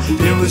po.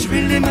 It was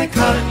really my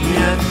cotty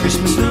at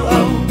Christmas,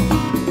 oh.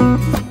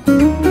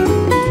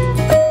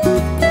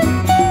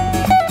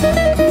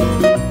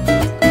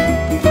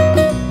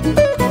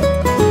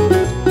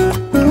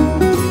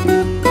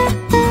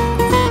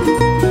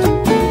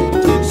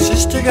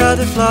 Got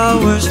the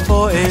flowers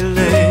for a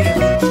lay.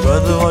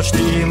 Brother watched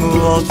the emu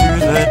all through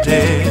the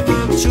day.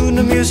 Soon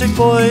the music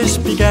boys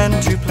began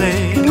to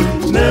play.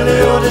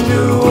 Melody the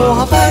new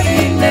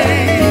Hawaii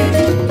nay.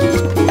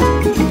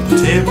 The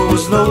table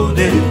was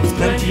loaded with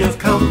plenty of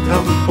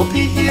cocoa, oh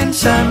peaky and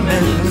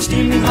salmon, and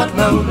steaming hot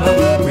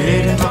lolo. We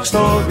ate and talked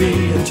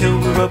story until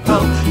we were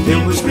po.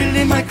 It was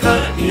really my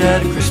cutty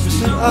at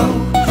Christmas, oh.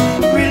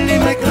 Really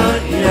my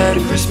cutty at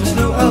Christmas,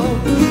 oh.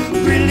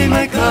 Really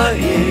my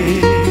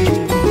cutty.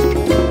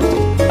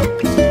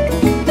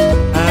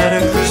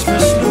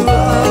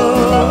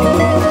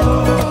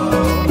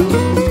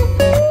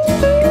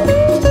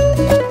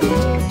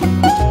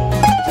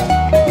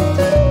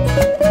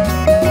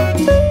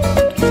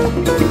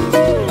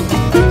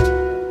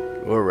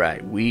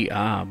 We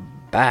are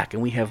back,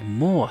 and we have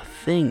more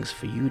things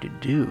for you to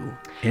do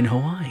in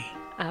Hawaii.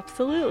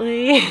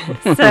 Absolutely.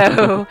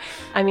 So,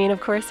 I mean,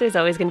 of course, there's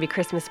always going to be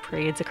Christmas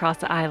parades across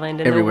the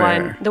island. And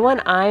everywhere. The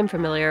one I'm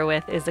familiar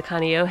with is the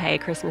Kaneohe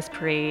Christmas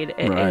Parade.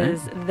 It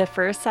is the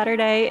first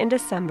Saturday in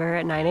December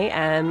at 9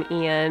 a.m.,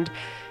 and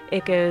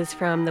it goes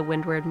from the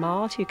Windward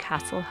Mall to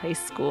Castle High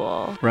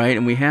School. Right,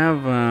 and we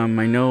have,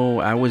 I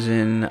know I was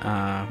in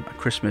a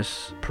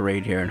Christmas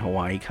parade here in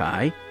Hawaii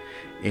Kai.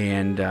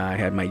 And I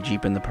had my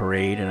Jeep in the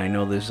parade, and I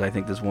know there's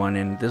one,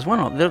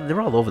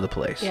 they're all over the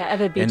place. Yeah,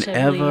 Ewa Beach,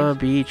 and Ewa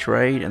Beach,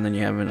 right? And then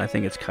you have, I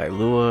think it's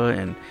Kailua,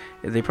 and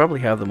they probably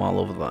have them all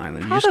over the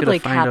island. Probably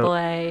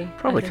Kapolei.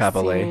 Probably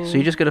Kapolei. So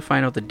you just got to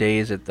find out the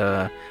days that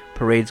the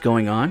parade's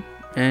going on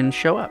and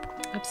show up.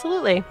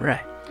 Absolutely.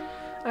 Right.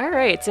 All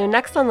right, so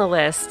next on the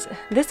list,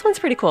 this one's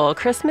pretty cool.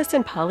 Christmas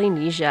in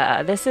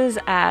Polynesia. This is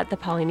at the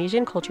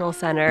Polynesian Cultural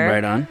Center.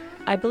 Right on.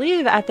 I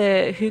believe at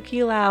the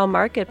Hukilau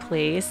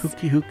Marketplace.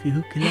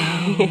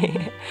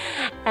 Hukilau.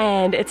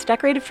 And it's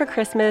decorated for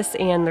Christmas,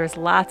 and there's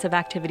lots of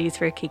activities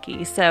for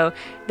Kiki. So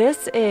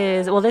this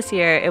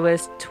year it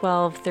was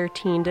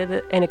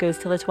 12/13, and it goes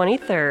till the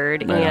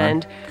 23rd. Right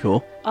and on.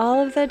 Cool.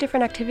 All of the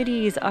different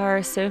activities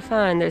are so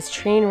fun. There's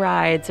train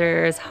rides,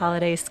 there's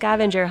holiday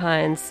scavenger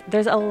hunts,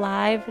 there's a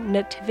live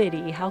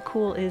nativity. How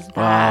cool is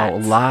that? Wow,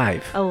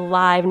 live. A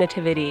live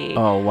nativity.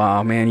 Oh,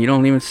 wow, man. You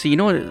don't even see... You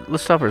know what?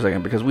 Let's stop for a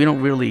second, because we don't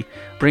really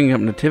bring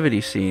up nativity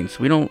scenes.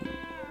 We don't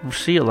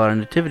see a lot of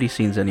nativity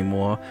scenes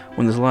anymore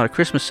when there's a lot of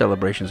Christmas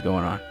celebrations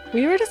going on.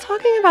 We were just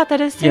talking about that.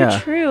 It's so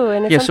true.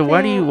 And it's so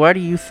why do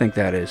you think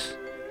that is?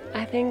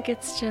 I think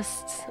it's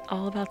just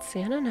all about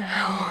Santa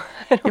now.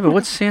 Yeah, but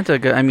what's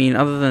Santa? I mean,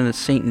 other than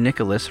Saint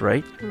Nicholas,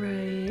 right?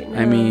 Right. No.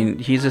 I mean,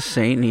 he's a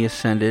saint and he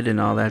ascended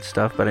and all that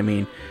stuff. But I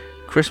mean,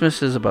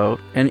 Christmas is about,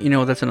 and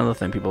that's another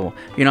thing. People,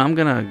 I'm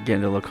gonna get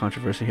into a little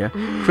controversy here.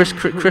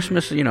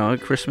 Christmas,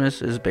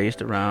 Christmas is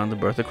based around the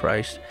birth of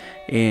Christ,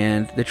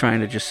 and they're trying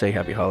to just say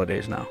Happy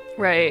Holidays now.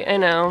 Right. I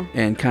know.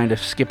 And kind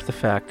of skip the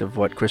fact of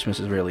what Christmas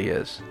really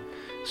is.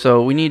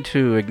 So we need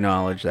to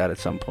acknowledge that at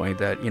some point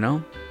that,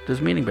 there's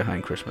meaning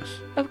behind Christmas.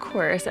 Of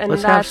course. And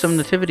let's have some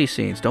nativity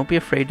scenes. Don't be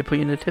afraid to put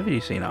your nativity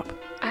scene up.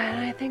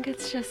 And I think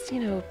it's just,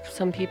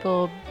 some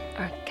people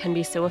can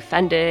be so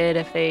offended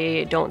if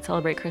they don't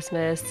celebrate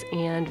Christmas.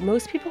 And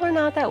most people are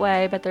not that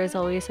way, but there's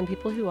always some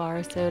people who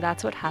are. So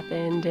that's what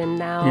happened. And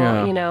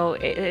now,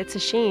 it's a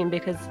shame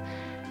because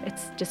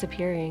it's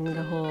disappearing,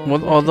 the whole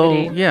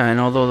nativity.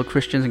 Although the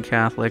Christians and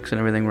Catholics and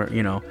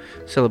everything,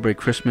 celebrate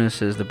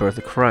Christmas as the birth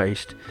of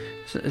Christ,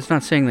 it's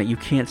not saying that you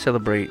can't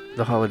celebrate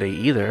the holiday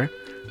either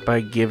by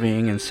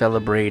giving and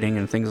celebrating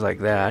and things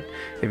like that.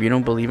 If you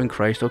don't believe in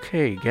Christ,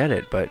 okay, get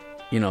it, but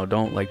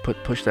don't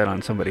push that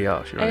on somebody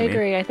else. You know what I mean?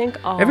 Agree. I think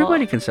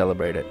everybody can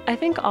celebrate it. I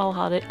think all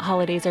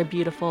holidays are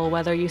beautiful,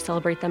 whether you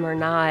celebrate them or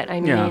not.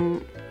 I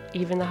mean,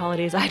 even the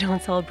holidays I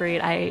don't celebrate,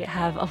 I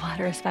have a lot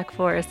of respect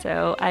for.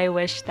 So I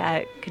wish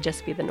that could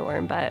just be the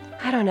norm, but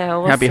I don't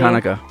know. Happy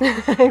Hanukkah.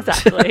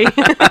 Exactly.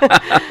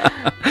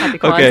 Happy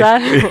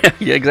Kwanzaa. Okay.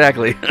 Yeah,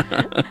 exactly.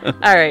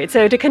 All right.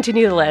 So to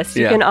continue the list,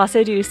 you can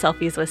also do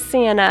selfies with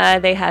Santa.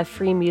 They have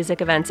free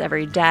music events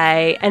every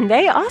day, and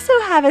they also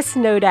have a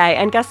snow day.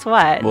 And guess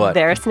what? What?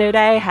 Their snow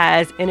day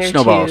has inner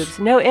Snowballs. tubes.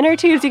 No inner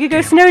tubes. You could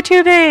go snow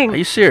tubing. Are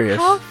you serious?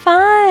 How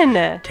fun!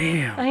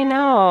 Damn. I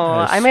know.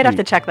 That is I might have to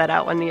sweet. check that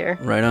out one year.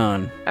 Right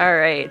on. All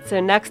right. So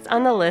next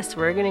on the list,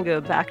 we're going to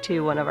go back to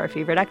one of our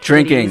favorite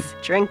activities.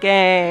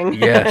 Drinking.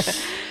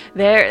 Yes.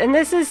 And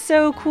this is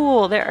so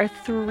cool. There are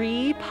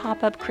 3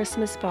 pop-up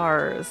Christmas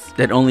bars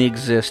That only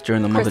exist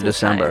during the month of Christmas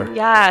December. time.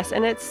 Yes,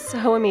 and it's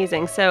so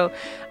amazing. So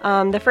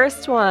the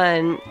first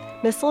one,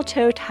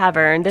 Mistletoe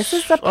Tavern. This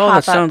is a pop-up. Oh,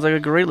 that sounds like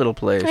a great little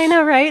place. I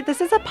know, right? This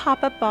is a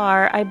pop-up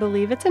bar. I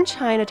believe it's in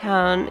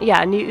Chinatown.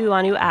 Yeah,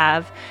 Niuanu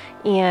Ave.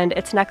 And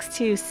it's next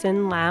to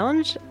Sin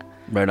Lounge.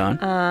 Right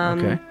on.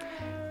 Okay.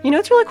 You know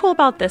what's really cool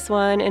about this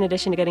one, in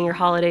addition to getting your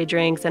holiday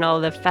drinks and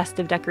all the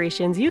festive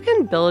decorations, you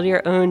can build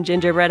your own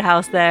gingerbread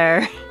house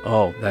there.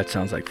 Oh, that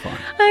sounds like fun.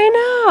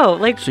 I know.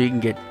 Like, so you can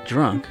get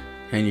drunk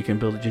and you can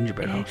build a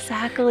gingerbread house.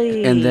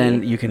 Exactly. And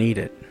then you can eat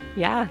it.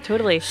 Yeah,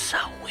 totally.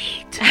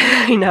 Sweet.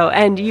 I know.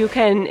 And you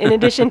can, in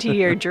addition to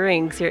your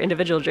drinks, your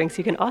individual drinks,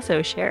 you can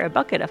also share a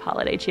bucket of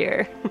holiday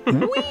cheer.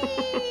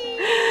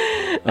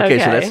 Okay,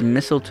 so that's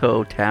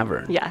Mistletoe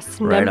Tavern.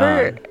 Yes.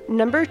 Right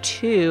Number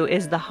 2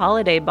 is the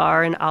Holiday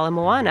Bar in Ala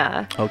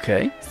Moana.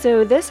 Okay.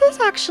 So this is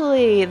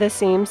actually the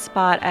same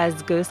spot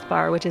as Ghost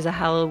Bar, which is a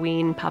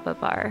Halloween pop-up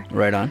bar.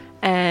 Right on.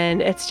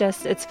 And it's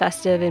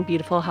festive and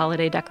beautiful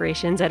holiday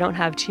decorations. I don't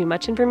have too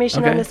much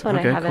information on this one.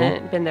 I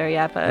haven't been there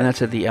yet. But and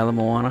that's at the Ala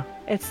Moana?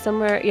 It's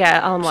somewhere,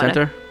 Ala Moana.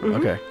 Center?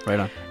 Okay, right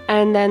on.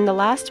 And then the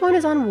last one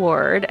is on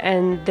Ward,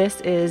 and this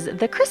is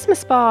the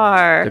Christmas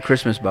Bar. The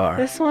Christmas Bar.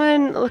 This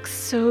one looks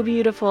so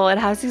beautiful. It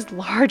has these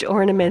large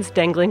ornaments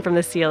dangling from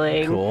the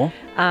ceiling. Cool.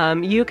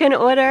 You can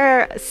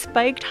order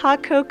spiked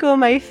hot cocoa,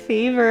 my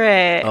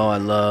favorite. Oh, I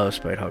love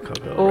spiked hot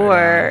cocoa.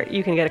 Or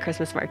you can get a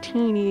Christmas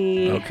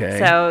martini. Okay.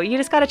 So you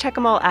just got to check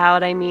them all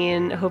out. I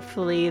mean,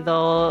 hopefully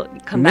they'll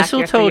come back here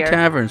for Mistletoe your...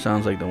 Tavern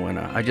sounds like the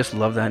winner. I just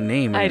love that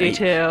name. I do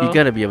too. You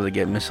got to be able to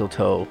get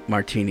mistletoe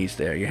martinis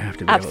there. You have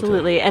to be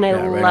Absolutely. able to. And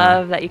I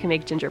love that you can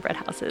make gingerbread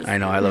houses. I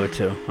know. I love it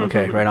too.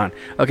 Okay, right on.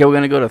 Okay, we're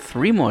going to go to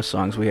 3 more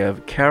songs. We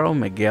have Carol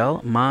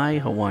Miguel, My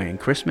Hawaiian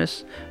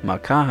Christmas,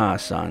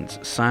 Makaha-san's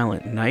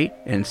Silent Night,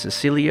 and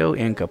Cecilio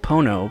and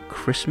Capono,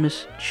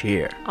 Christmas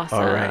Cheer. Awesome.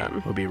 All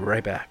right. We'll be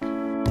right back.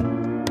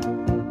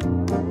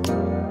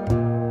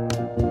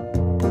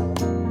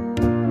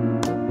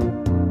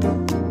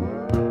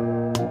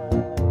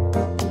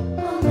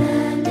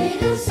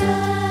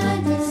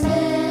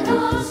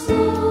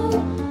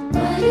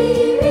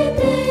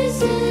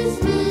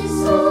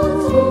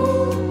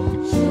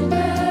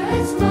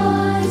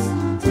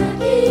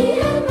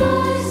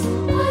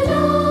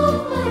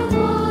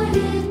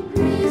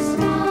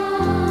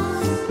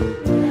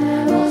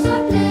 Carols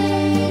are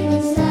played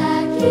in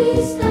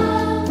Stacky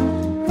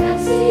style.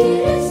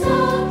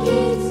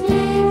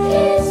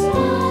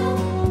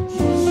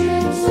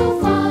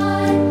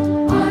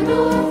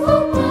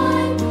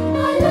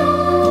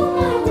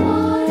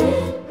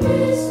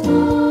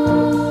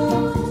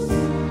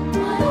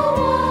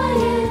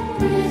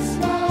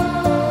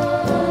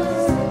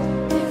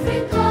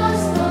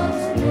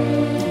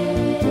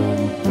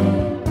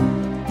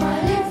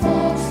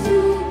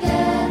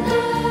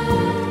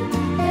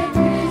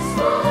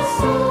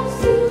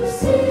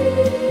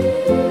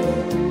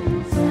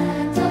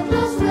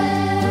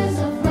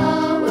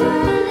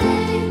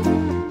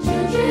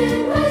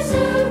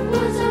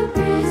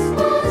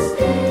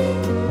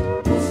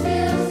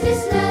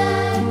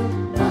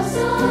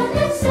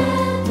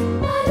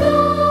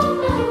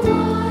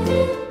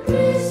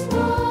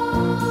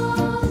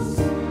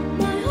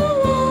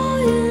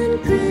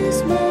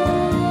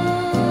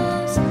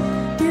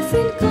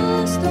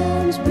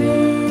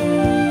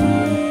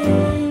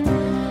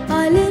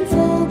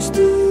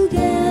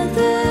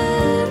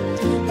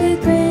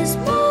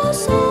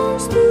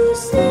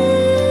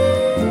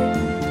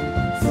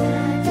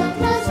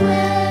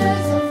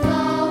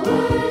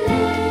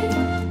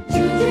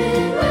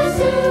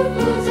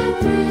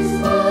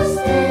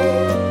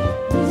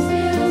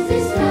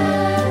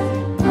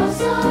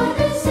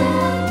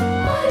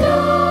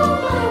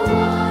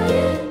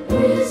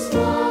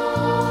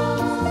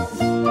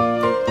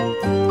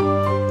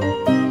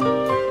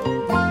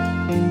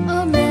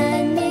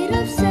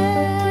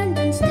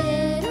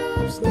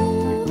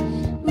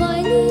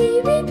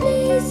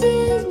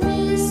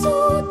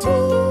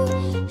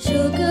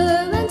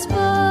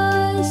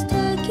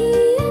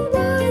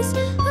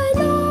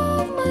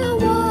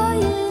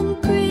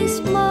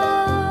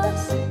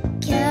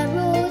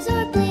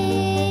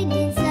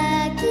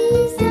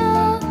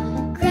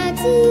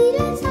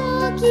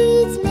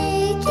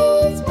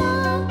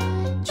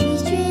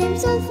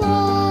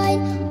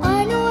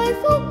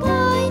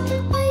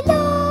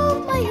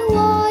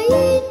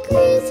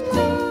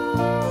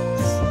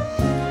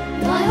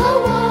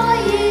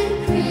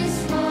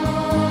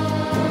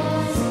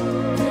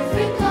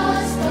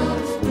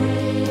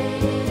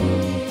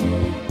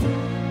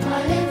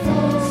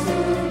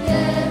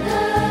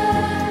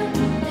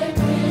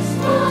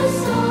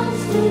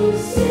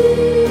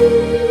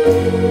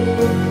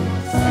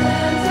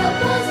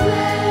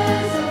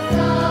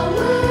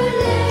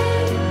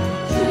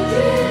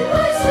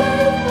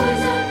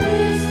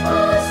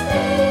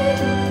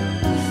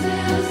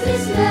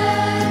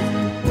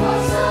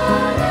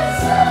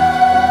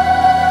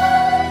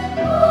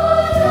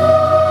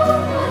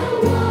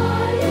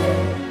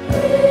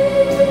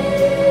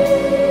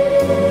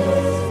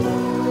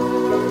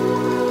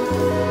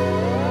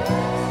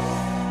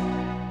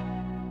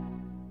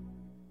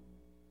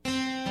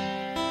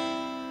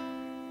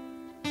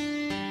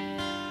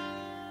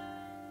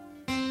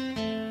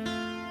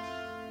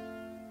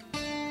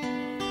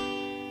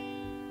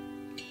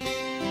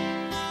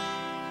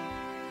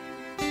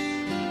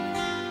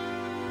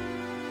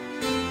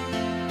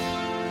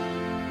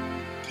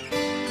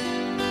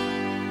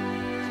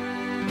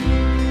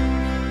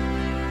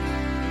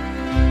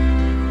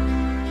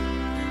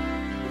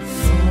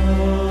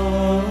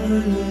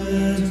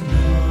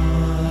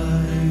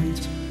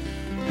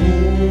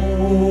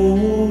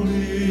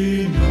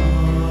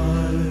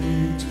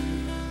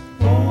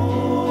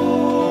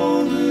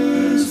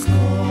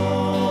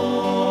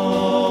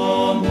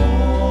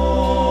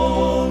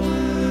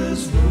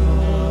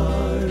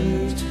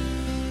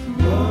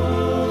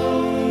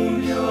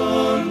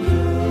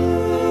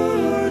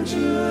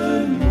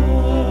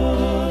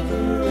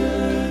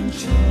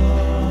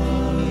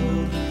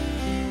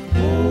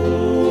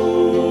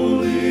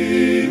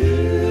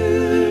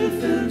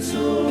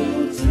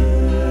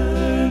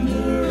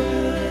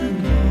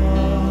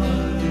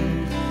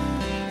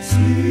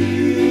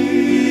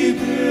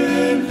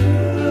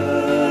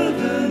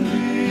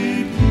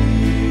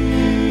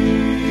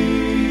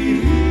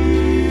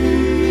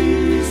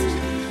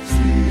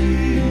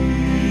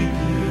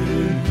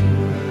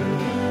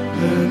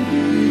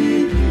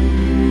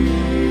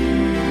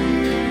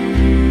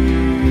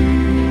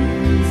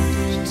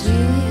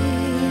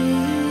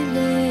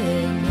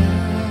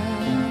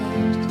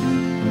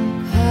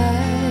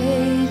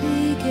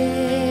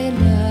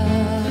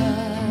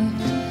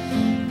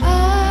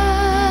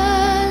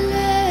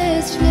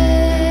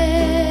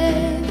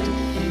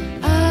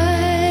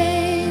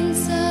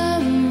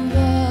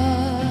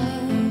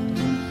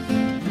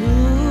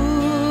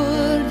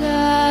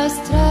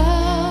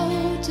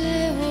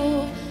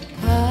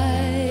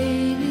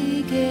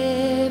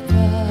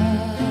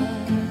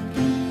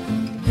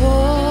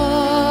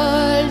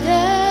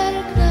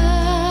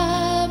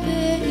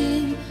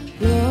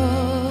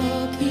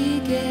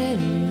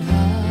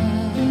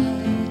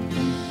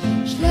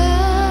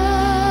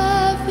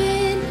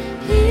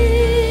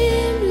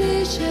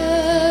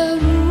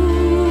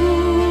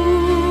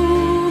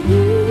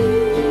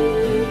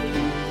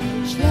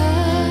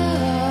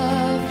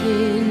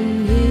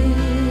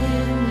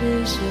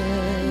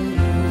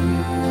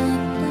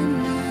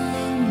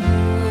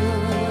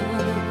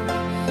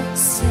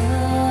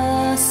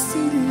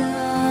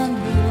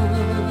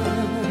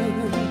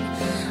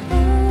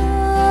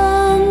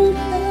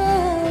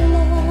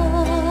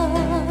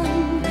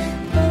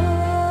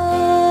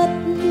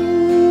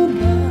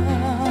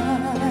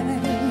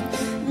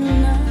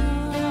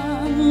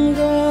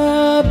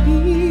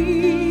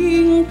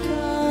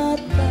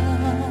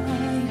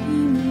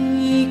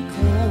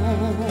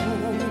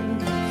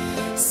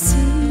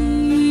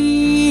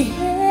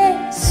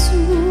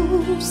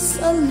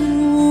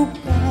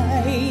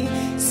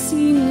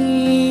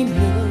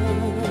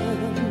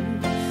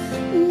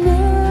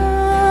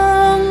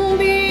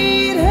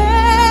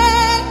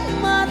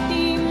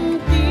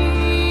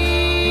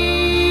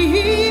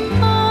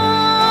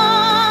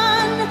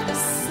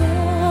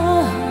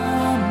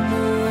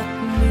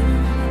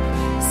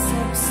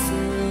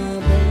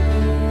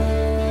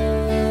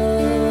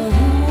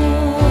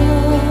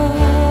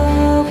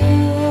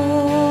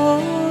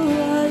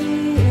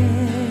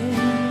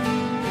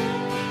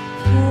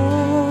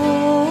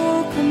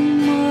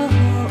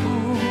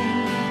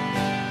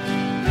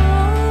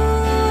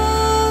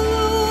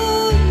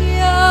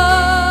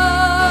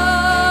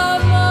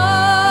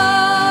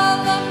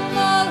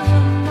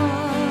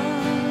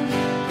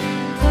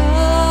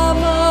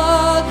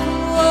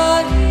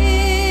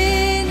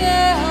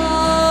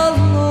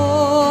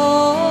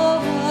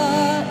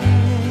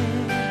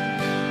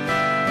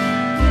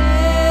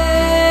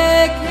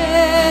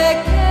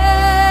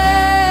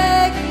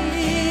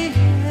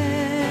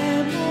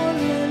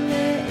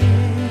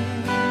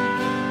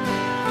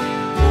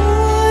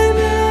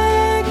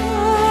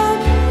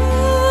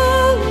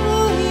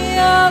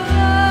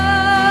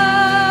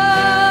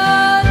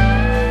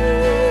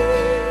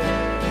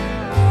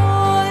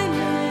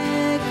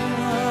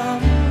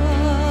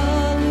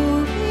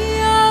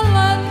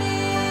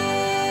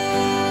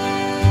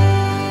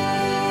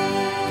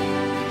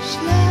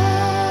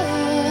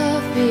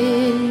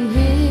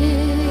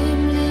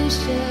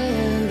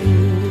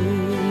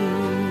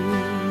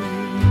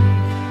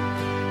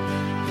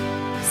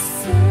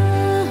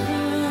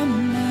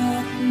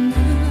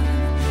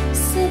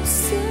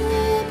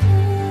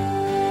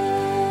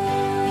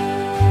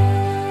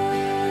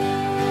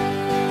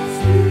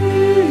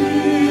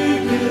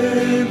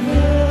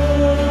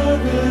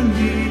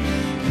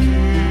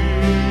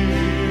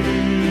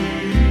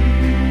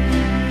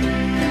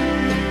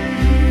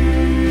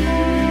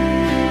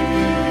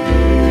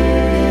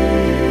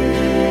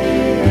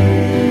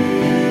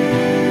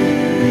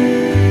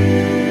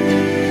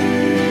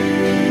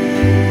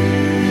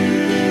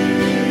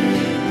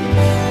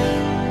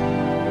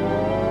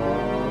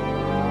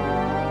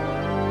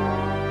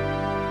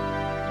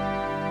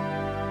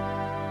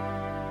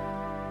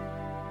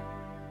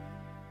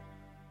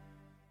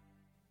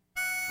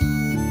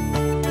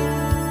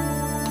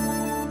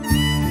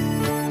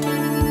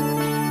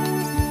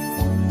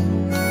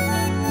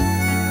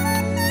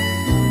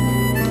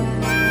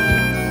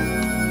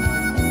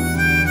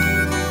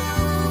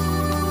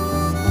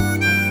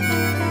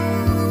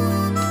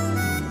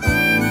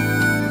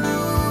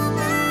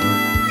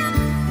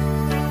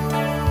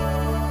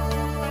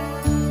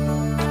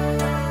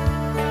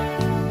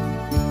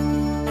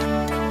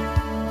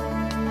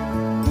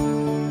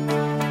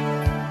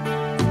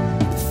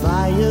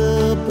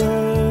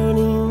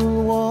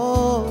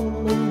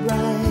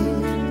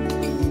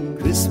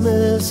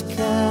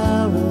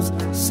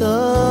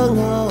 sung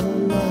all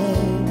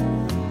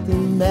night, the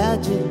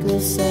magical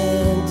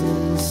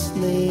Santa's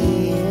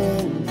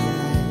sleighing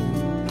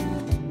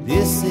ride.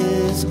 This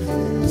is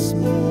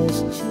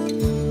Christmas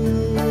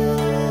cheer.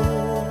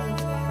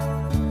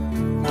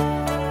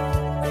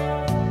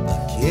 A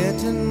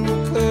kitten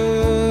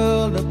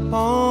curled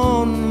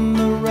upon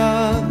the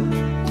rug,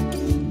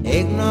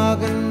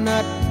 eggnog and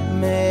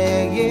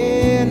nutmeg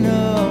in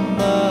a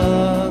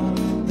mug,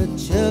 the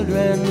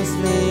children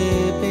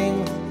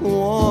sleeping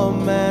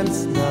warm and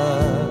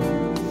snug.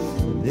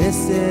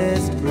 This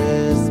is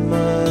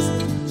Christmas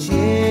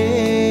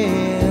cheer.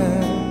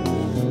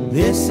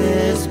 This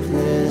is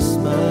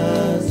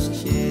Christmas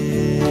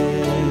cheer.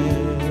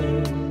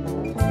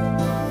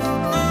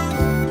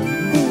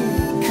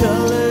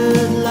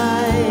 Colored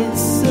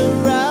lights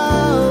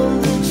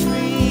surround the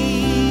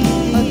tree,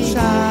 a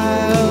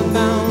child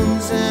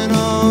bouncing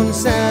on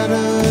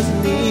Santa's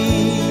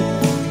knee,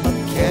 a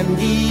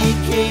candy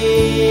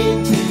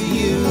cane to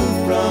you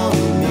from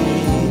me.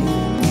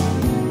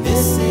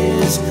 This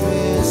is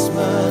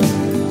Christmas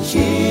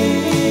cheer.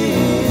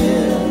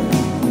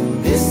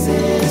 This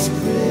is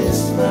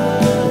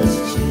Christmas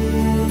cheer.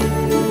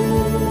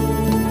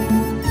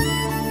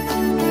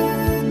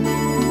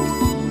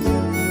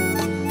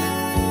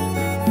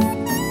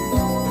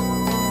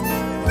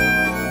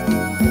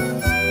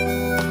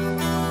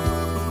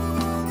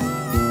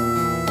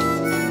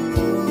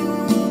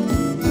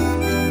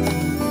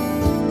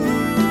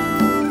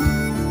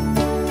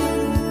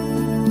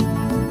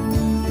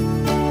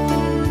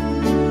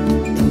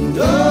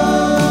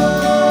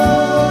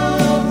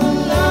 And the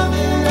love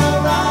in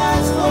our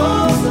eyes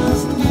holds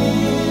us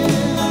near.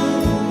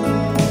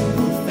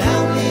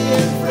 Family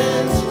and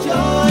friends,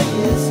 joy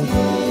is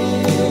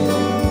here.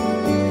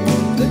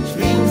 The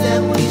dreams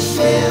that we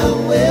share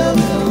will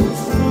come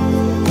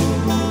true.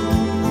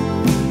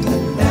 The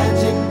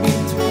magic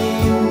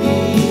between me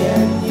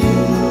and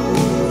you.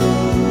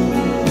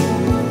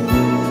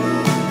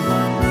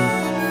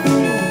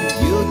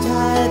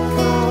 Yuletide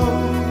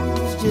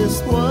comes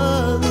just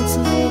once a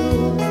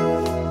year,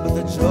 but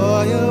the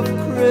joy of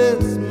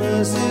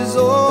Christmas is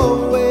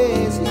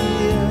always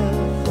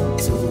here.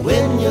 So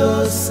when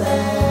you're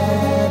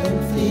sad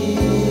and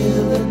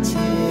feel a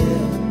tear,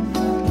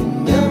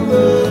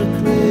 remember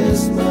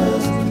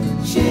Christmas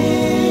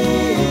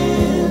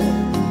cheer.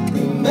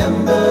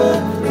 Remember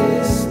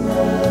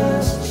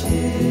Christmas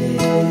cheer.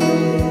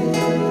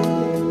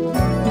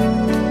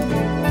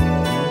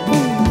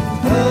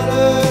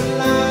 Colored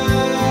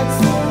lights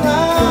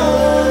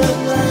around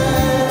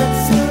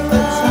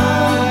the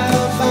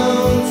child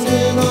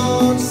bouncing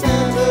on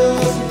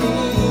Santa's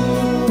knee,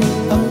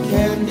 a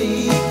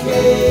candy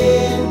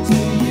cane to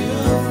you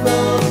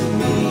from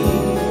me.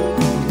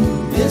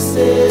 This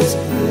is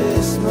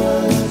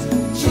Christmas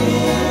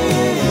cheer.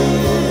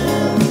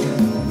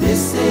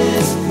 This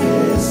is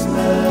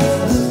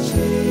Christmas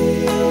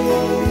cheer.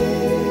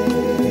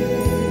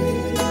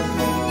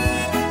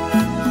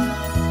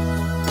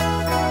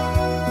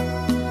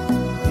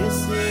 This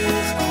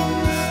is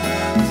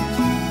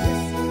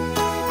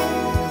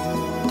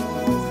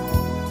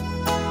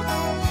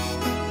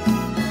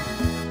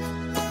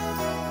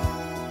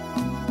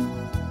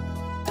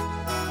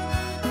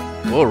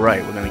All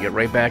right, we're going to get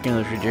right back into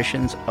the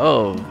traditions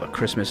of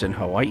Christmas in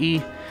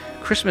Hawaii.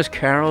 Christmas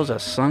carols are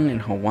sung in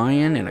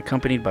Hawaiian and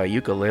accompanied by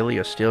ukulele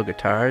or steel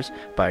guitars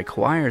by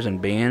choirs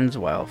and bands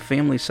while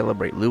families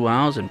celebrate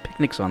luau's and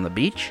picnics on the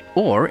beach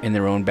or in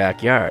their own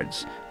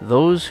backyards.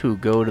 Those who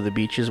go to the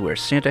beaches wear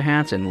Santa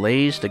hats and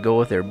leis to go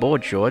with their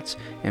board shorts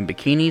and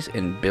bikinis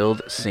and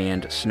build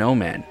sand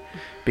snowmen.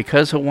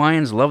 Because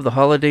Hawaiians love the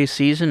holiday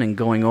season and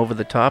going over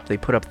the top, they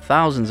put up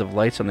thousands of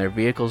lights on their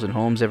vehicles and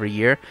homes every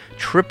year,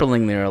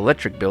 tripling their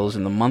electric bills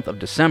in the month of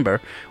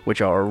December, which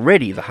are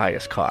already the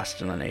highest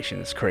cost in the nation.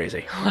 It's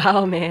crazy.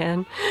 Wow,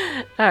 man.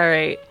 All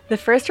right. The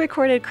first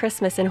recorded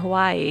Christmas in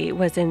Hawaii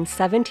was in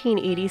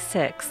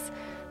 1786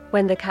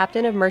 when the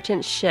captain of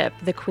merchant ship,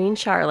 the Queen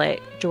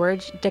Charlotte,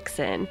 George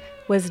Dixon,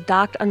 was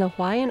docked on the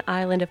Hawaiian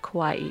island of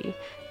Kauai.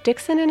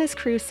 Dixon and his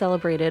crew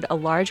celebrated a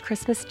large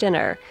Christmas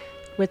dinner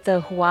with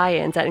the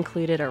Hawaiians that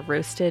included a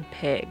roasted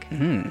pig.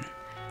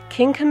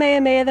 King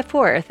Kamehameha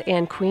IV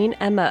and Queen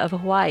Emma of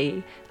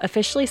Hawaii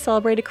officially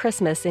celebrated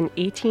Christmas in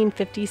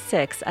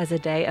 1856 as a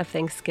day of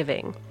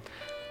Thanksgiving.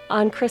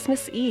 On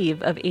Christmas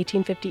Eve of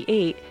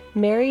 1858,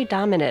 Mary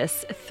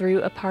Dominus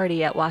threw a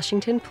party at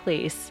Washington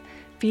Place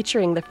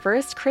featuring the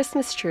first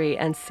Christmas tree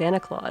and Santa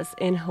Claus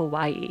in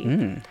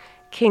Hawaii.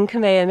 King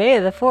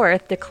Kamehameha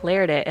IV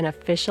declared it an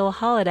official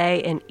holiday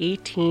in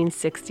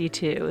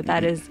 1862.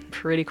 That is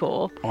pretty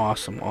cool.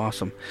 Awesome,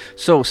 awesome.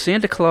 So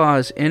Santa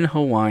Claus in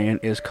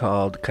Hawaiian is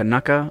called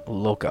Kanaka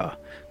Loka.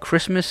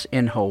 Christmas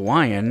in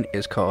Hawaiian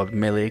is called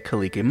Mele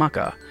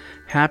Kalikimaka.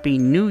 Happy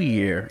New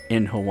Year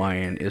in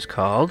Hawaiian is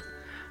called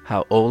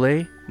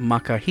Hau'ole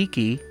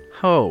Makahiki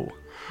Ho.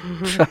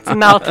 It's a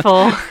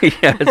mouthful.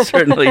 Yeah, it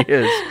certainly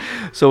is.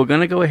 So we're going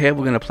to go ahead.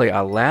 We're going to play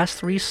our last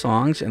three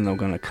songs, and then we're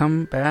going to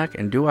come back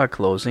and do our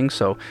closing.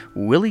 So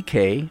Willie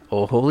K,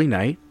 Oh Holy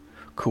Night,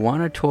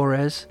 Kuana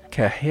Torres,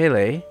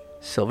 Kahele,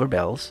 Silver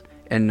Bells,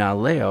 and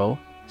Naleo,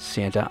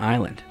 Santa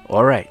Island.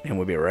 All right, and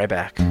we'll be right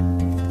back.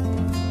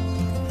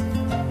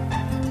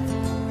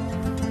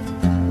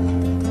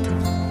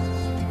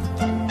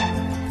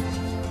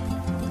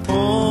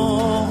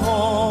 Oh,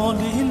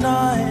 holy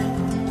night,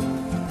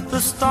 the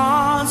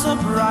stars are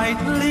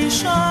brightly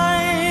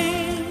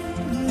shining.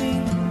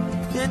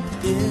 It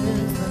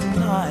is the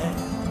night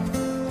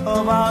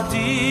of our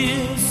dear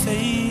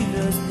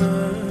Savior's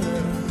birth.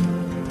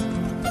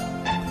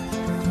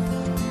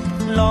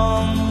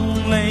 Long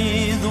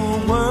lay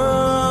the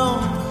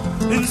world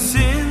in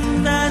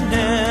sin and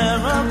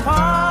error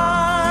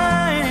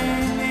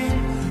pining,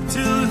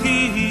 till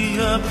he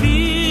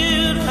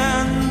appeared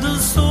and the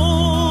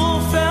soul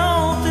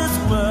felt his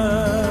word.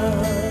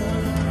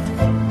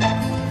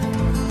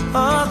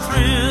 A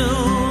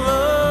thrill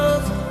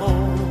of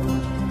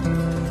hope,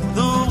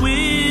 the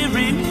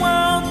weary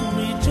world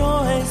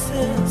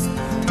rejoices,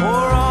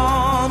 for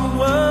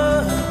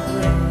onward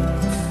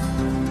brings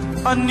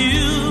a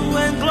new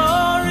and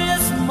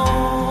glorious morn.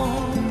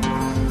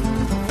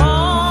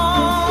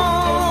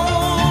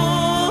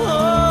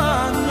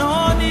 On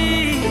your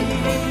knees,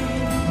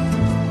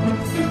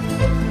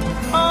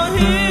 oh,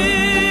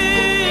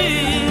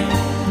 hear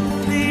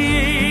the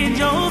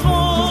angels'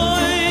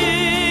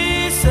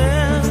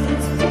 voices.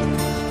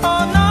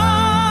 Oh,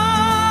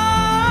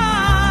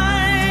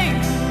 night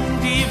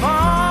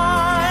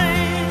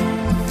divine,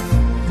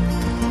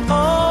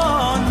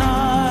 oh,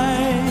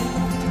 night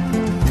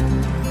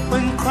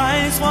when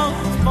Christ was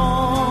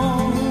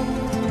born.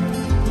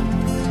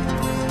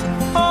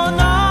 Oh,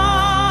 night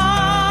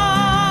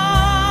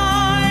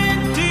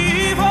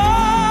divine,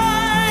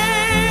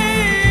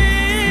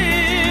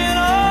 oh,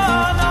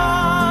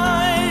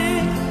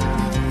 night,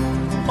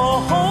 oh,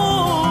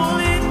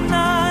 holy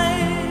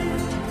night.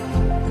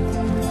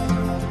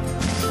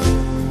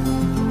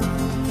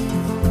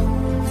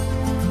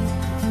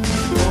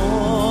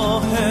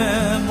 Oh,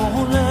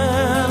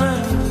 hemolele,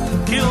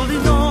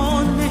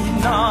 kilinone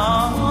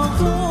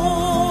naho,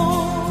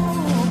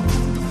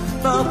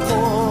 na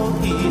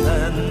pogi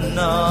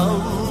na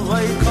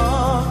waika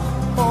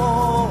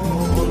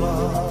ola.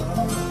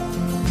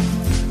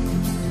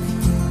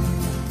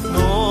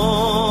 No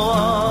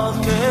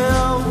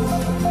akeo,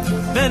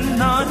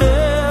 bena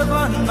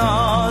eva na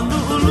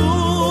lulu,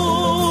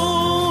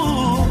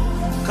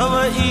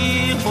 kawa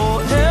iho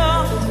ea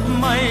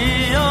mai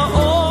a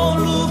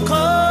olu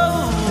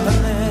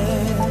kaulane.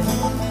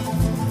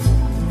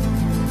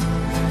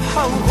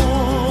 How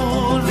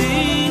holy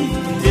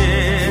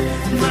yeah,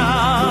 na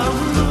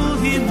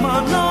luhi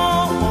mana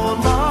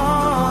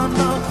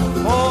olana,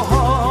 oh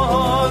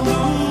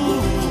hanu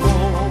o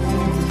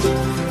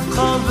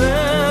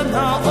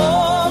kavena o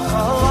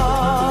kala.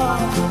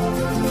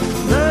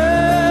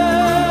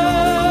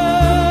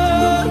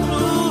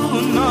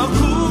 Luna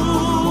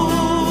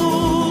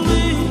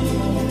kuli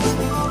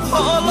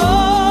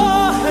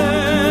olahe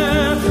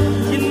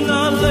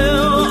ina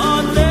leo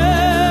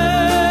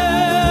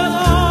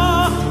anela.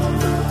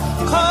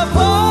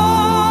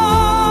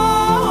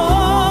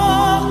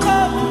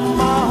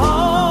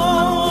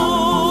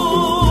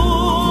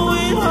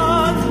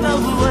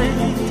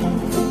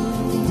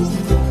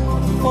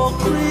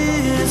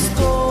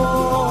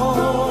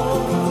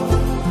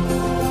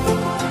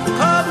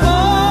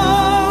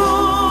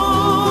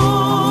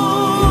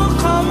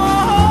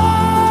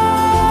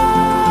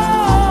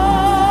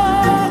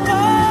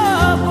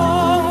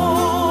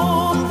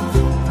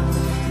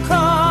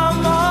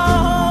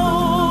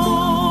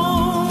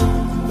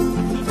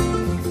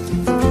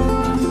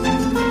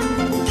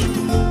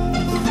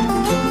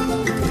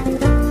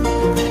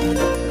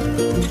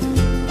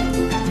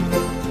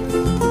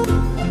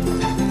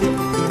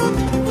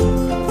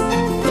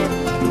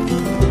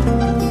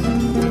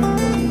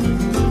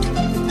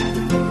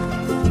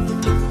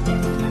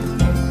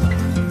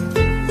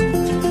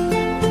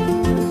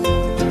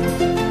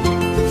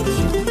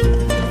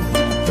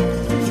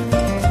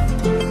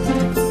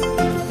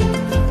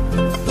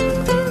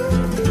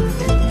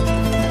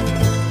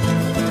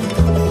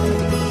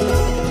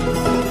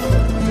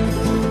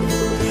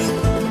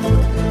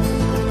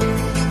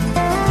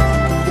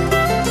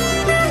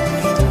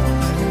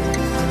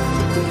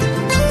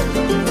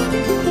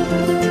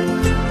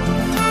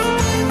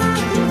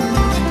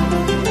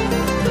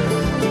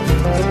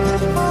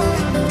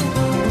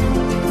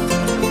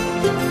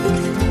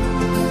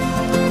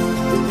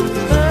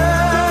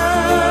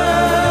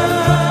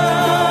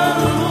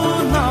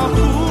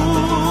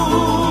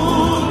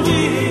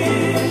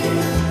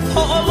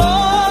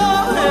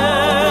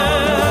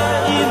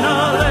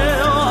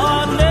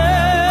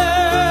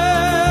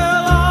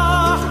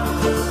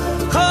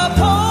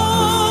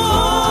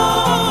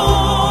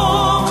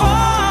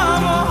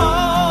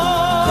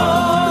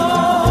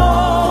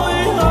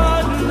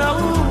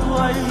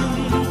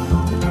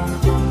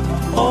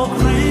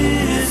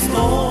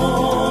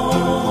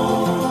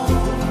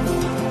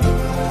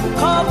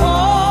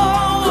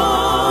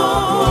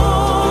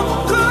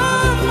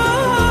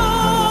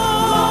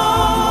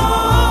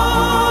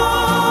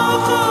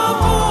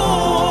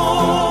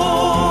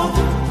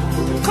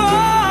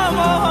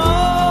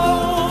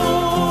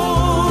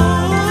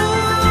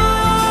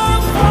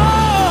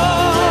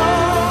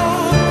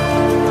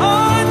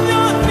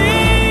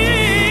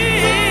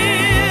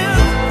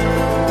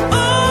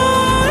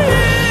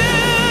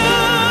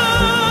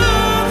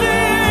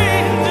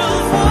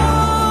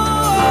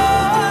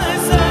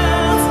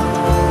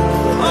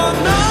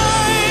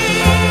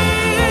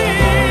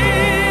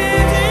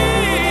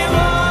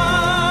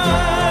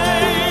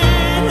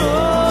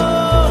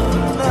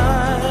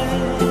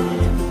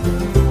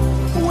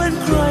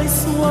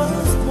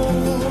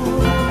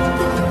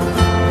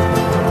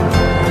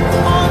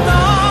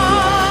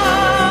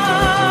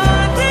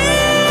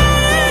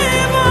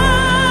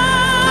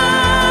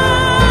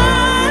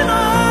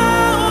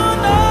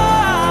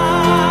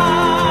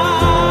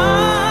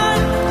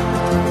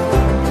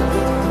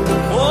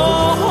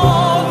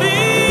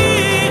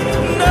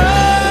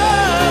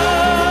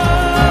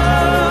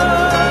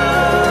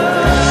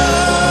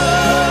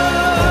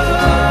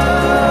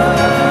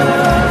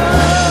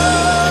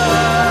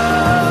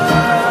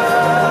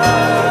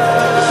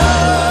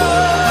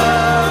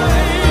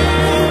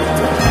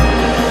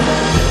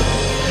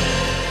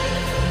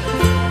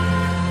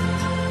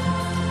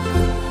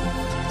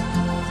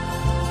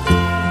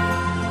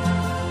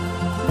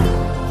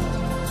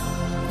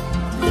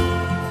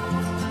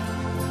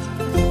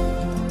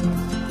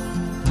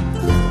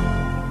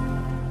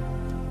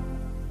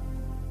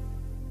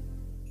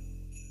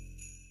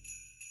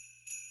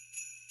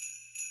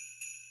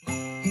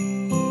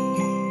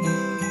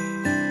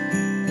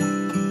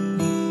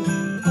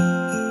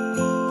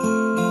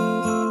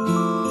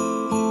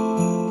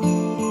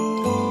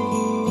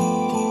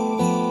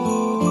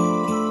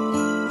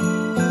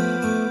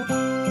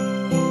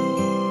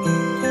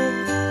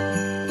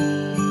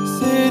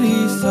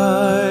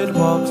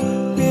 sidewalks,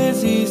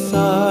 busy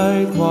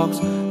sidewalks,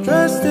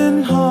 dressed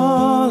in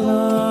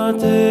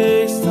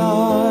holiday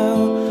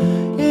style.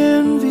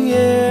 In the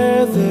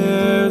air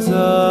there's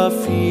a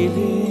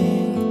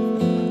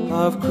feeling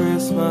of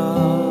Christmas.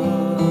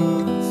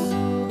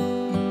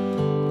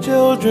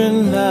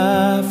 Children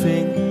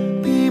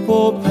laughing,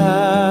 people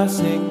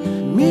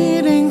passing,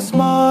 meeting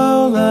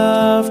smile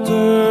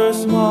after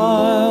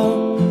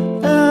smile.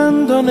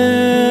 And on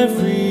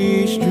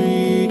every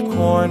street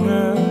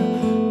corner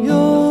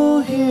you'll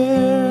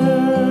hear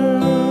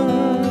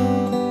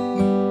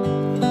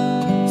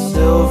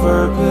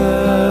silver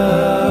bells,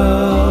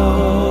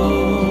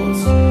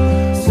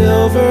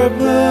 silver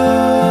bells.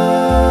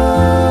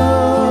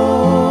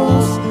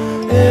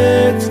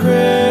 It's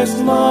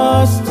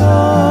Christmas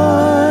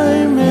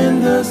time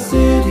in the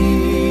city.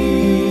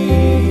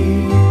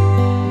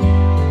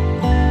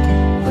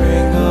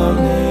 Ring a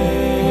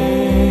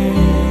ling,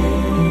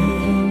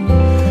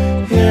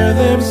 hear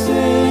them sing.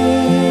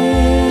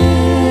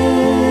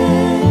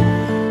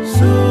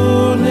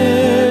 Soon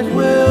it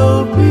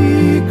will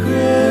be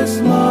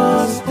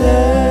Christmas Day.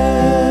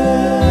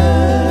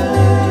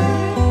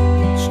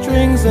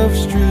 Strings of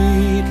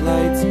street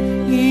lights,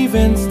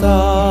 even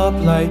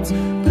stoplights,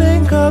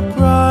 blink up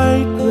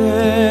bright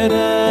red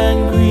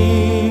and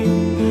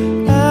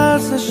green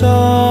as the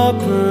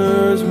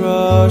shoppers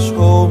rush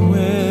home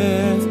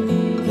with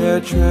their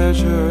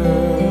treasures.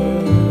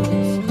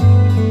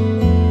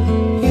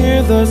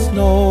 Hear the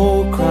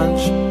snow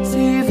crunch,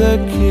 see the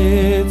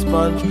kids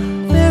bunch.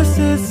 This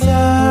is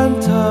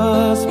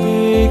Santa's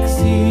big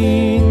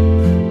scene,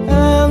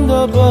 and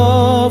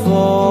above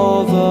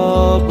all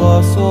the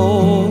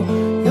bustle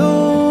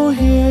you'll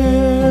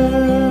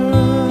hear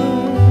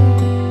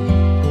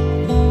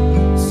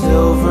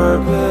silver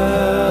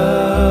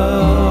bells,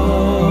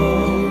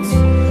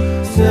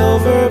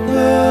 silver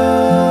bells.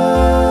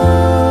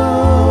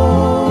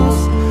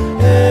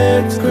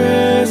 It's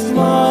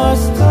Christmas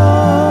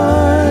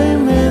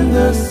time in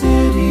the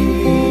city.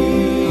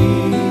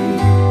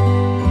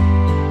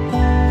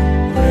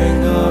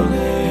 Ring a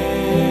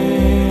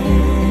ling,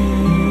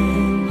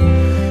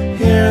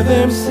 hear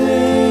them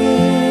sing.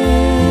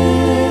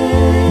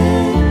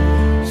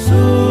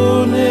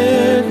 Soon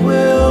it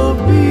will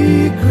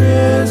be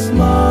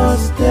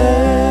Christmas Day.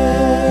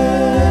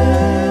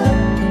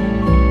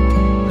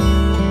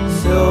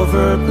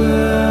 Silver bells,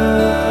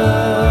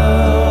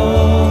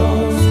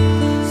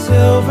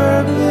 silver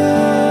bells.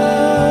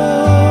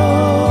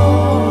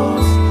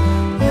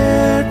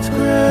 It's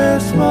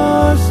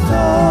Christmas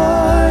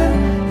time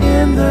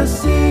in the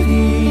city.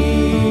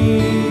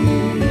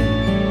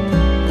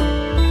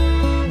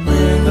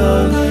 Ring a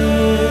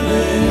ling,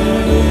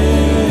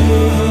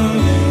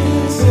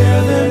 hear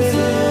them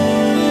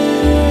sing.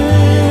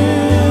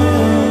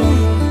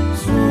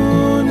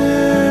 Soon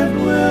it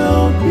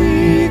will be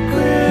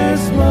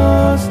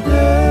Christmas Day.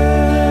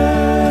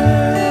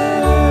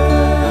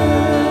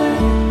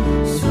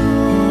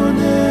 Soon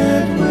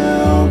it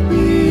will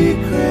be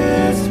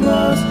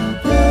Christmas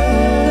Day.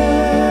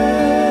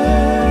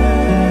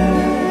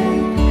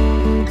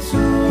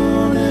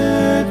 Soon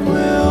it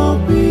will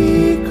be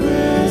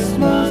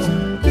Christmas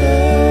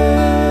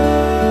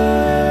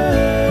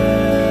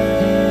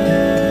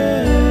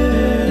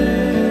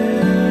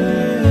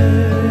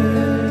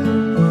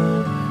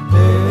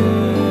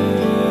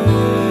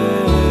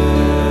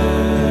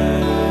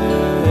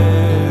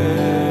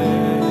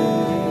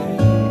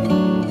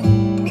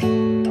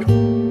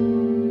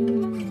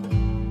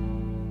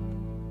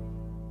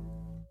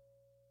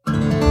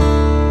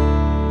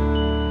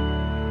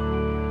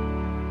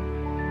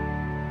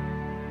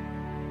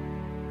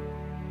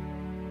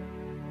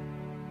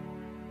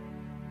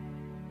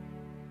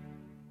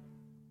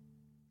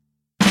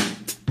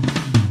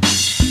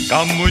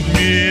Come with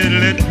me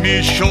and let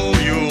me show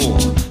you.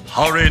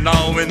 Hurry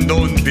now and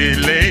don't be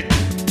late.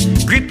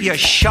 Grip your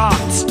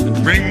shots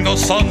and bring no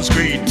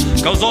sunscreen,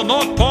 'cause on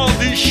North Pole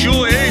this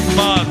shoe ain't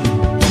man.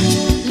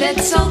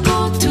 Let's all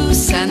go to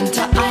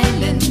Santa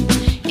Island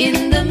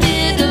in the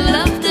middle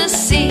of the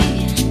sea.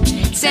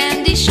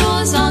 Sandy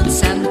shores on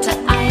Santa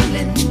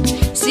Island.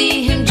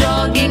 See him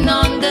jogging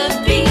on the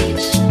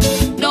beach.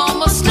 No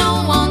more snow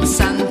on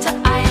Santa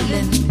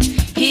Island.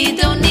 He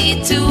don't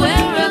need to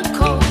wear a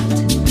coat.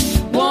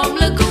 Warm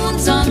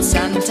lagoons on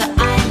Santa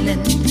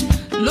Island.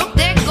 Look,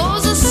 there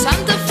goes a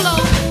Santa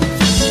float.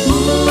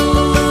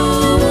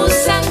 Ooh,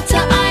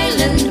 Santa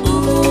Island,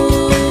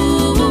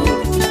 ooh.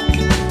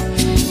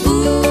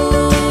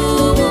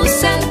 Ooh,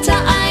 Santa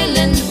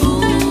Island,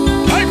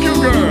 ooh. Thank you,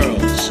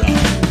 girls.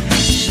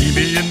 See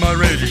me in my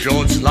red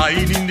shorts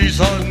lying in the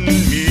sun.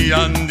 Me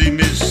and the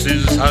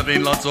missus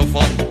having lots of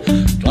fun.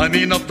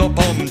 Climbing up the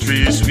palm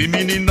tree,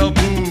 swimming in the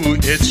pool.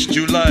 It's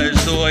July,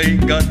 so I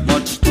ain't got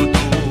much to do.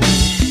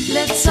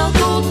 Let's all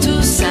go to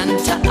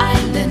Santa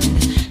Island.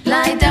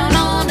 Lie down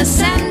on a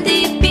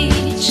sandy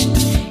beach.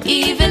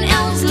 Even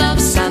elves love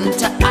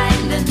Santa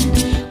Island,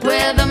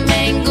 where the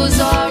mangoes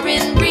are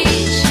in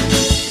reach.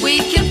 We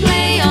can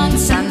play on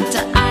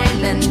Santa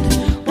Island,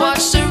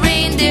 watch the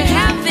reindeer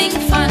having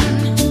fun.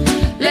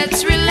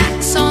 Let's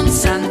relax on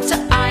Santa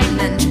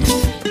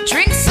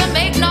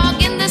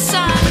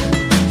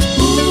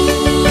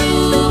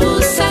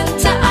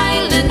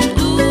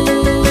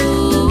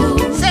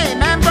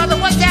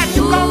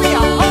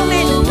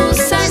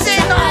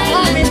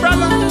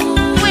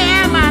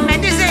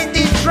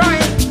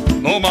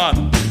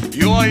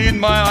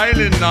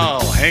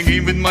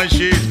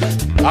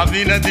I've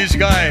been at this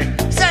guy.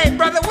 Say,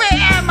 brother, where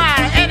am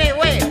I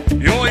anyway?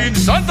 You're in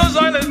Santa's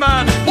Island,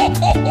 man.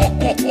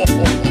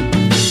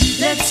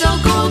 Let's all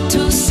go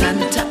to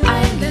Santa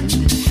Island.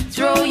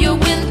 Throw your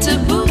winter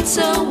boots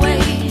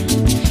away.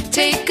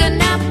 Take a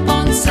nap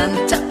on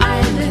Santa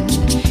Island.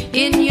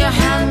 In your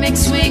hammock,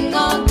 swing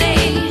all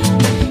day.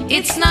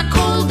 It's not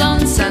cold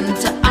on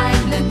Santa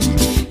Island.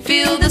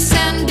 Feel the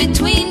sand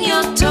between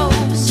your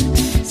toes.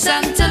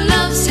 Santa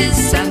loves his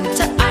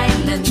Santa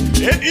Island.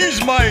 It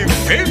is my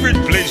favorite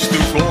place to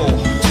go.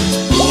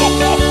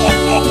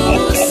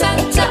 Ooh,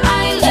 Santa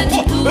Island.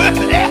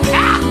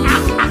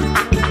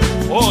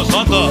 Oh,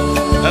 Santa,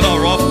 had a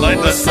rough night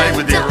last night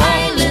with your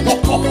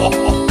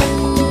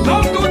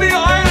Come to the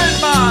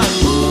island, man.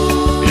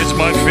 It's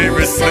my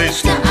favorite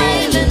place to go.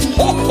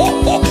 Ho,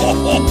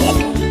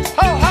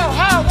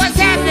 what's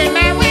happening,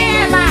 man? Where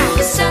am I?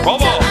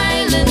 Brother,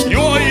 you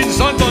are in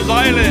Santa's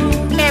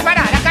Island. Hey,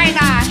 brother, that guy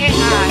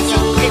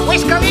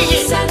where's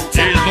Kaliki?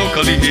 There is no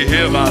Kaliki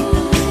here, man.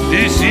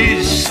 This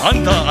is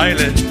Santa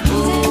Island.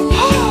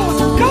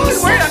 Oh, God,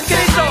 where I'm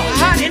getting so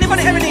hot.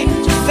 Anybody have any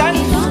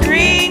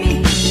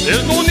sunscreen?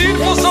 There's no need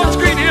for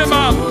sunscreen here,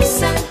 ma'am.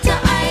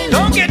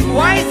 Don't get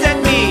wise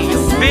at me,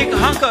 you big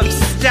hunk of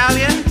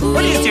stallion.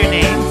 What is your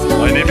name?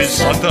 My name is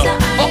Santa.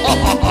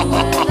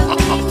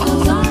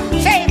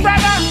 Hey,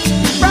 brother.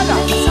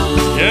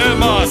 Yeah,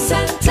 man.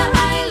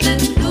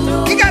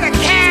 You got a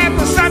cab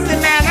or something,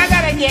 man? I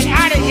gotta get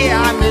out of here.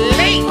 I'm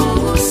late.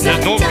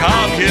 There's no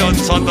cab here on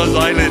Santa's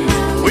Island.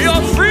 We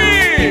are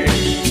free.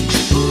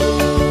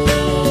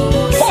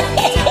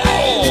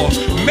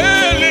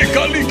 Mele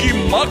Kaliki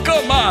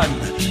Maka, man.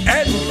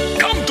 And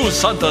come to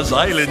Santa's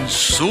Island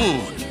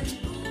soon.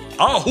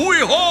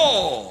 Ahui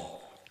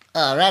ho!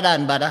 Right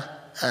on, brother.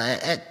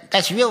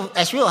 That's real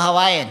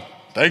Hawaiian.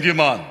 Thank you,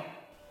 man.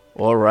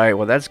 All right,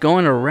 well, that's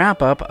going to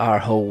wrap up our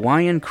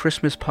Hawaiian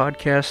Christmas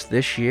podcast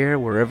this year.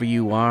 Wherever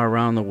you are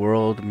around the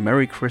world,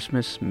 Merry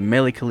Christmas,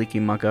 Mele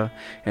Kaliki Maka,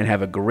 and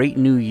have a great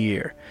new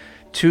year.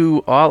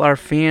 To all our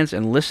fans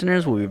and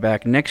listeners, we'll be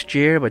back next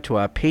year, but to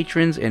our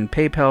patrons and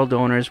PayPal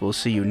donors, we'll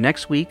see you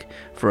next week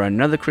for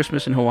another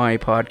Christmas in Hawaii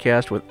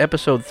podcast with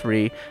Episode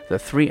 3, the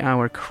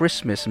 3-hour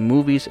Christmas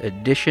Movies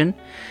Edition.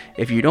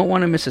 If you don't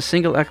want to miss a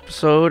single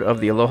episode of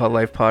the Aloha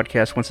Life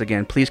podcast, once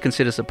again, please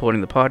consider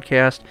supporting the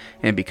podcast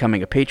and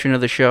becoming a patron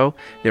of the show.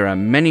 There are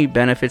many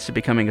benefits to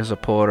becoming a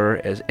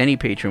supporter, as any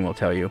patron will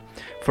tell you.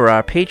 For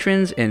our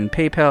patrons and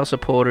PayPal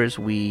supporters,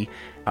 we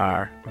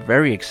are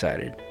very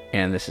excited.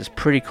 And this is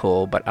pretty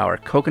cool, but our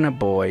Coconut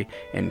Boy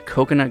and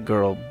Coconut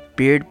Girl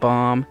Beard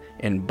Balm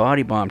and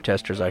Body Balm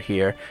testers are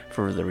here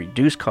for the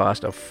reduced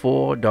cost of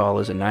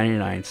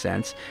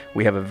 $4.99.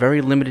 We have a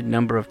very limited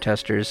number of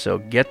testers, so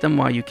get them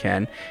while you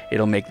can.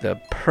 It'll make the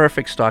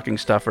perfect stocking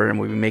stuffer, and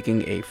we'll be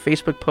making a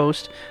Facebook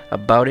post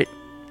about it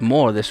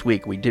more this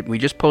week. We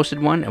just posted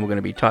one, and we're going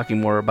to be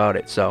talking more about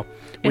it. So,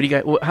 what do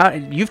you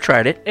got? You've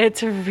tried it.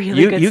 It's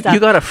really good stuff. You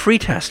got a free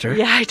tester.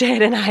 Yeah, I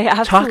did, and I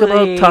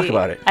absolutely talk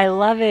about it. I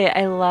love it.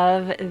 I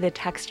love the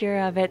texture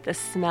of it. The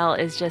smell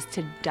is just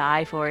to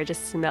die for. It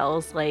just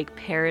smells like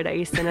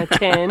paradise in a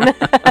tin.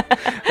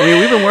 I mean,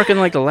 we've been working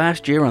like the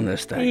last year on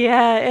this thing.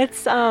 Yeah,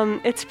 it's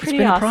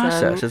pretty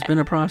awesome. It's been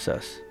a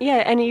process.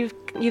 Yeah, and you've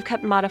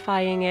kept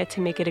modifying it to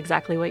make it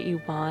exactly what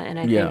you want, and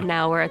I think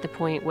now we're at the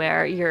point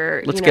where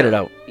Let's get it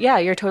out. Yeah,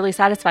 you're totally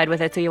satisfied with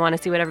it, so you want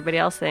to see what everybody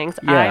else thinks.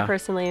 Yeah. I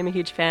personally am a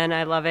huge fan.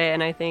 I love it,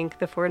 and I think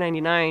the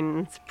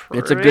 $4.99 is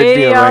It's a good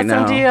deal awesome right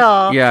now.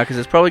 Deal. Yeah, because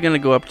it's probably going to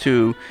go up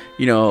to,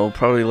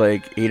 probably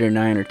like $8 or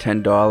 $9 or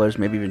 $10,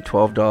 maybe even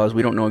 $12.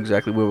 We don't know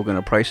exactly where we're going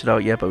to price it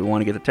out yet, but we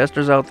want to get the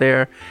testers out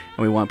there, and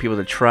we want people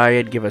to try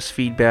it, give us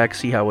feedback,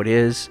 see how it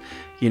is.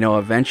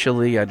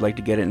 Eventually I'd like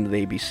to get it into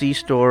the ABC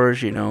stores,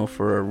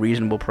 for a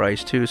reasonable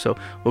price too. So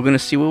we're going to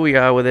see where we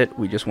are with it.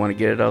 We just want to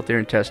get it out there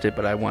and test it,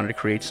 but I wanted to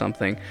create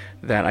something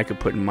that I could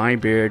put in my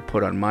beard,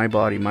 put on my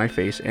body, my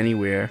face,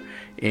 anywhere.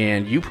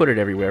 And you put it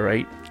everywhere,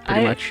 right?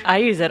 Pretty much. I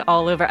use it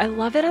all over. I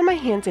love it on my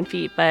hands and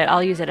feet, but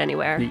I'll use it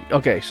anywhere.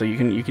 Okay, so you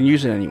can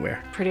use it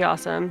anywhere. Pretty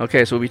awesome.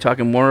 Okay, so we'll be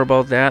talking more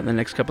about that in the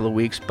next couple of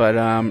weeks, but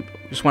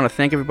just want to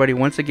thank everybody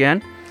once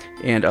again.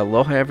 And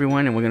aloha,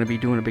 everyone, and we're going to be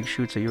doing a big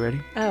shoot. So you ready?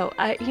 Oh,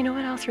 you know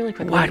what else really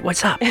quickly? What?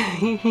 What's up?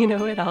 You know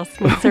what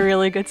else makes a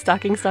really good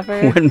stocking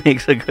stuffer? What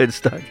makes a good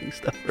stocking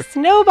stuffer?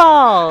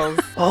 Snowballs.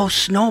 Oh,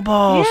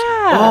 snowballs.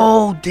 Yeah.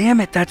 Oh, damn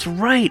it. That's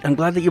right. I'm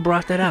glad that you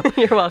brought that up.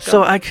 You're welcome.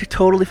 So I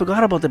totally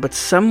forgot about that, but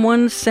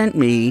someone sent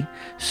me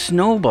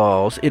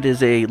snowballs. It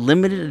is a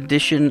limited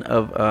edition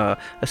of a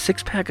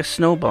 6-pack of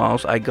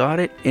snowballs. I got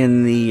it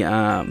in the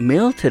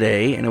mail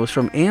today, and it was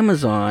from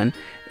Amazon,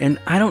 and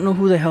I don't know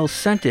who the hell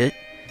sent it.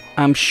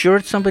 I'm sure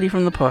it's somebody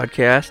from the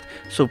podcast,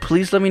 so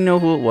please let me know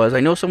who it was. I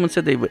know someone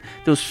said there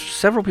was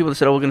several people that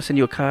said, we're going to send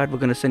you a card, we're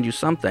going to send you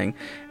something,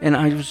 and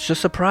I was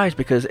just surprised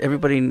because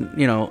everybody,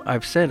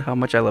 I've said how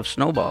much I love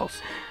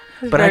snowballs.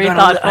 But Very I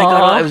thoughtful.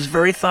 I was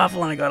very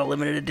thoughtful, and I got a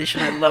limited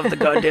edition. I love the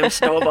goddamn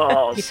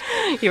snowballs.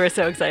 You were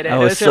so excited. I It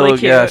was was so really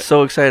cute. yeah,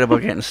 so excited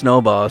about getting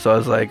snowballs. So I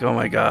was like, oh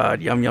my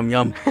god, yum yum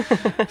yum.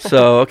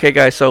 So okay,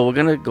 guys, so we're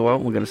gonna go out.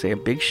 And we're gonna say a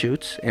big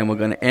shoots, and we're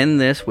gonna end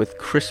this with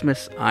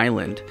Christmas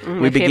Island. My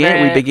we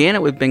favorite. began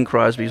it with Bing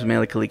Crosby's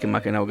Mele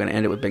Kalikimaka, and now we're gonna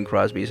end it with Bing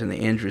Crosby's and the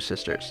Andrews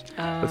Sisters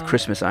with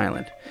Christmas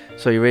Island.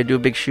 So you ready to do a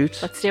big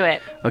shoots? Let's do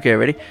it. Okay,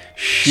 ready?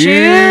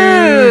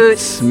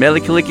 Shoots!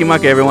 Mele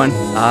Kalikimaka, everyone.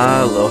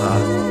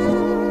 Aloha.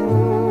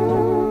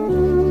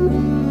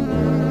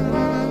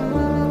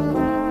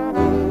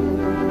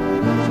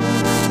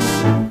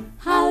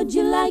 How'd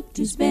you like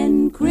to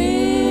spend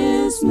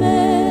Christmas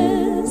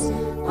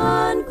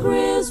on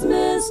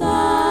Christmas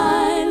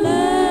Island?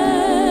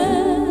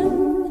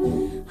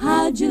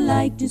 How'd you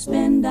like to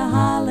spend a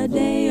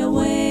holiday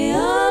away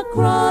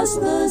across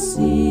the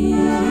sea?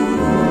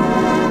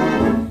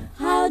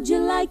 How'd you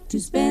like to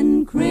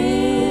spend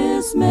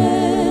Christmas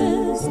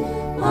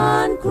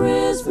on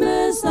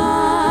Christmas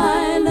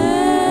Island?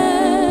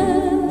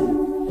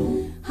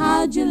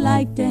 How'd you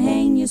like to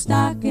hang your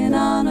stocking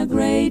on a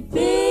great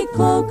big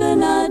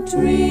coconut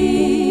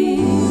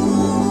tree?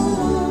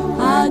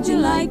 How'd you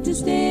like to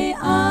stay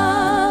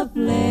up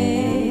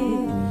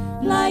late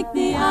like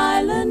the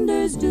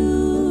islanders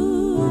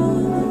do?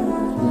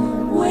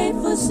 Wait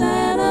for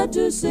Santa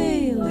to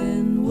sail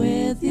in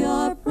with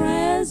your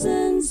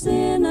presents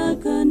in a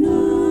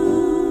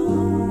canoe.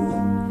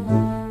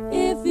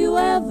 If you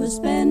ever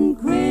spend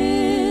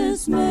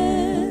Christmas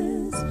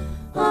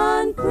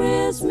on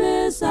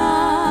Christmas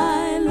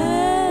Island,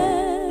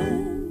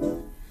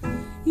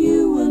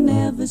 you will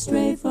never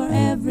stray, for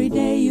every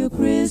day your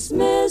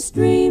Christmas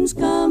dreams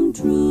come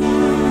true.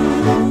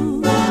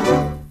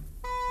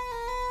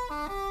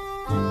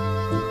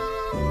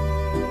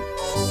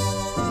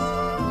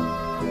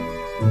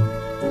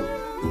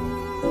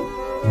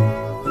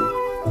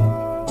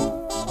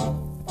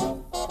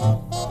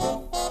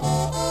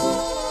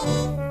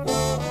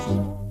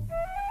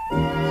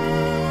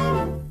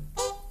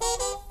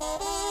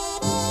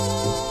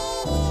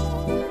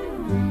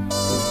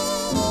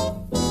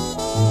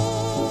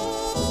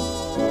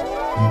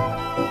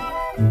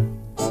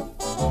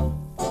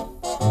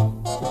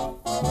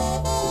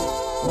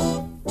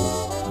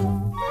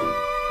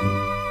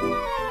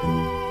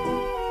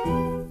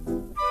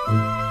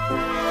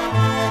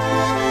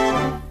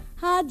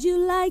 How'd you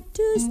like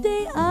to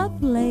stay up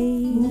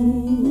late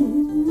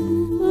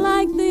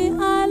like the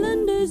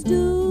islanders do?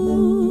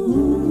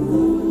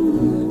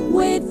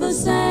 Wait for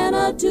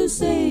Santa to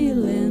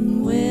sail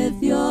in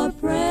with your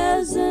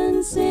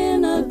presents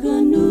in a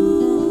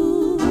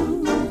canoe.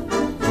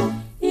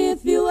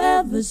 If you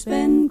ever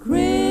spend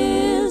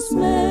Christmas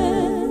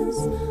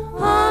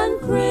on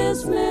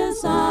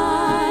Christmas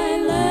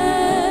Island,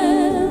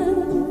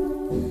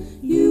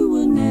 you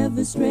will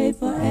never stray,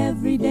 for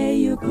every day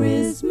your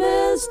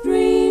Christmas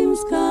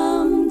dreams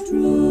come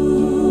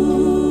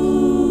true.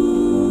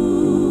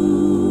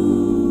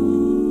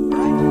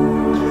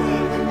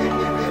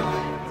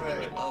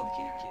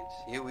 Okay, kids,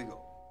 here we go.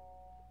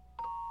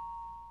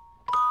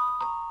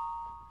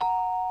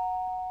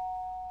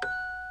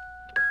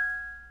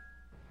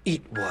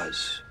 It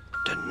was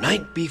the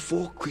night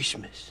before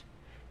Christmas,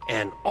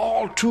 and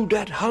all through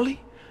that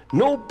holly,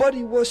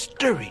 nobody was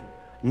stirring,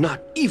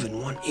 not even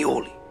one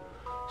eole.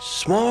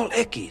 Small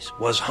ekis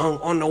was hung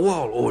on the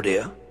wall over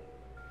there,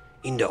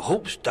 in the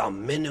hopes that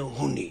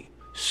Menehune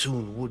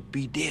soon would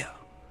be there.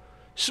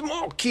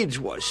 Small kids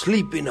was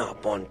sleeping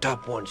up on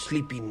top one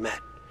sleeping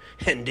mat,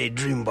 and they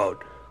dream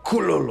about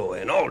kulolo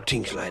and all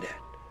things like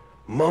that.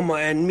 Mama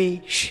and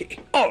me, she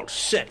all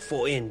set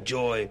for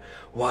enjoy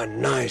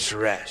one nice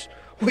rest.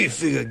 We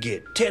figure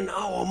get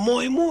 10-hour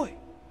moi.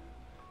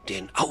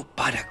 Then out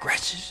by the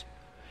grasses,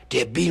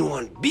 there been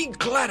one big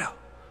clatter.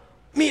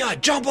 Me, I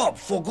jump up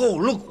for go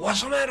look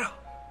what's the matter.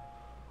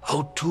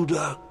 Out to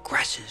the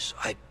grasses,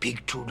 I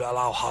peeked through the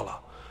low holler.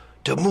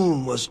 The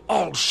moon was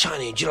all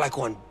shiny just like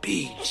one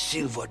big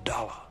silver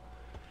dollar.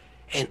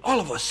 And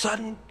all of a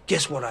sudden,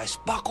 guess what I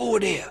spark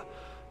over there?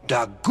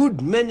 The good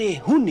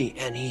Menehune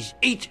and his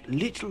 8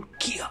 little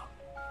kia.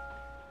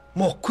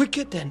 More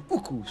quicker than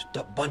ukus,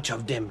 the bunch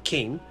of them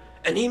came,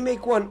 and he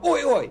make one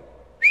oi oi.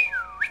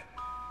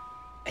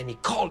 And he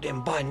called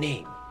them by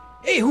name.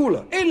 Hey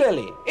Hula, hey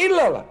Lele, hey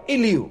Lala, hey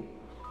Liu.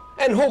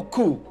 And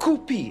Hoku,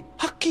 Kupi,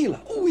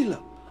 Hakila, Uila.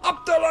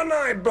 Up the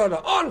lanai,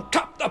 brother, on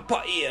top the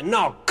paia.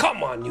 Now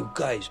come on, you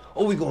guys,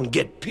 or we gonna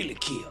get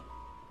pilikia.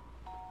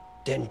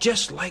 Then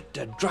just like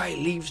the dry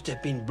leaves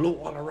that been blow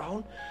all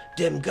around,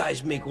 them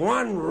guys make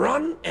one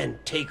run and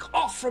take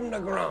off from the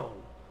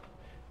ground.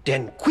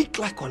 Then quick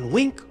like one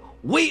wink,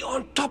 way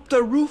on top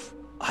the roof,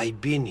 I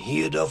been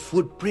hear the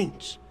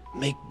footprints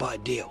make by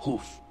their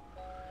hoof.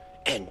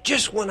 And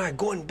just when I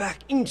going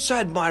back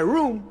inside my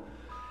room,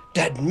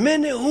 that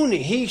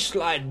Menehune, he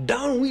slide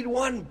down with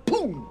one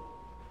boom.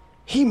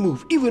 He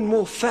move even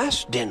more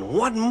fast than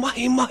one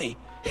mai.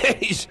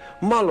 His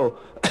malo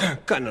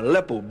kind of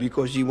lepo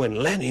because he went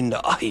land in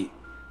the eye.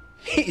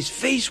 His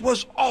face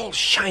was all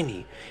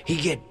shiny. He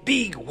get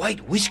big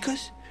white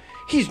whiskers.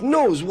 His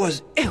nose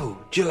was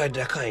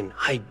kind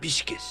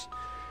hibiscus.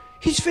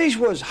 His face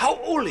was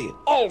haole,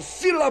 all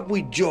fill up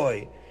with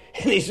joy.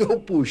 And his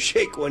opu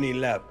shake when he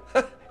laugh,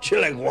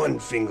 just like one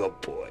finger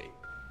boy.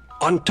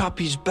 On top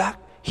his back,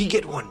 he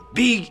get one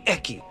big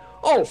eki,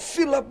 all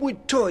fill up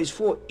with toys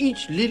for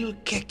each little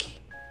keki.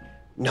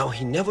 Now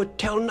he never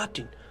tell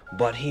nothing,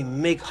 but he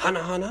make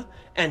hana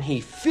and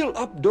he fill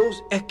up those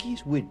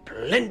ekis with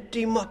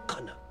plenty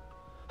makana.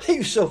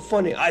 He so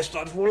funny, I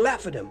start for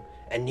laugh at him,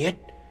 and yet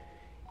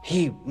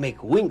he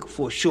make wink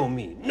for show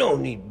me no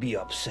need be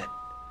upset.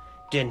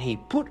 Then he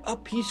put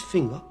up his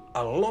finger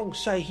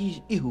alongside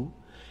his ihu,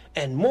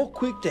 and more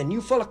quick than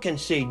you fella can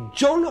say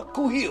Jonah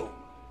Kuhio,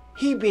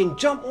 he been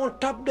jump on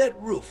top that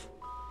roof,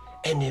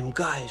 and them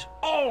guys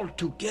all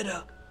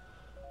together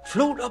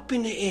float up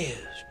in the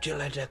airs just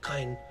like that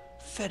kind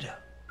feather.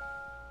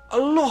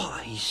 Aloha,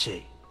 he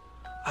say.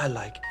 I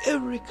like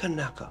every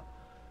Kanaka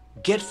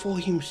get for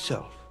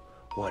himself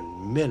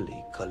one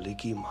mele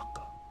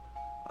kalikimaka.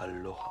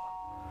 Aloha.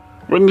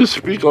 When you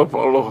speak of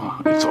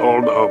aloha, it's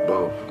all the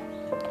above,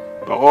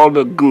 all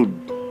the good,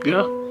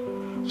 yeah?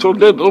 So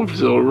that of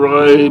the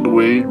right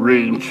way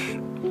range,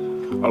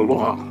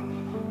 aloha.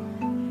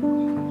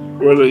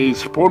 Whether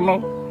it's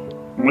pono,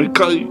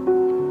 maikai,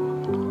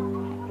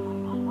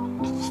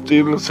 it's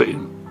still the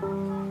same.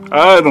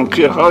 I don't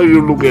care how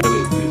you look at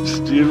it, it's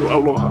still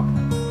aloha.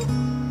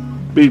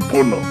 Be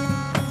pono,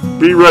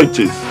 be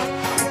righteous.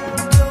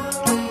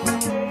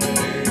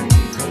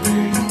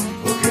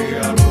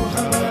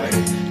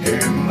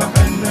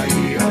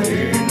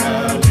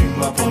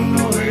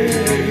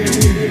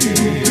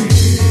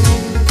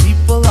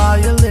 People, are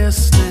you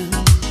listening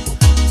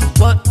to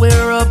what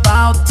we're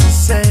about to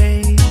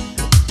say?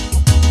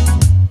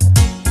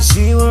 You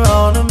see, we're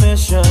on a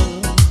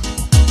mission,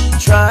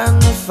 trying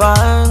to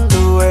find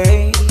a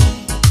way.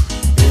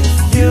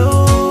 If you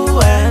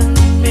and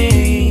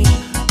me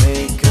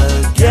make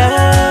a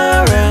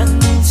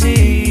guarantee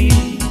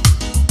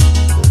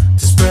to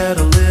spread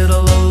a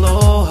little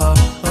aloha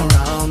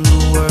around the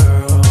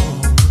world,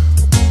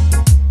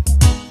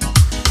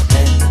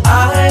 and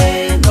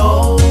I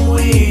know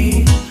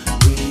we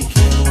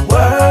can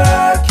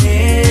work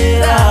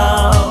it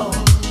out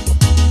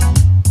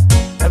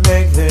and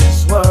make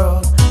this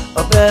world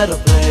a better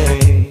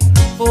place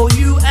for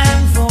you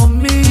and for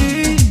me.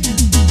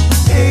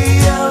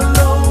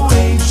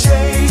 A-L-O-H-A,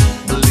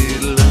 a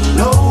little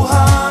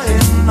aloha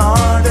in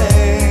our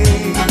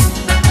day.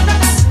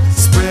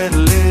 Spread a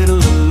little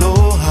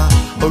aloha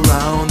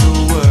around the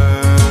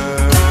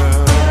world.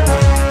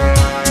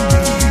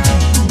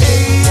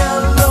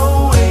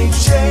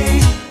 A-L-O-H-A,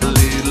 a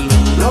little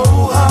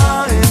aloha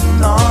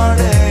in our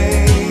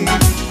day.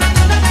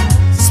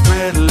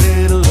 Spread a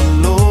little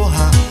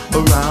aloha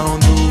around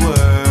the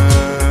world.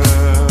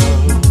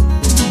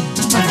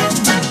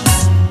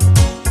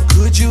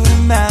 Could you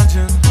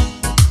imagine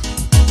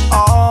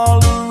all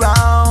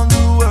around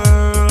the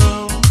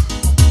world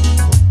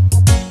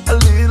a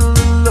little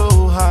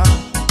aloha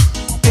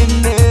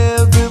in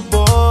every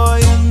boy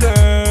and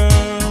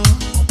girl?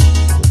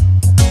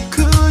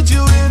 Could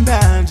you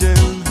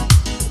imagine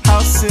how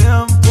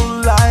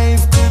simple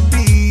life could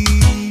be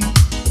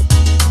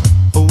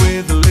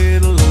with a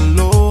little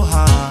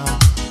aloha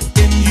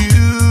in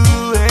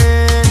you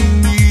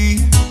and me?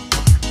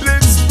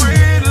 Let's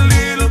spread a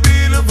little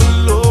bit of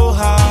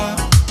aloha,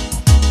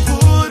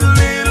 put a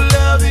little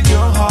love in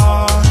your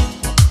heart,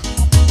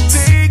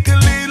 take a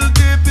little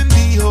dip in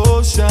the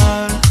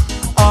ocean.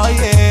 Oh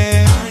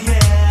yeah,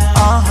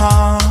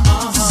 uh-huh,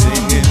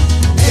 singing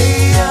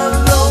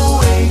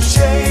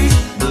A-L-O-H-A,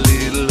 a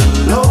little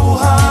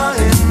aloha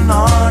in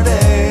our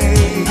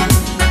day.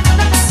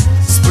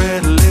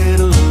 Spread a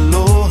little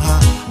aloha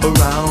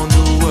around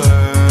the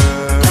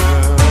world.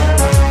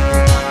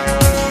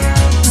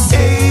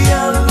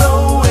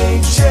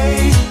 A-L-O-H-A,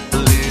 a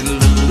little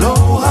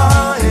aloha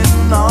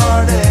in our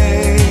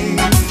day.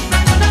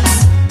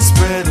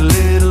 Spread a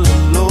little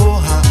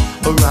aloha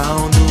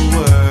around the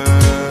world.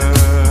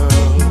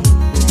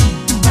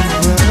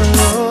 Well,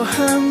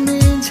 aloha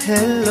means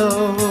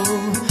hello,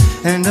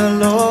 and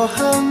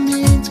aloha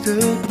means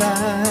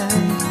goodbye,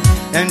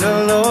 and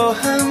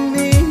aloha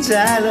means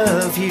I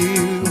love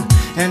you,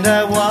 and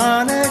I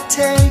wanna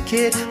take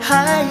it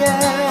higher.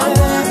 I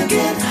wanna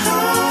get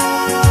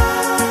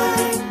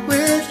high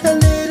with a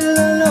little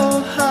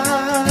aloha.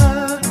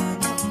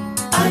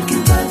 I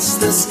can touch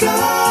the sky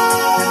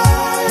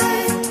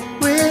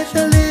with a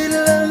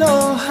little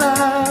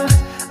aloha,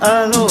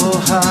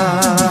 aloha.